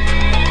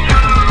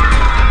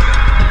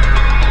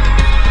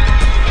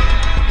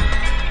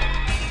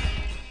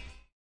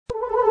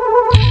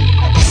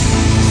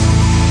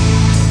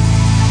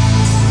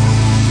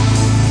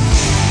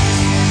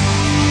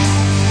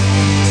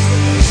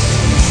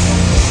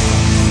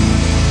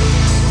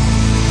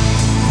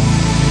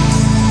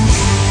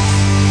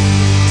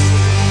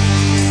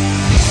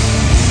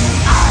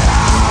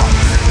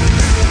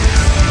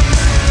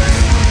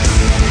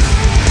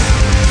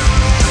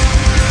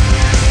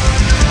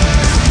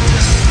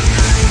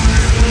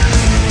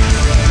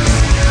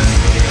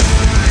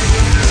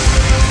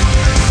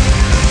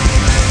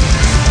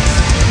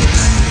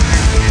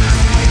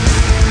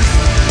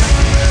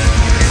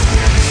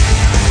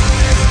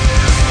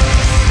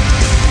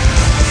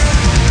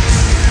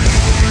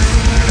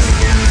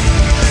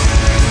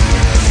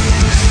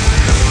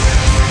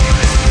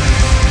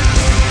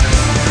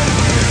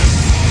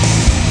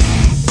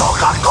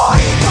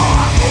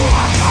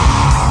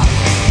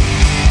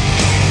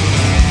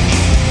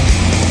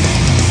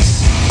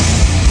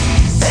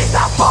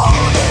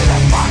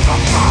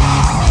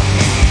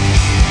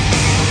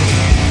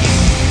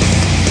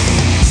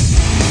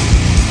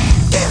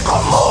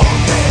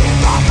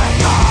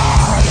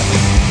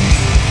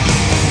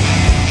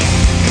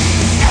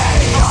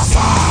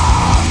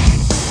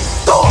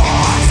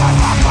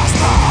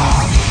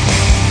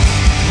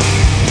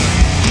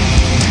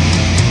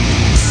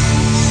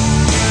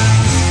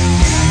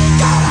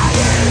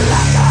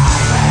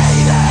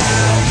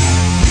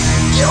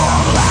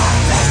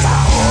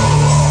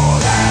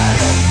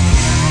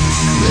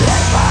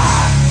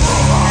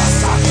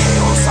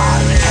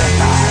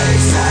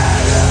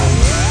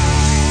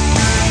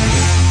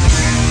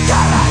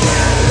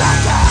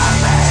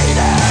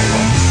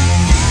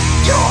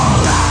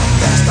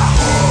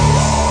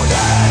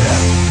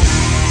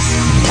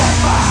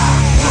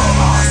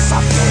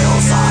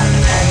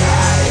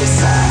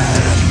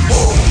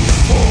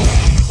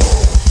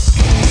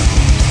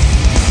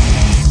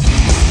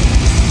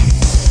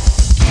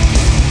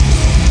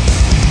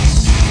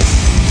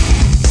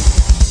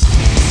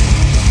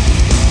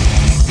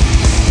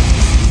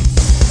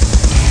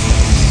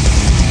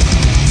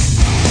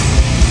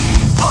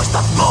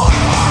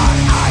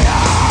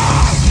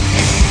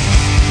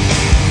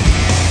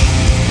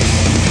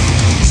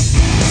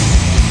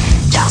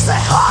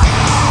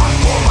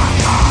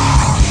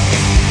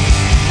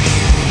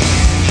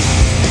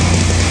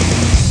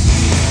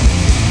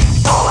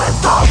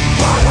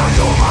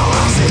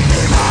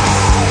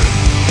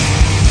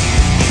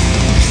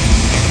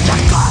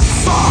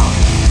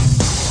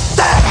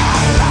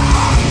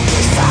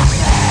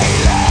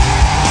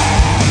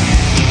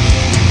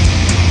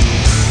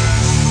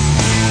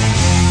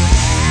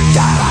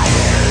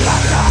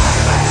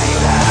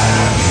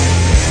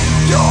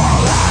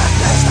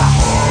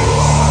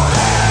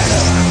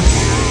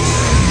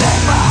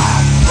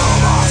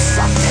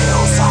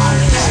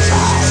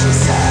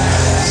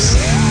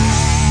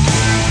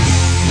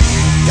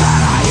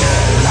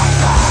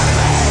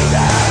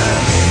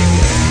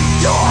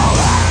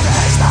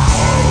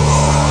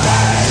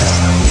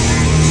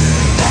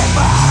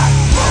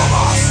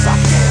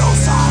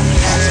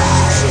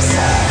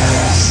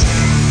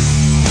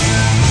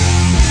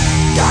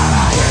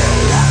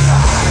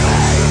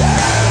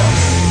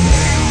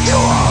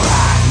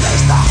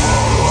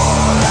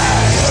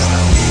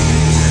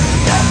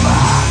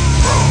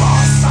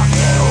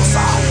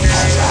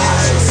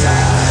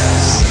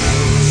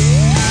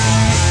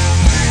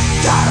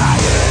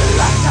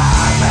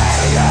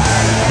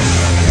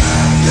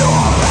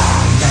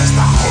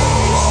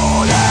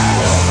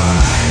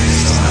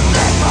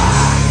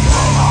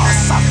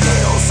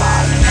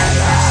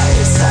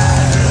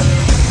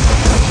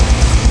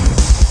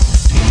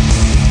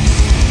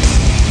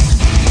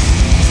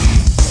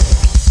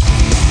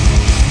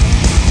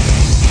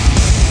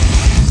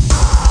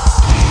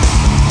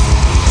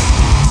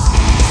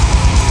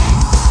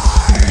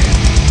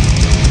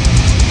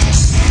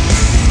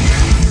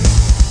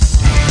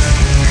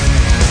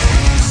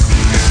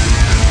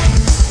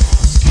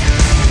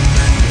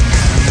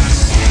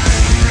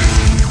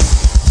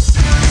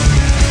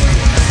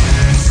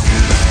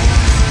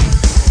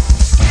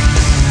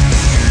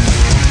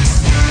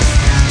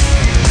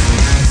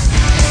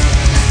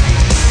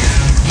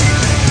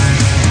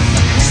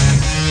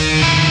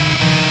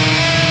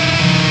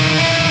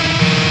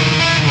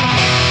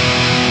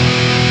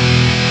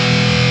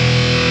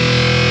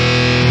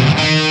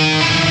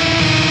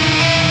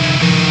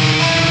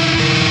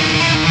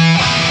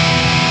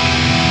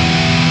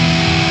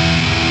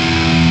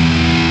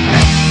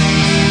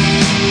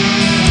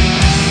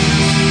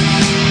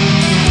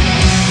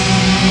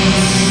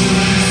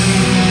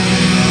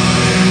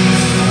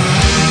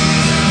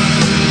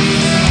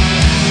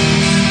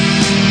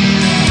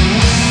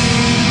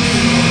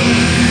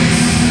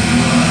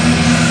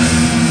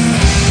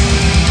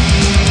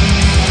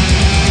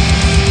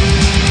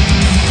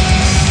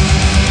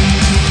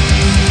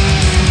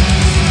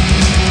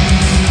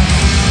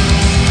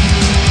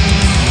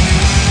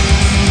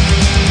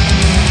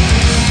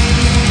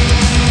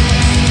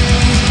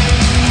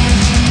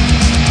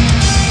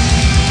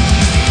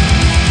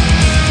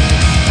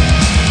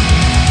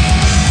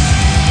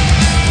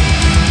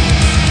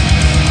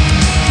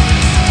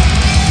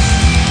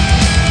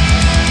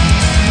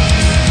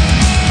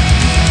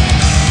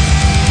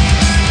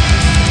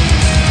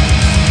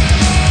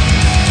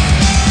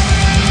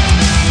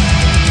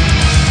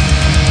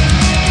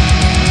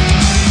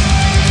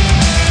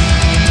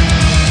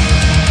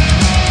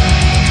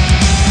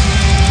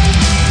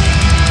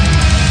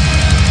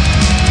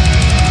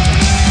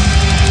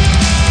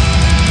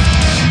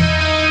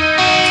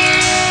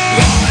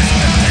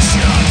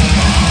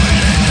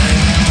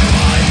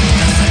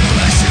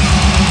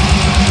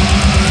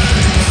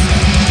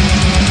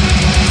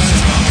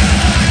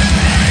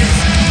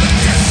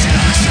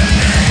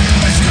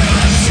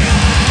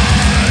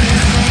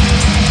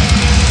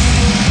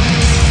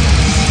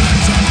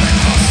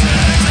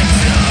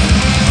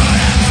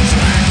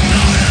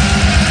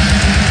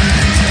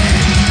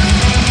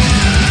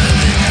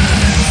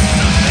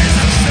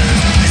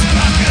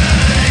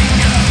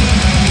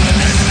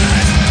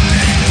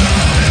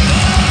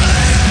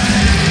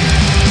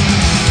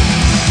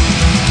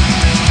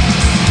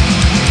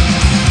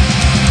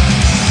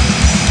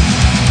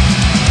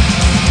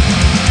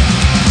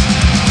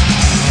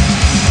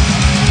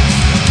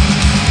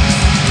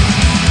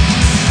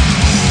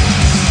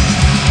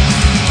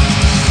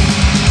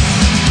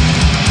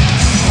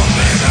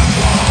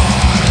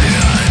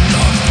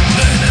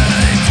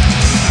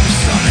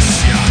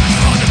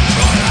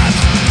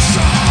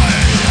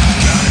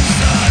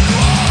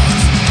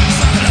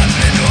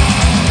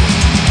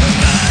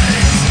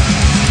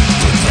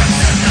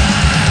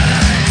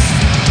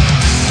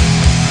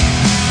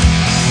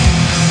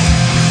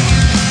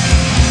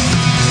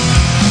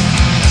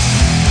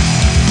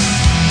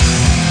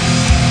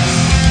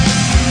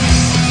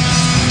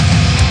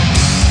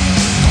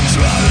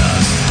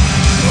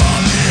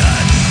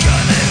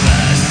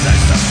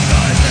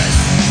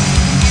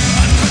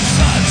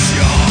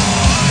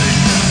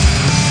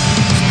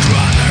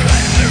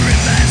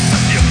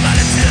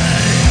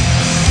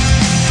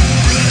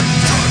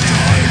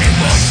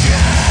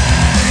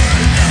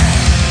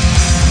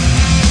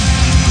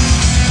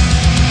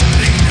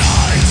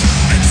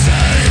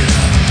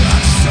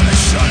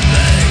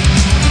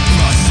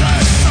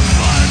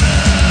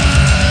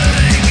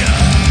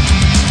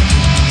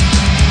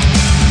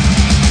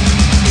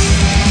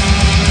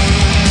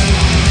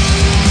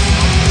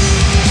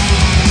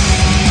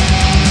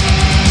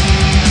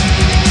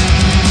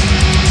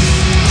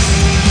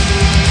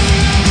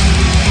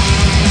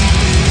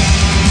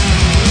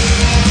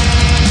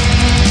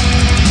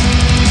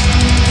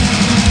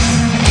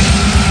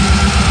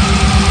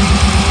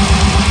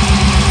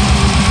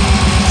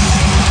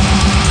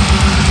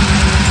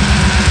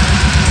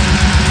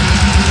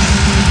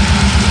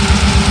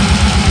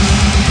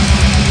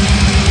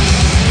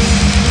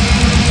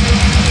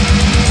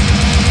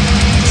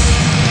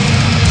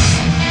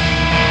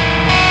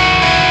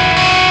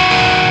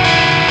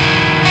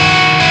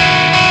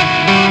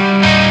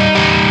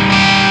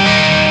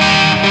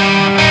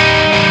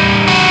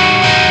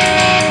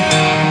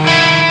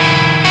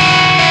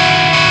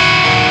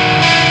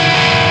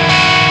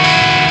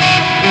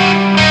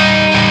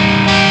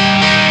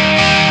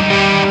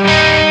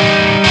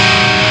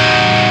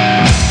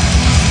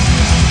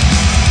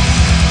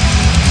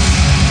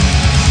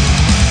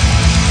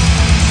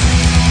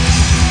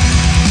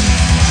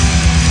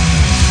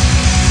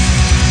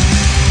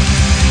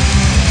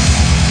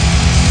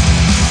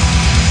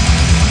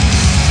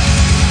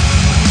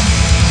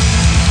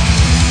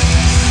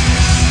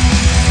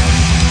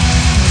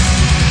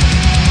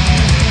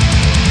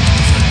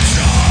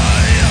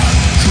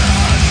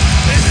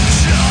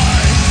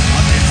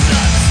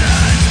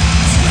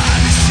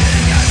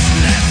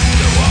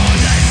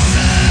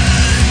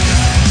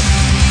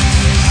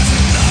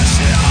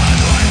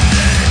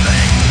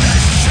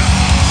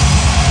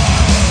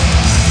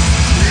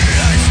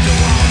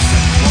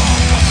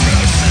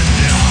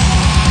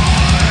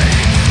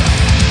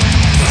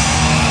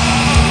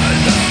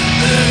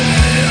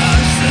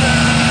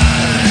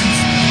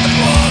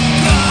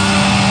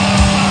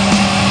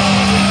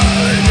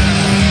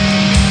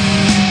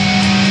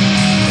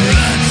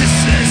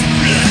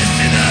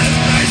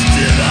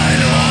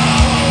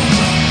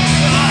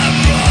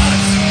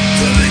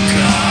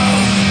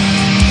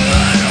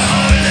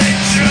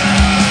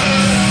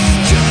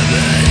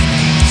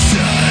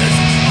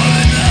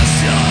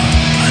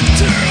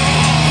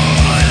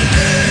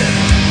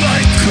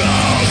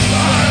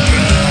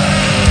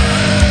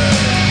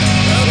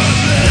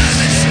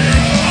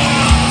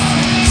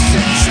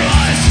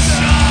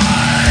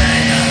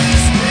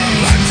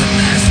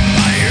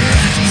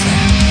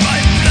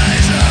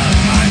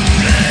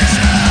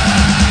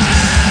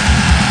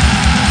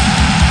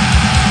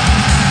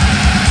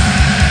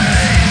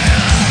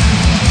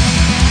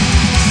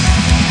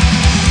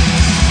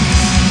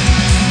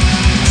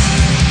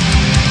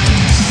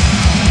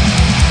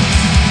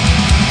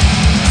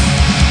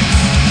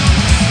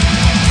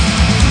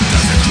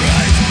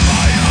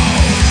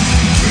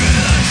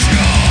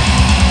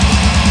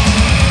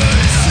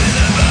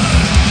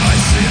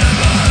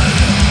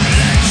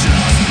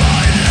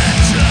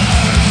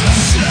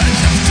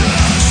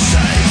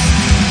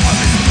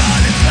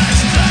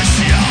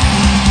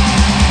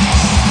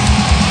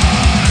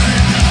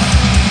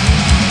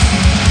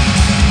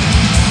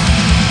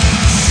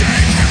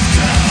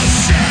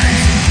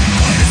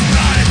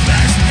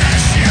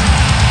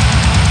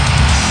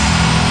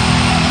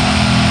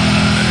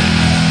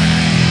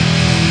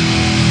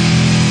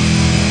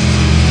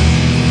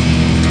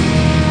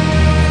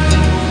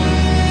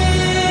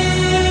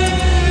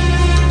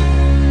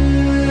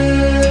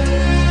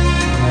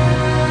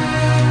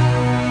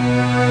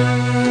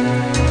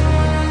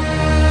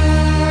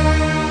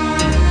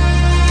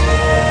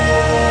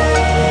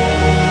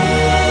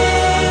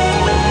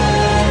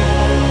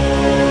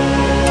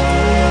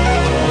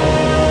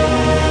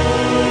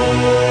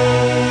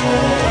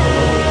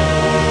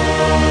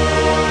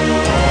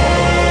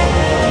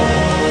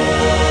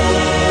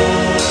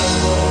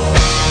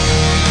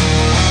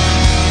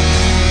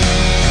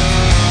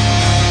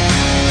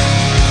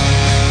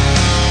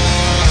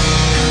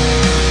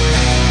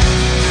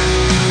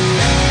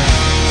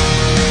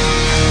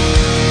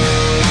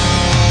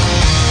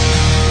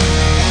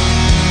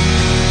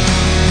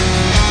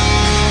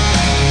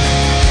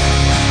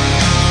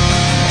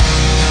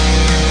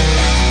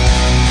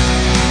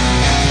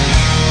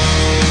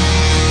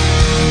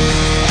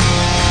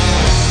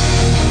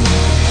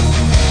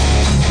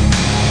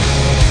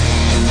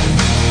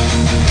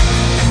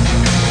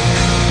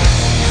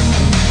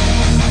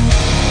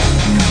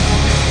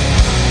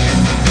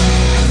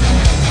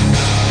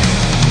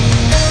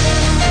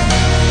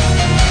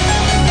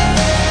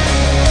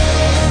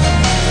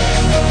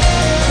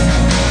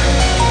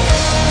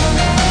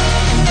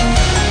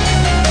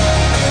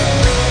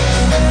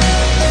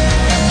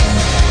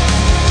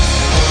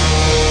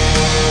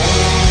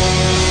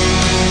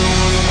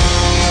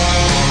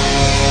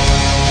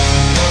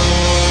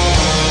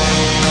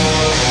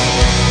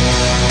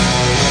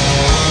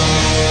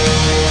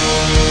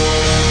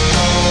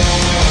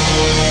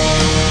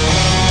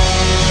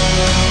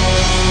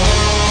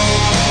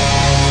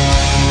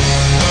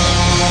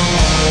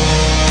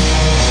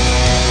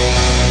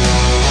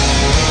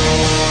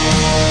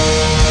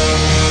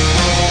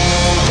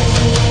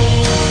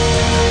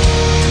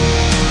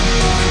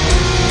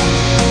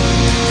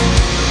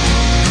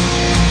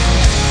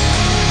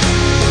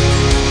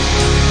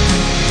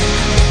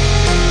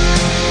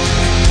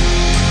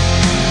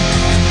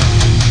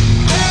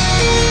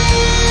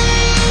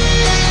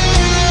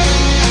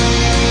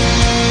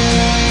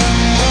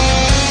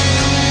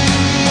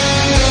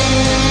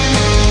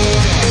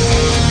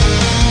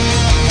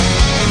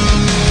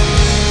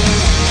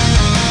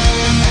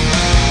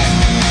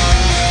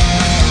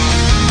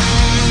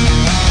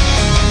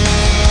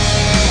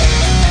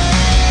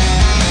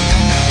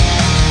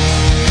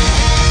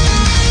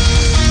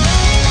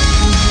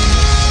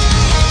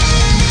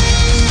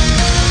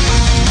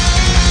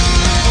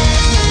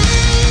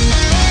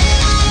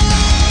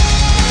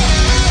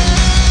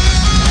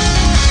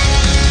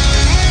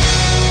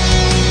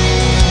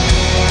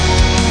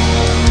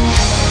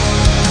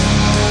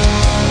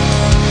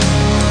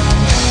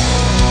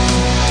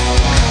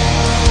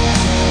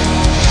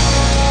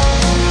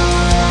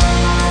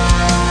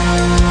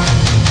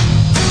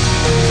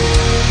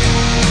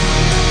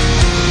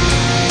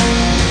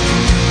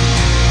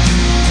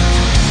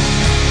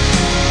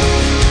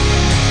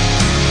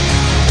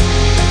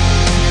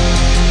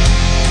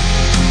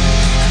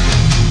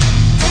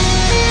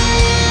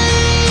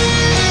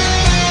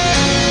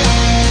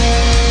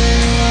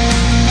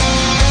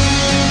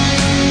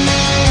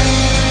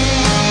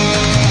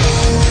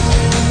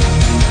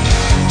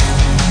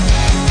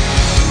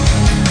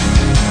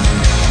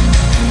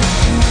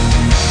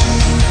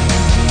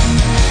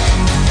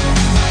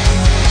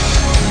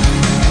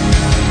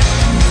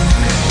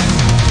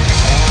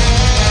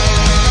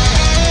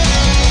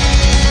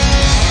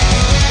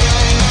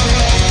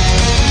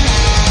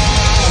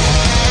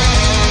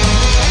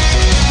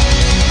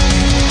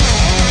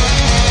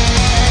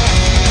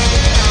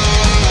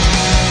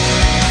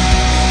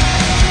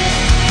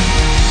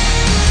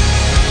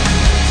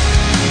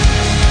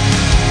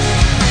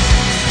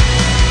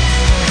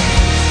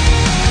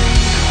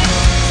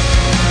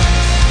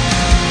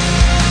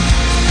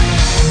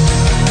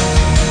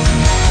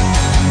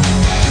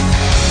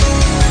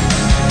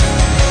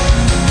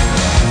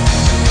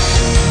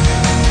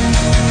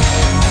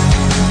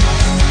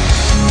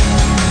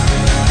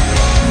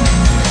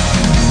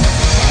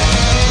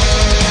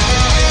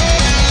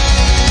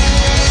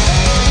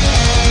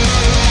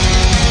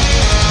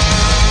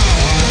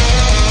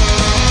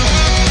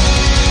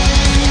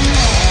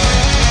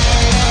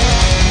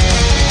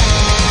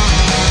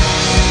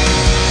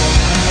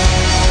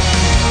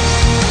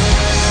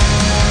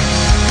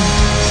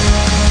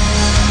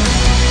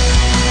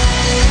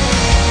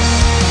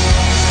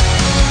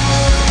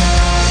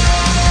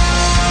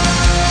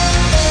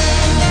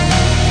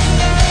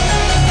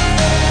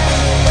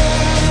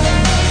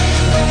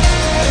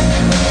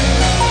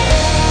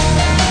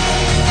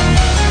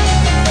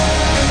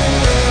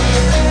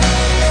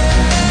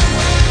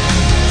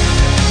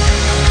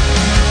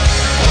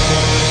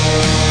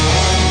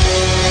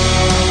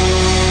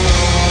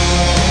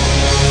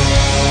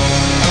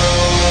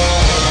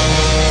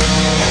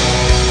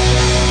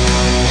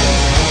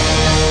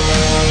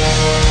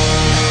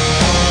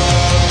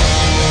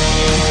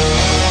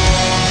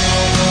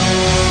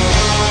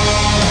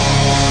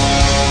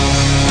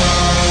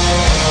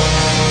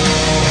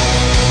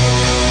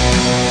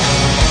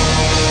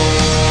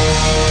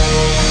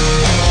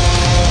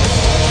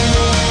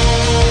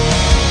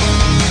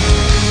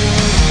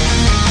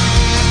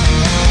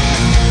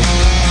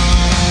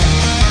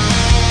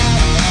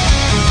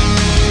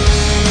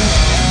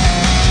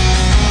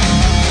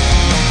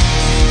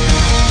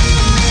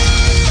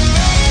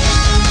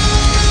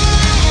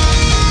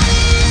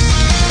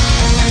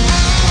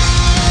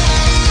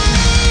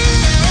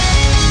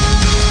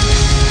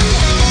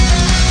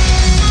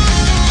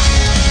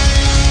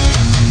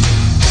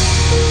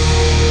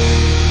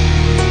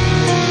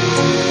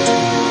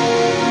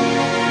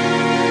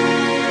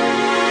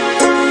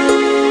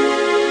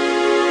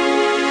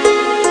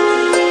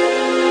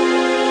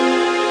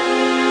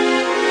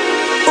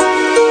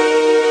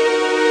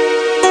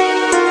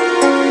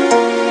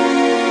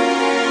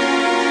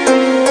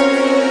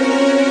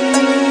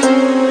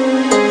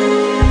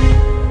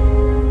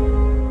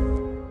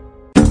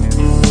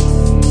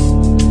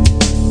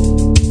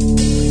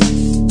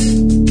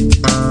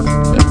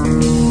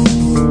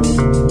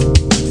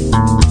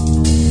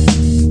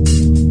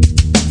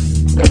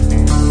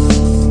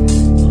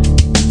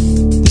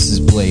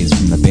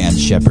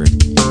 Shepard,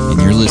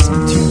 and you're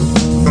listening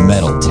to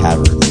Metal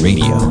Tavern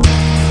Radio.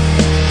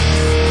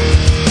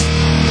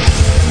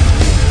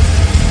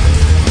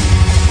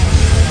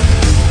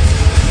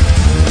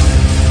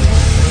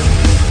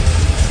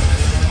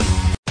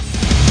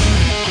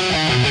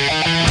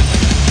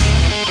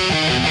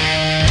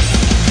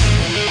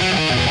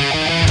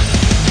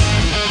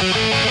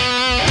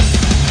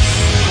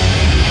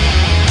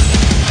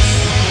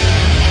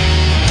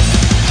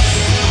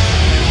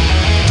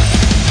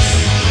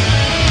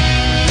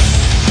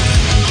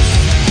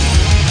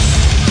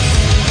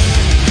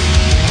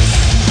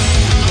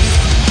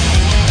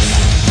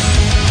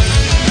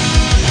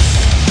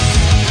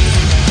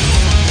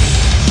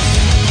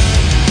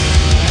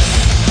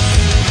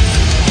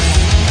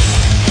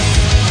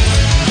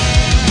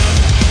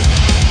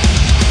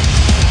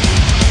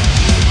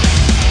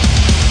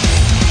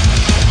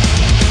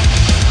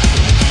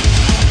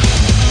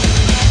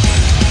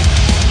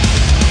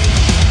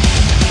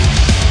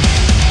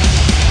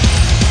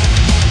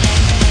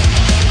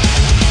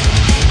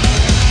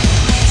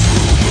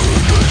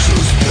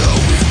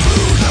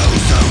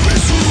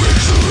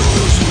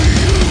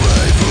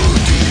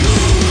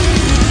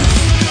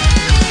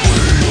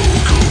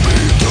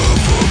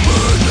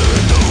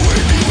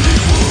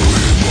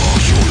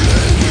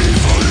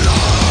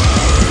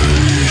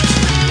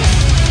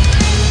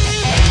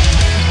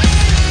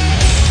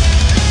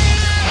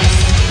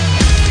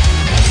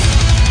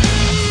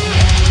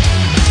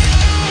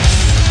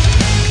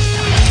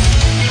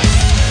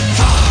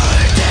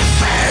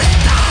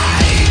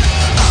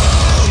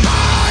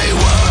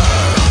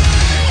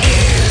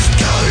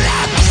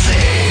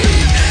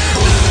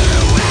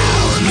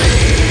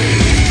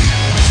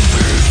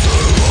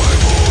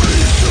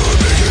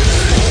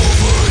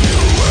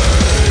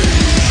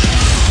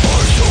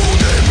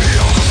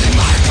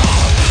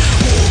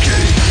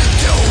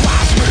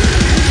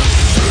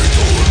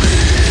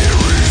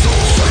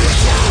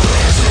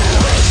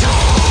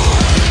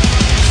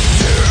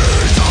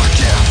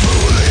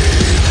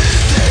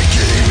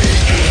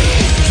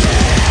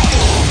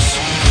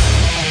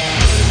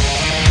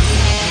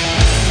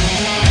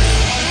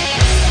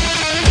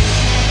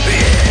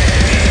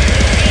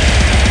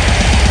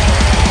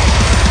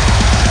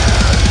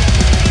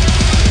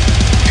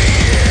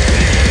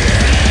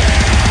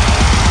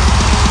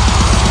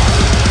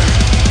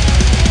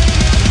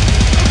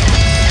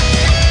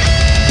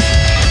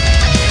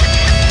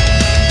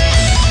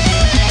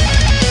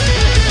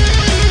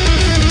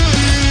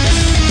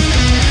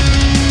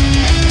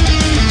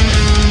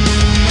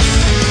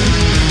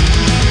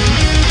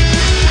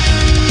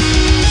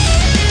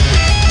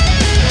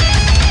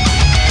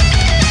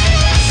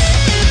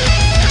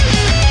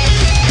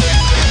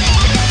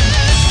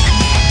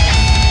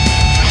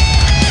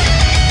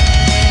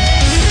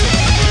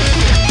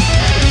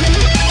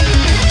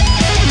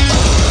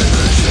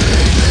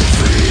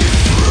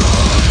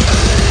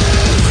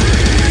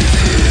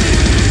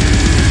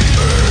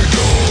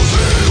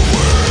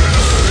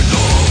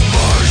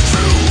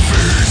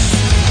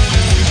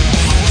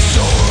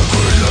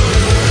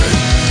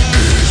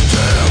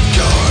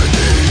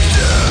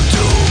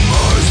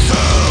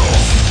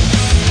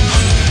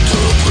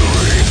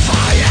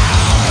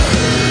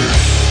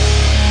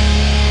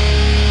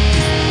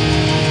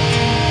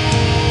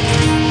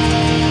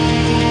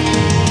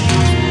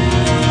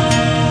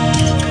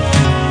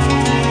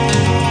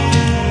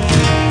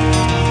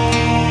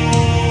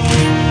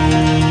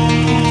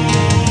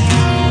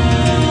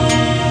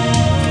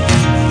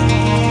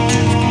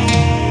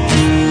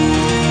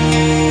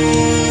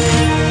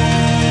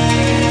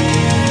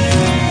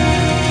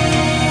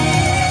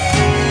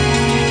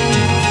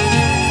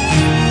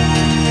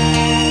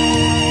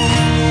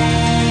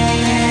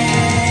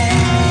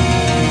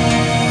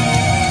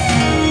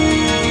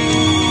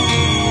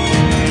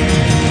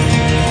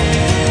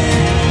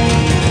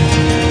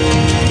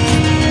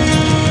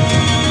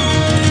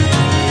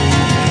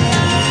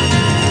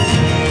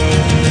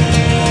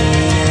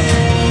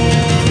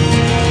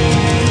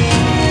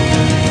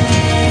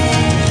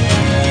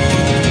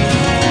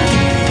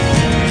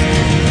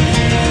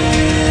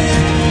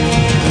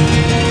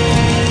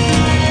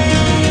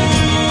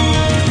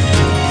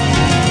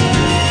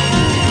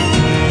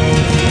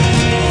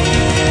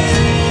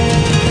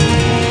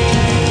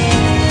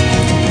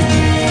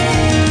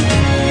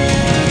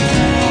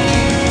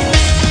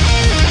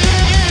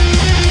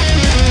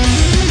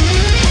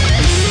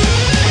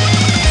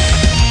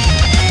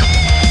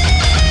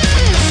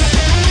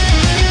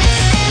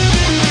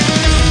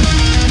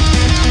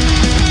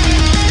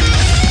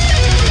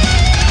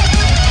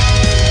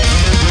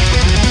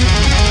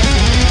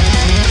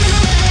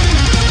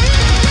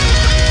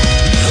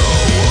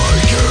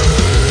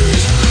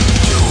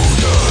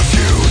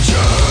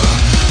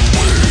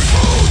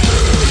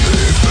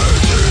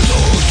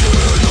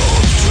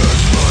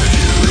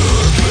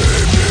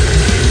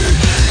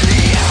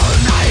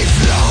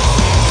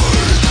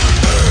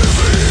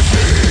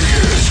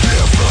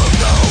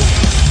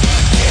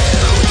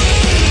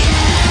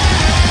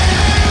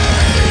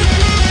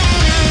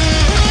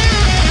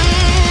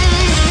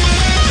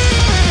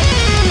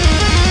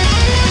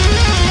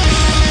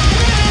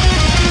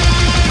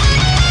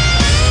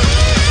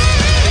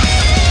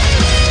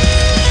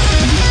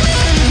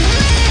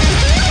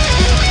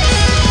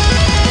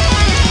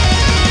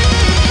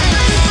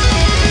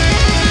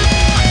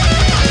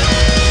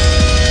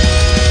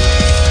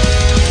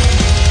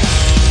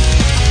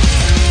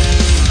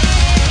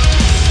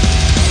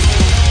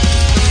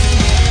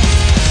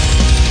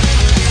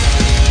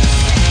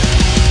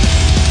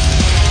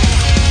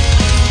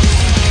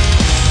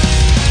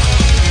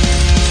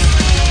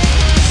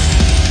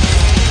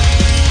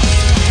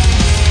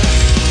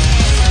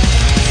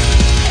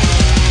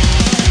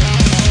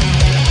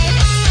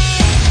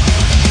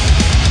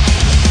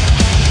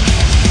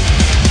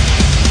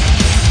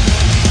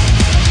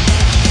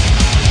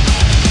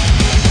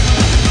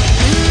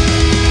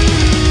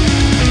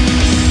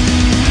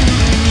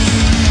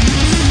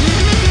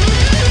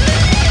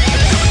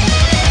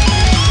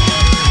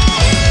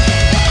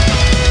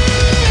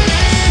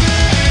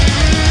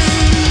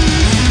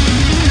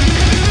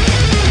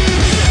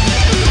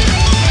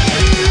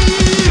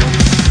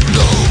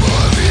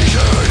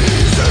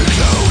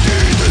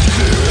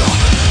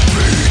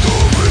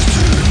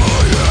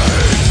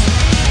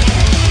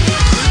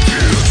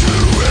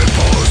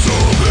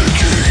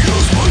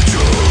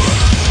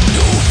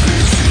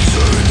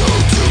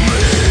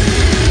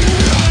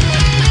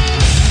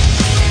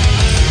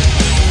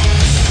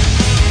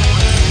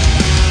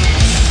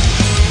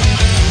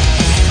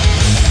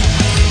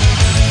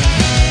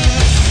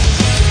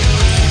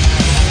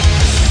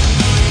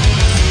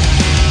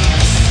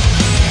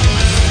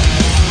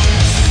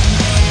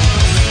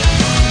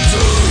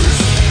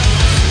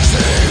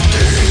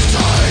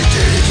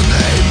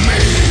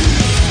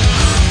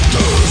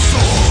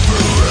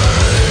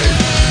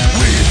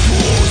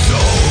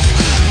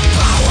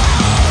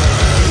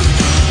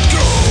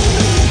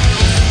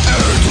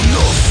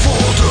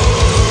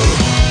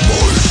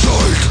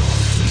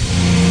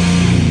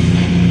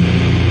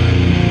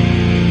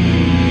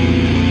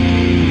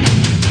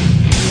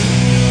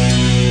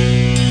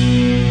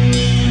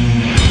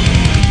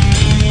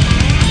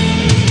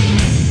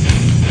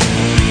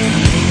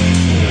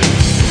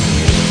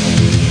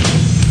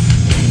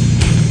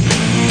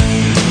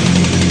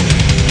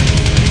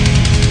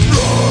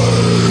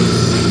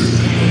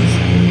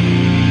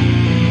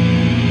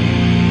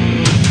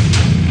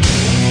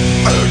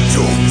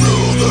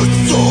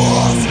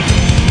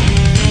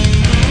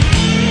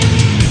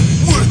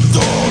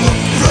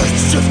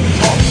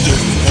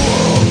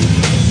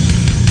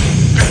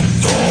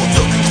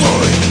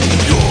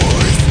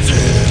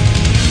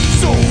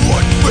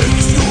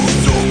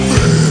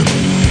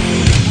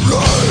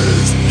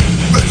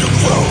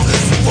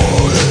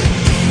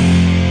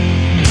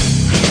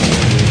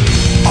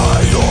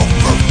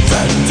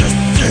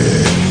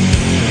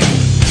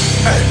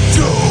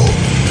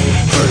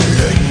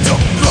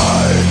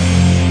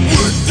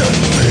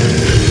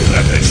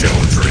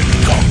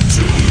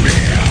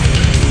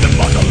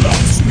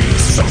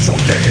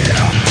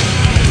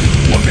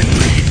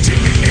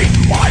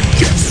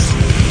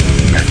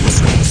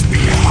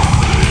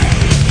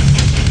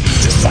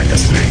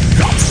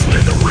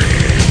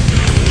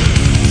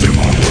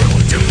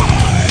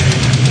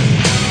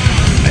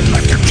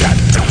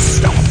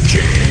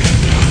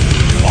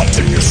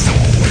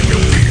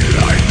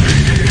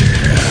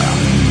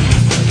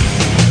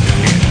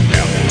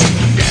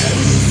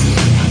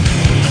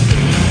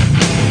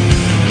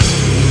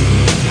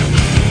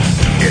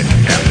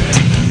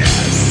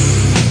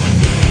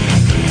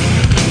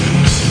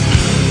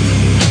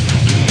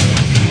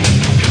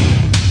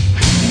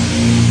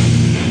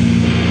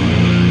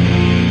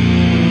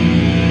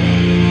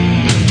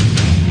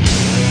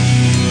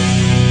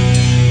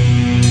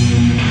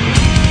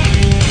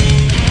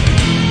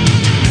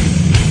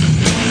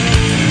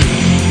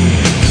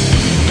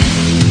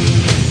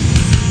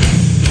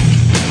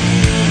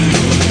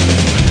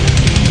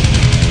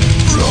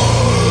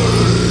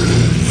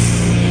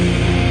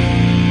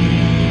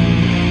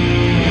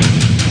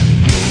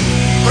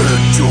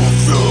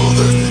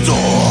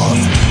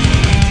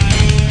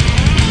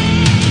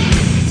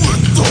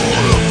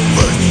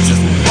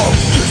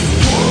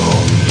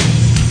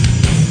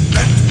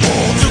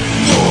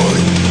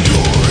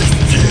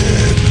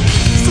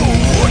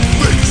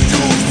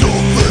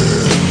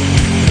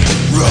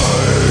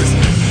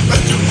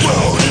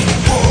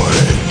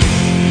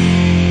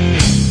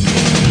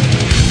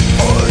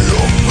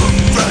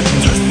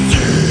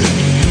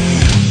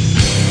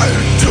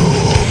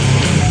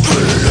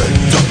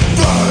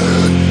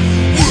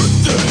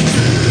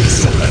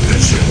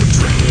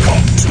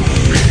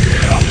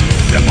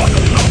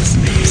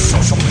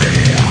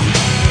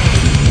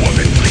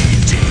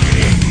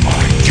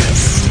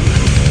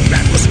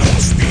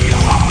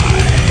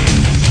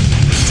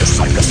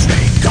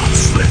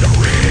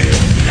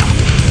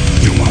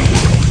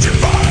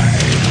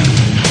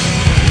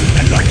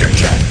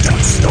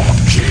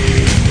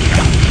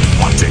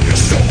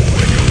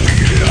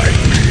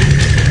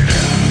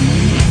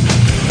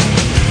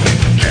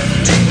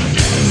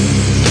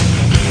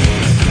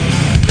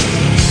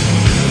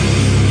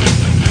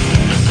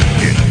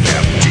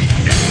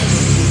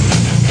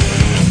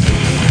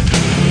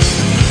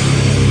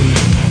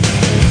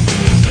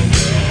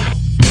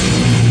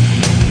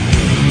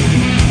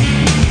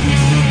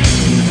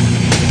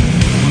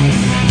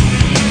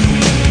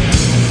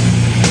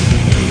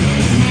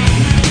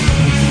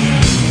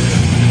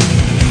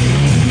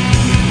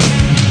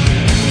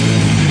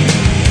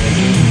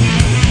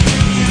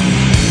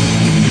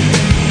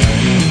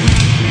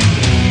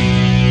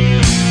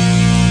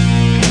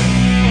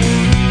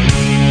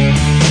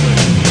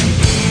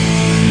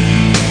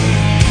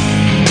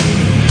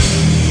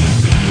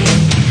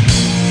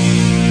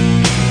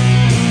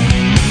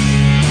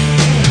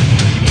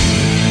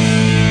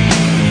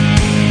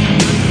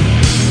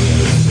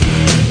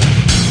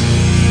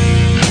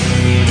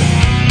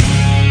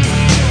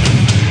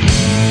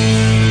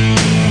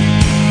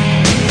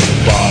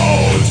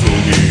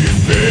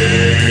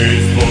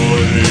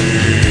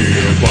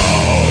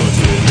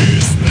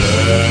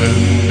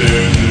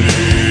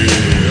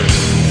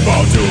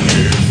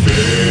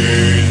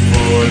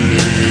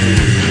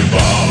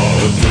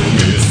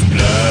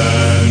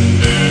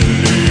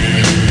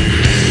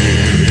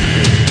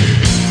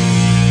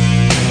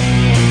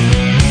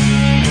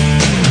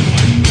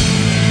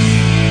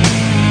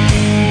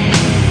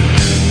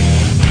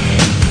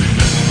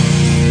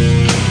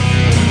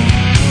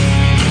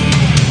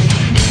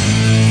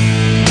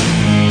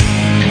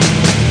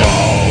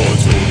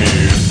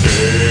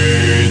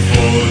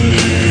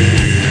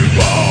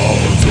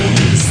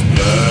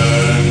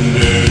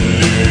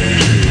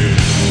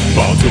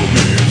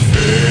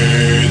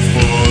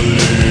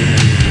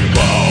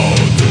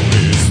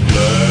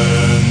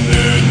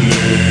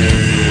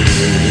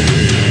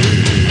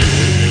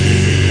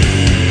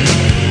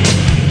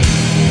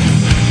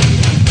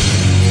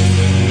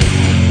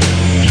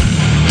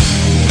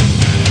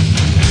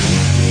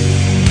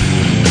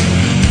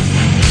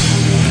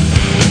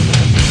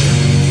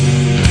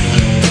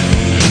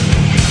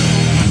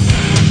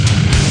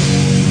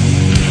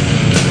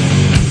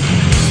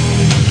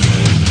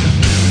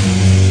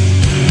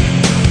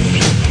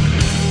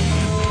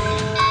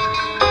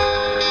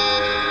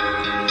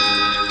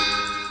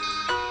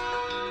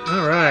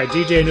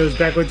 DJ News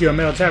back with you on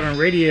Metal Tavern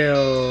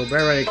Radio.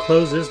 About ready to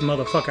close this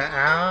motherfucker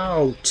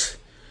out.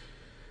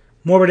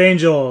 Morbid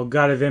Angel,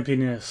 God of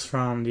Emptiness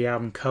from the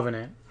album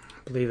Covenant.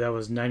 I believe that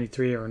was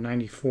 93 or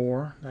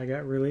 94 that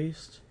got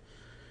released.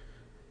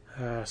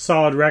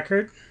 Solid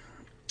record.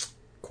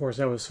 Of course,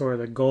 that was sort of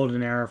the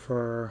golden era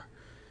for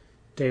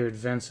David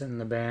Vincent and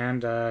the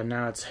band.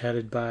 Now it's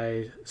headed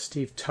by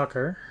Steve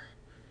Tucker,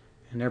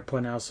 and they're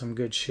putting out some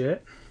good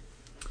shit.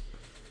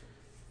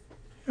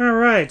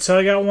 Alright, so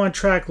I got one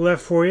track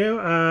left for you.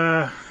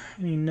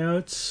 Any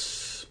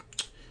notes?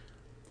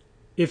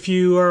 If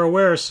you are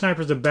aware of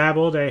Snipers of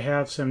Babel, they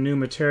have some new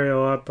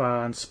material up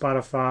on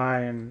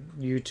Spotify and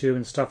YouTube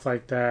and stuff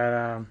like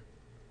that.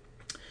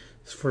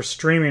 It's for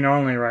streaming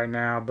only right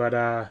now,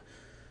 but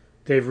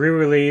they've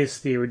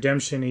re-released the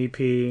Redemption EP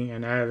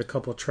and added a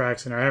couple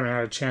tracks in there. I haven't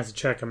had a chance to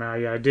check them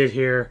out yet. I did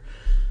hear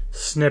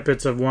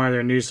snippets of one of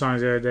their new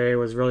songs the other day. It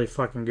was really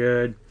fucking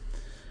good.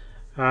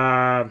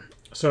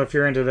 So if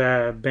you're into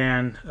that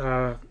band,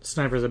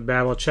 Snipers of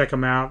Babel, check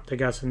them out. They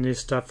got some new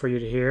stuff for you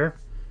to hear.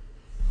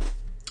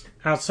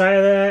 Outside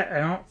of that, I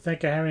don't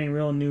think I have any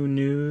real new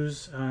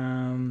news. Next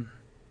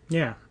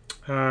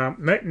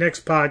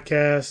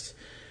podcast,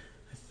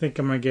 I think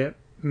I'm going to get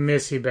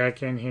Missy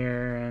back in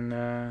here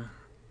and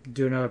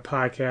do another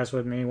podcast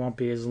with me. It won't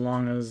be as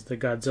long as the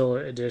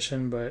Godzilla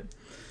edition, but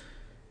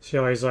she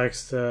always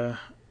likes to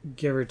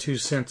give her 2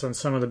 cents on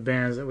some of the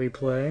bands that we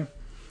play.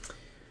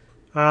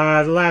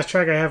 The last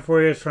track I have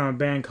for you is from a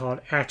band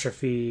called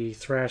Atrophy,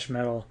 thrash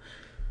metal.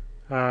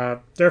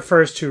 Their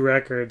first 2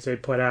 records they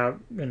put out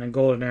in the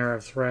golden era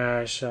of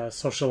thrash,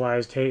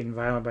 Socialized Hate and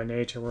Violent by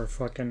Nature, were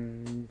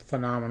fucking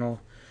phenomenal.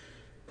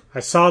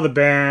 I saw the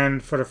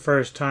band for the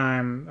first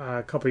time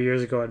a couple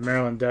years ago at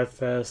Maryland Death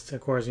Fest.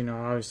 Of course,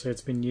 obviously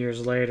it's been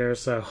years later,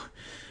 so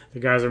the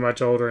guys are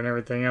much older and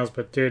everything else,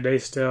 but dude, they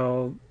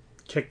still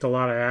kicked a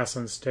lot of ass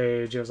on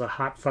stage. It was a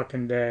hot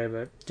fucking day,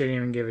 but didn't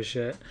even give a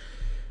shit.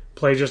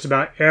 Played just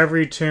about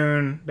every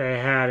tune they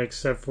had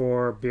except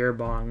for Beer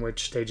Bong,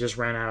 which they just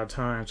ran out of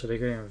time, so they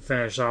couldn't even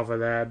finish off of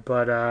that.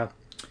 But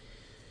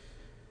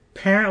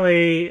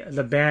apparently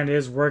the band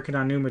is working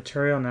on new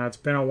material now. It's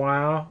been a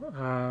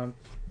while.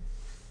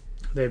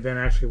 They've been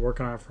actually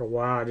working on it for a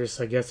while.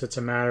 I guess it's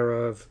a matter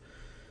of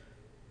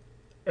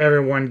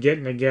everyone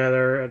getting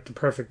together at the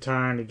perfect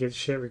time to get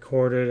shit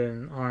recorded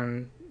and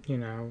on,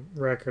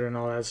 record and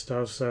all that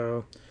stuff.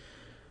 So,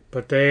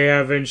 but they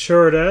have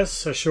assured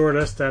us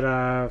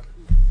that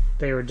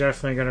they were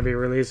definitely going to be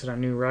releasing a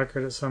new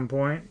record at some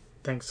point.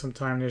 I think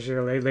sometime this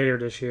year, later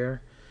this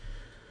year.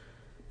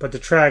 But the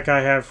track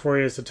I have for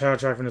you is the title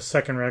track from the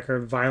second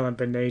record, Violent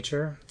by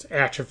Nature. It's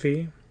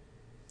Atrophy.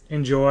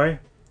 Enjoy.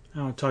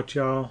 I'll talk to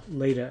y'all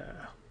later.